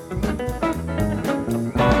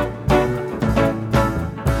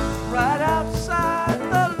 Right outside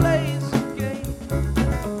the lazy gate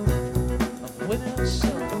of winter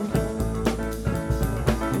sun,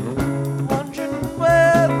 wondering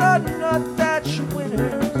where the nut that she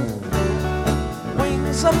winters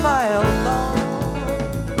wings a mile long.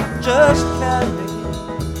 Just carry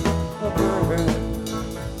a bird.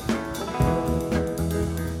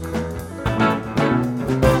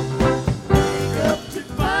 Wake up to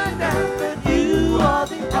find out that you are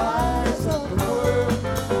the eyes of the world.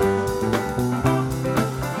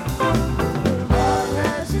 Heart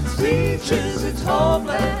has its beaches, its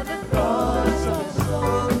homeland, and gods of its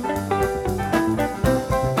own.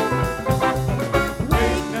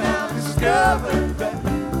 Wake now, discover that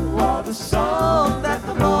you are the song that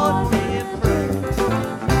the morning brings.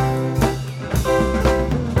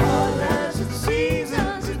 Heart has its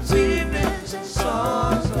seasons, its evenings, and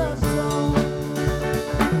songs of song.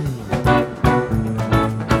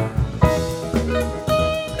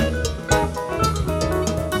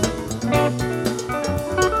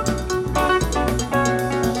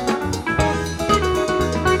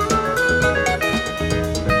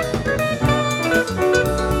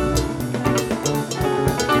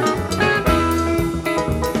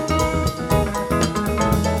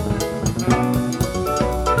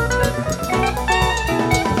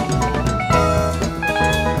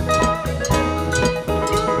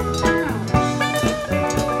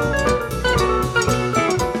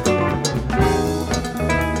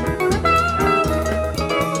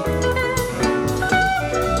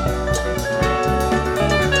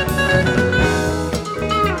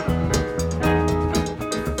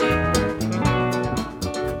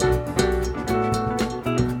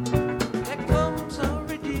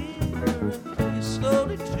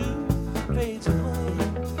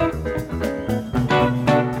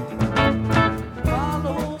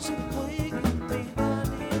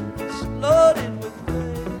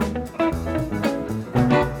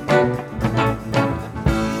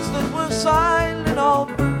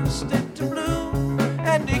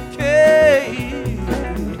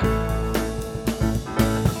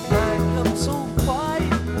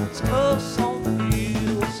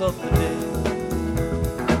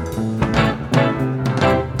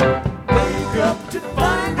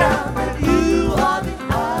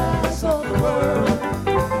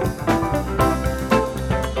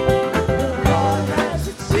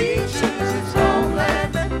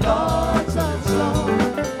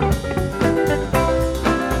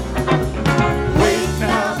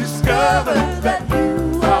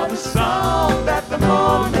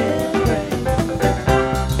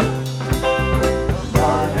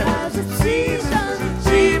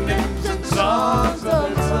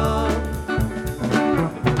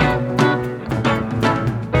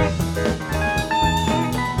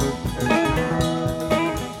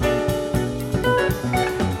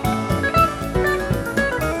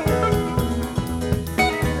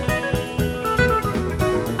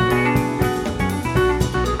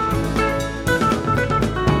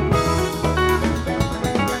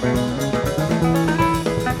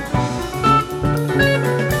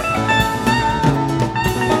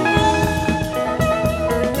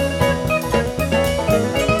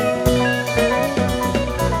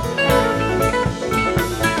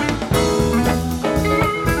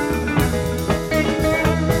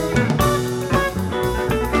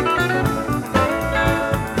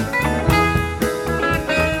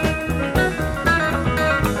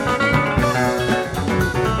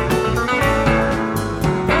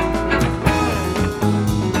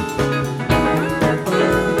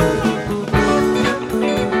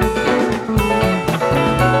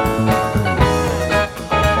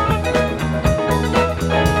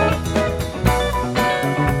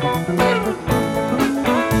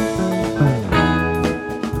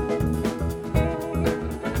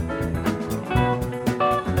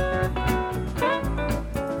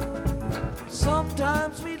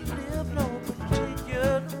 live no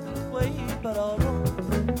particular way, but I don't.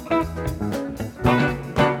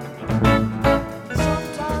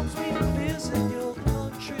 Sometimes we visit your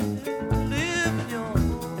country, live in your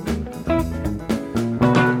home.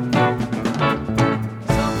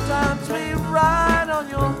 Sometimes we ride on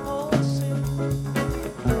your horses,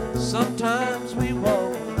 sometimes we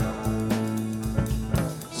walk.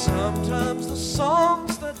 Sometimes the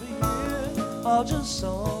songs that we hear are just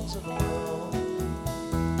songs of our own.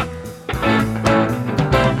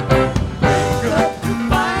 Wake up to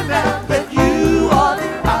find out that you are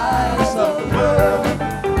the eyes of the world.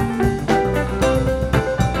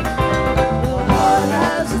 The heart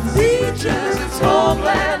has its features, its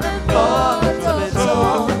homeland and thoughts of its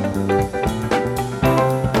own.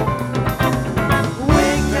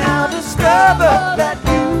 Wake now, discover that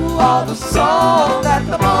you are the song that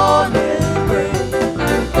the morning brings.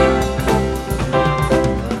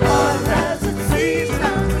 The heart has its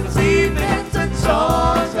seasons, its evenings, and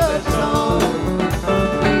songs of its own.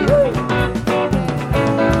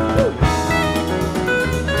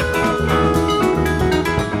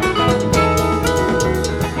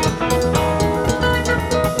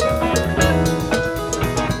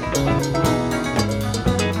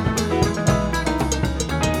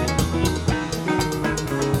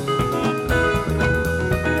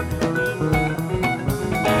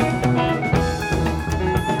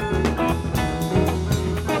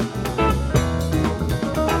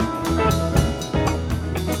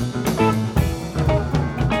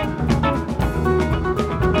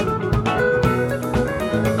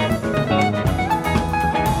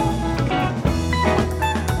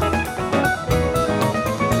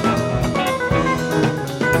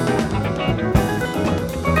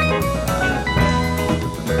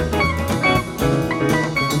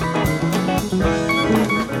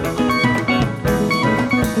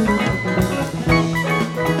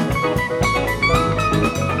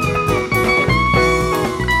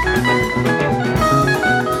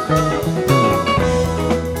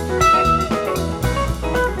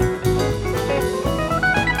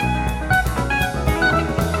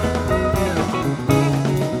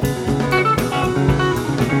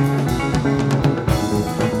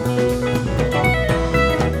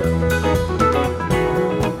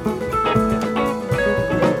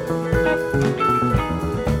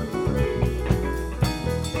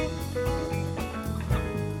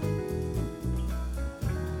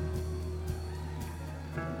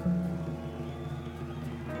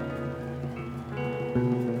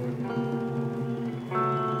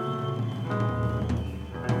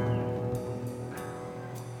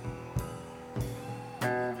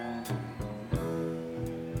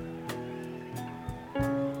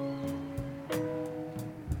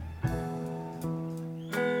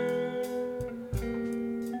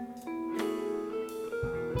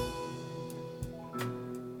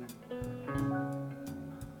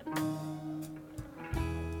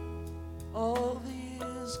 All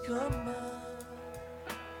these combined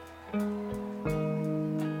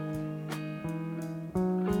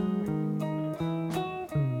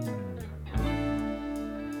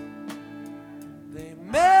they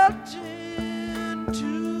melt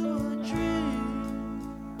into a dream.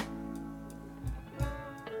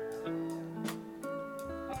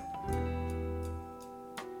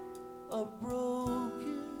 A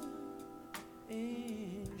broken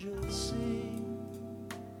angel sings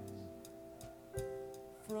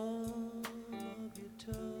from a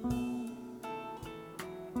guitar.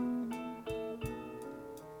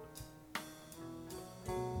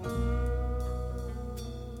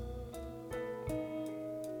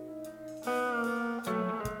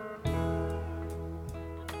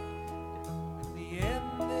 The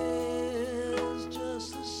end is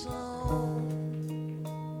just a song.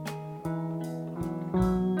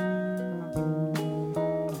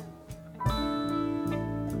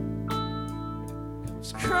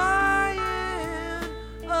 Comes crying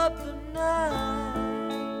up the night.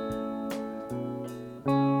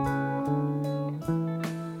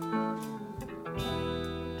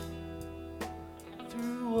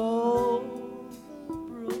 Through all the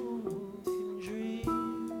broken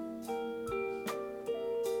dreams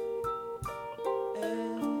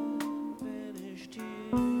and vanished tears.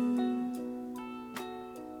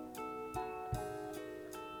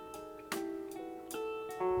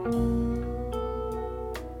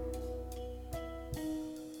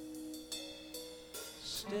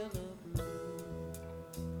 Still a blue.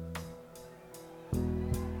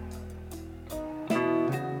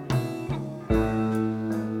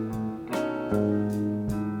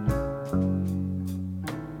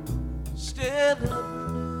 Still a blue.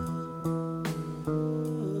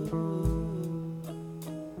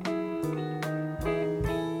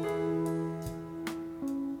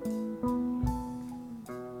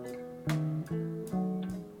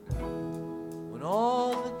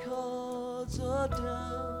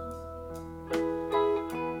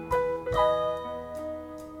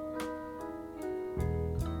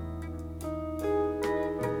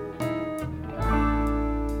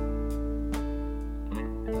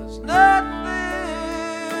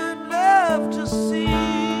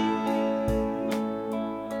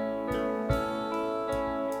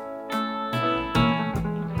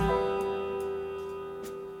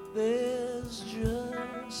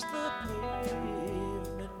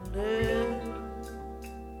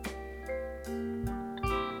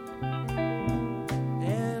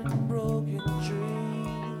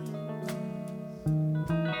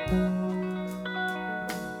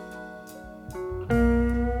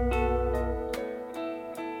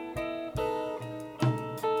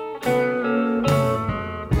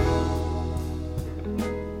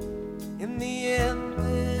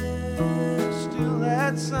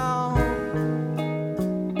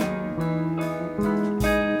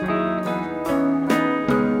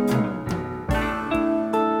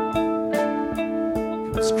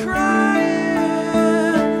 keeps crying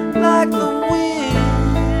like the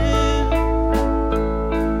wind.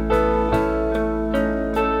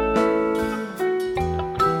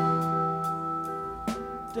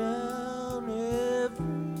 Down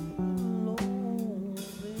every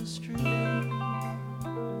lonely street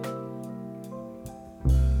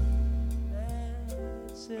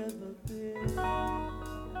that's ever been.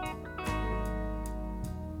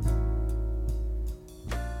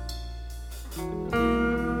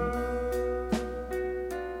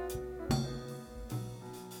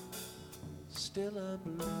 Still I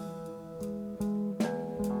believe.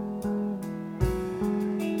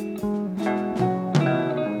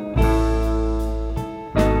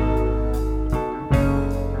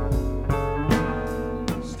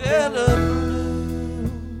 Still I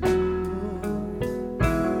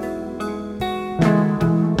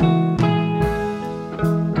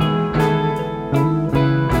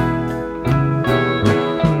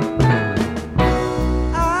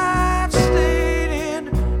I've stayed in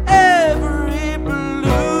every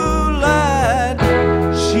blue light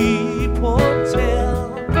cheap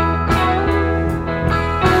hotel.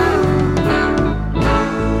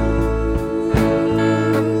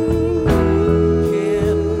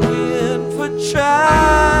 Can't win for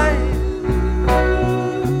trying.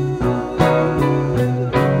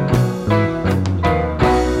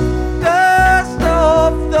 Dust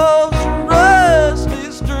off those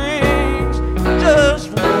rusty strings just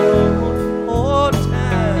one more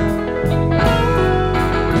time.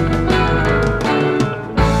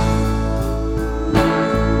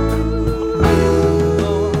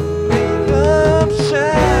 Gonna make 'em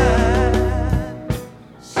shine.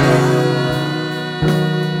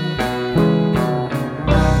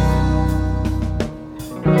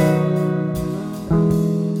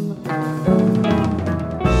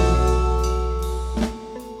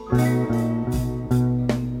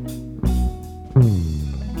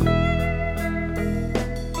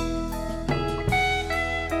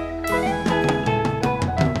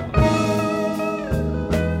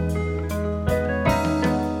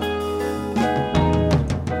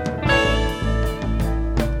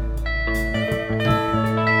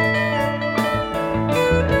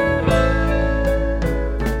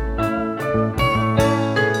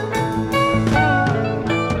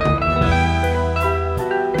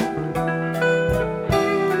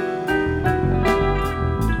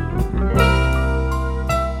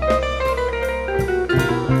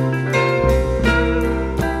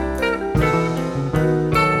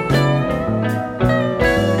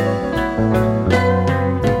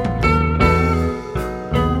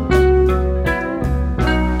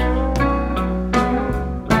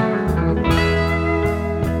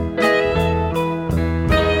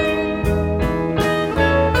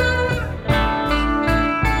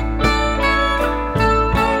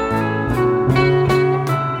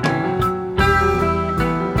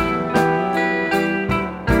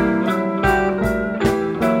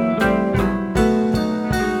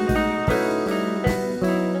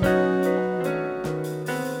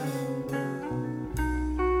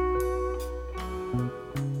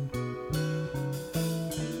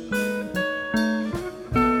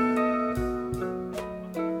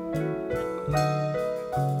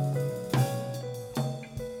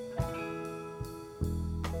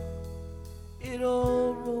 It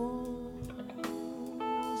all rolls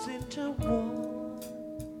into one.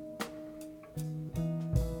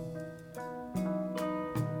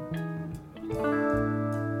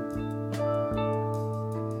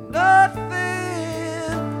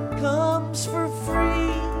 Nothing comes for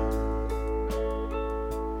free.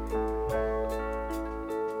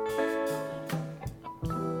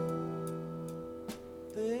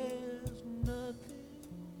 There's nothing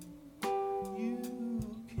you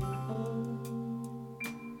can hold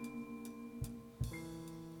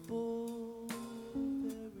for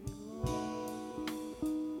very long.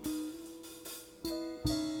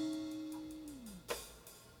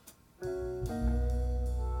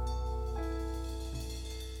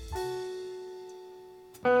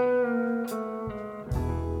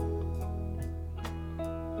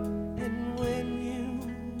 And when you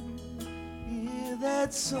hear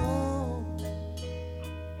that song,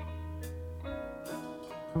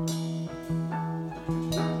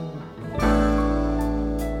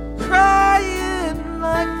 crying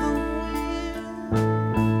like the wind,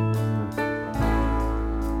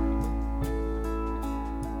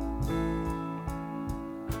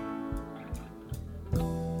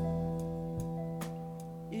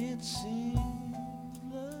 it seems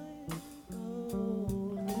like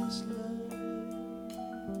all this life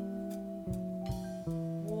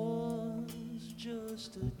was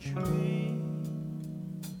just a dream.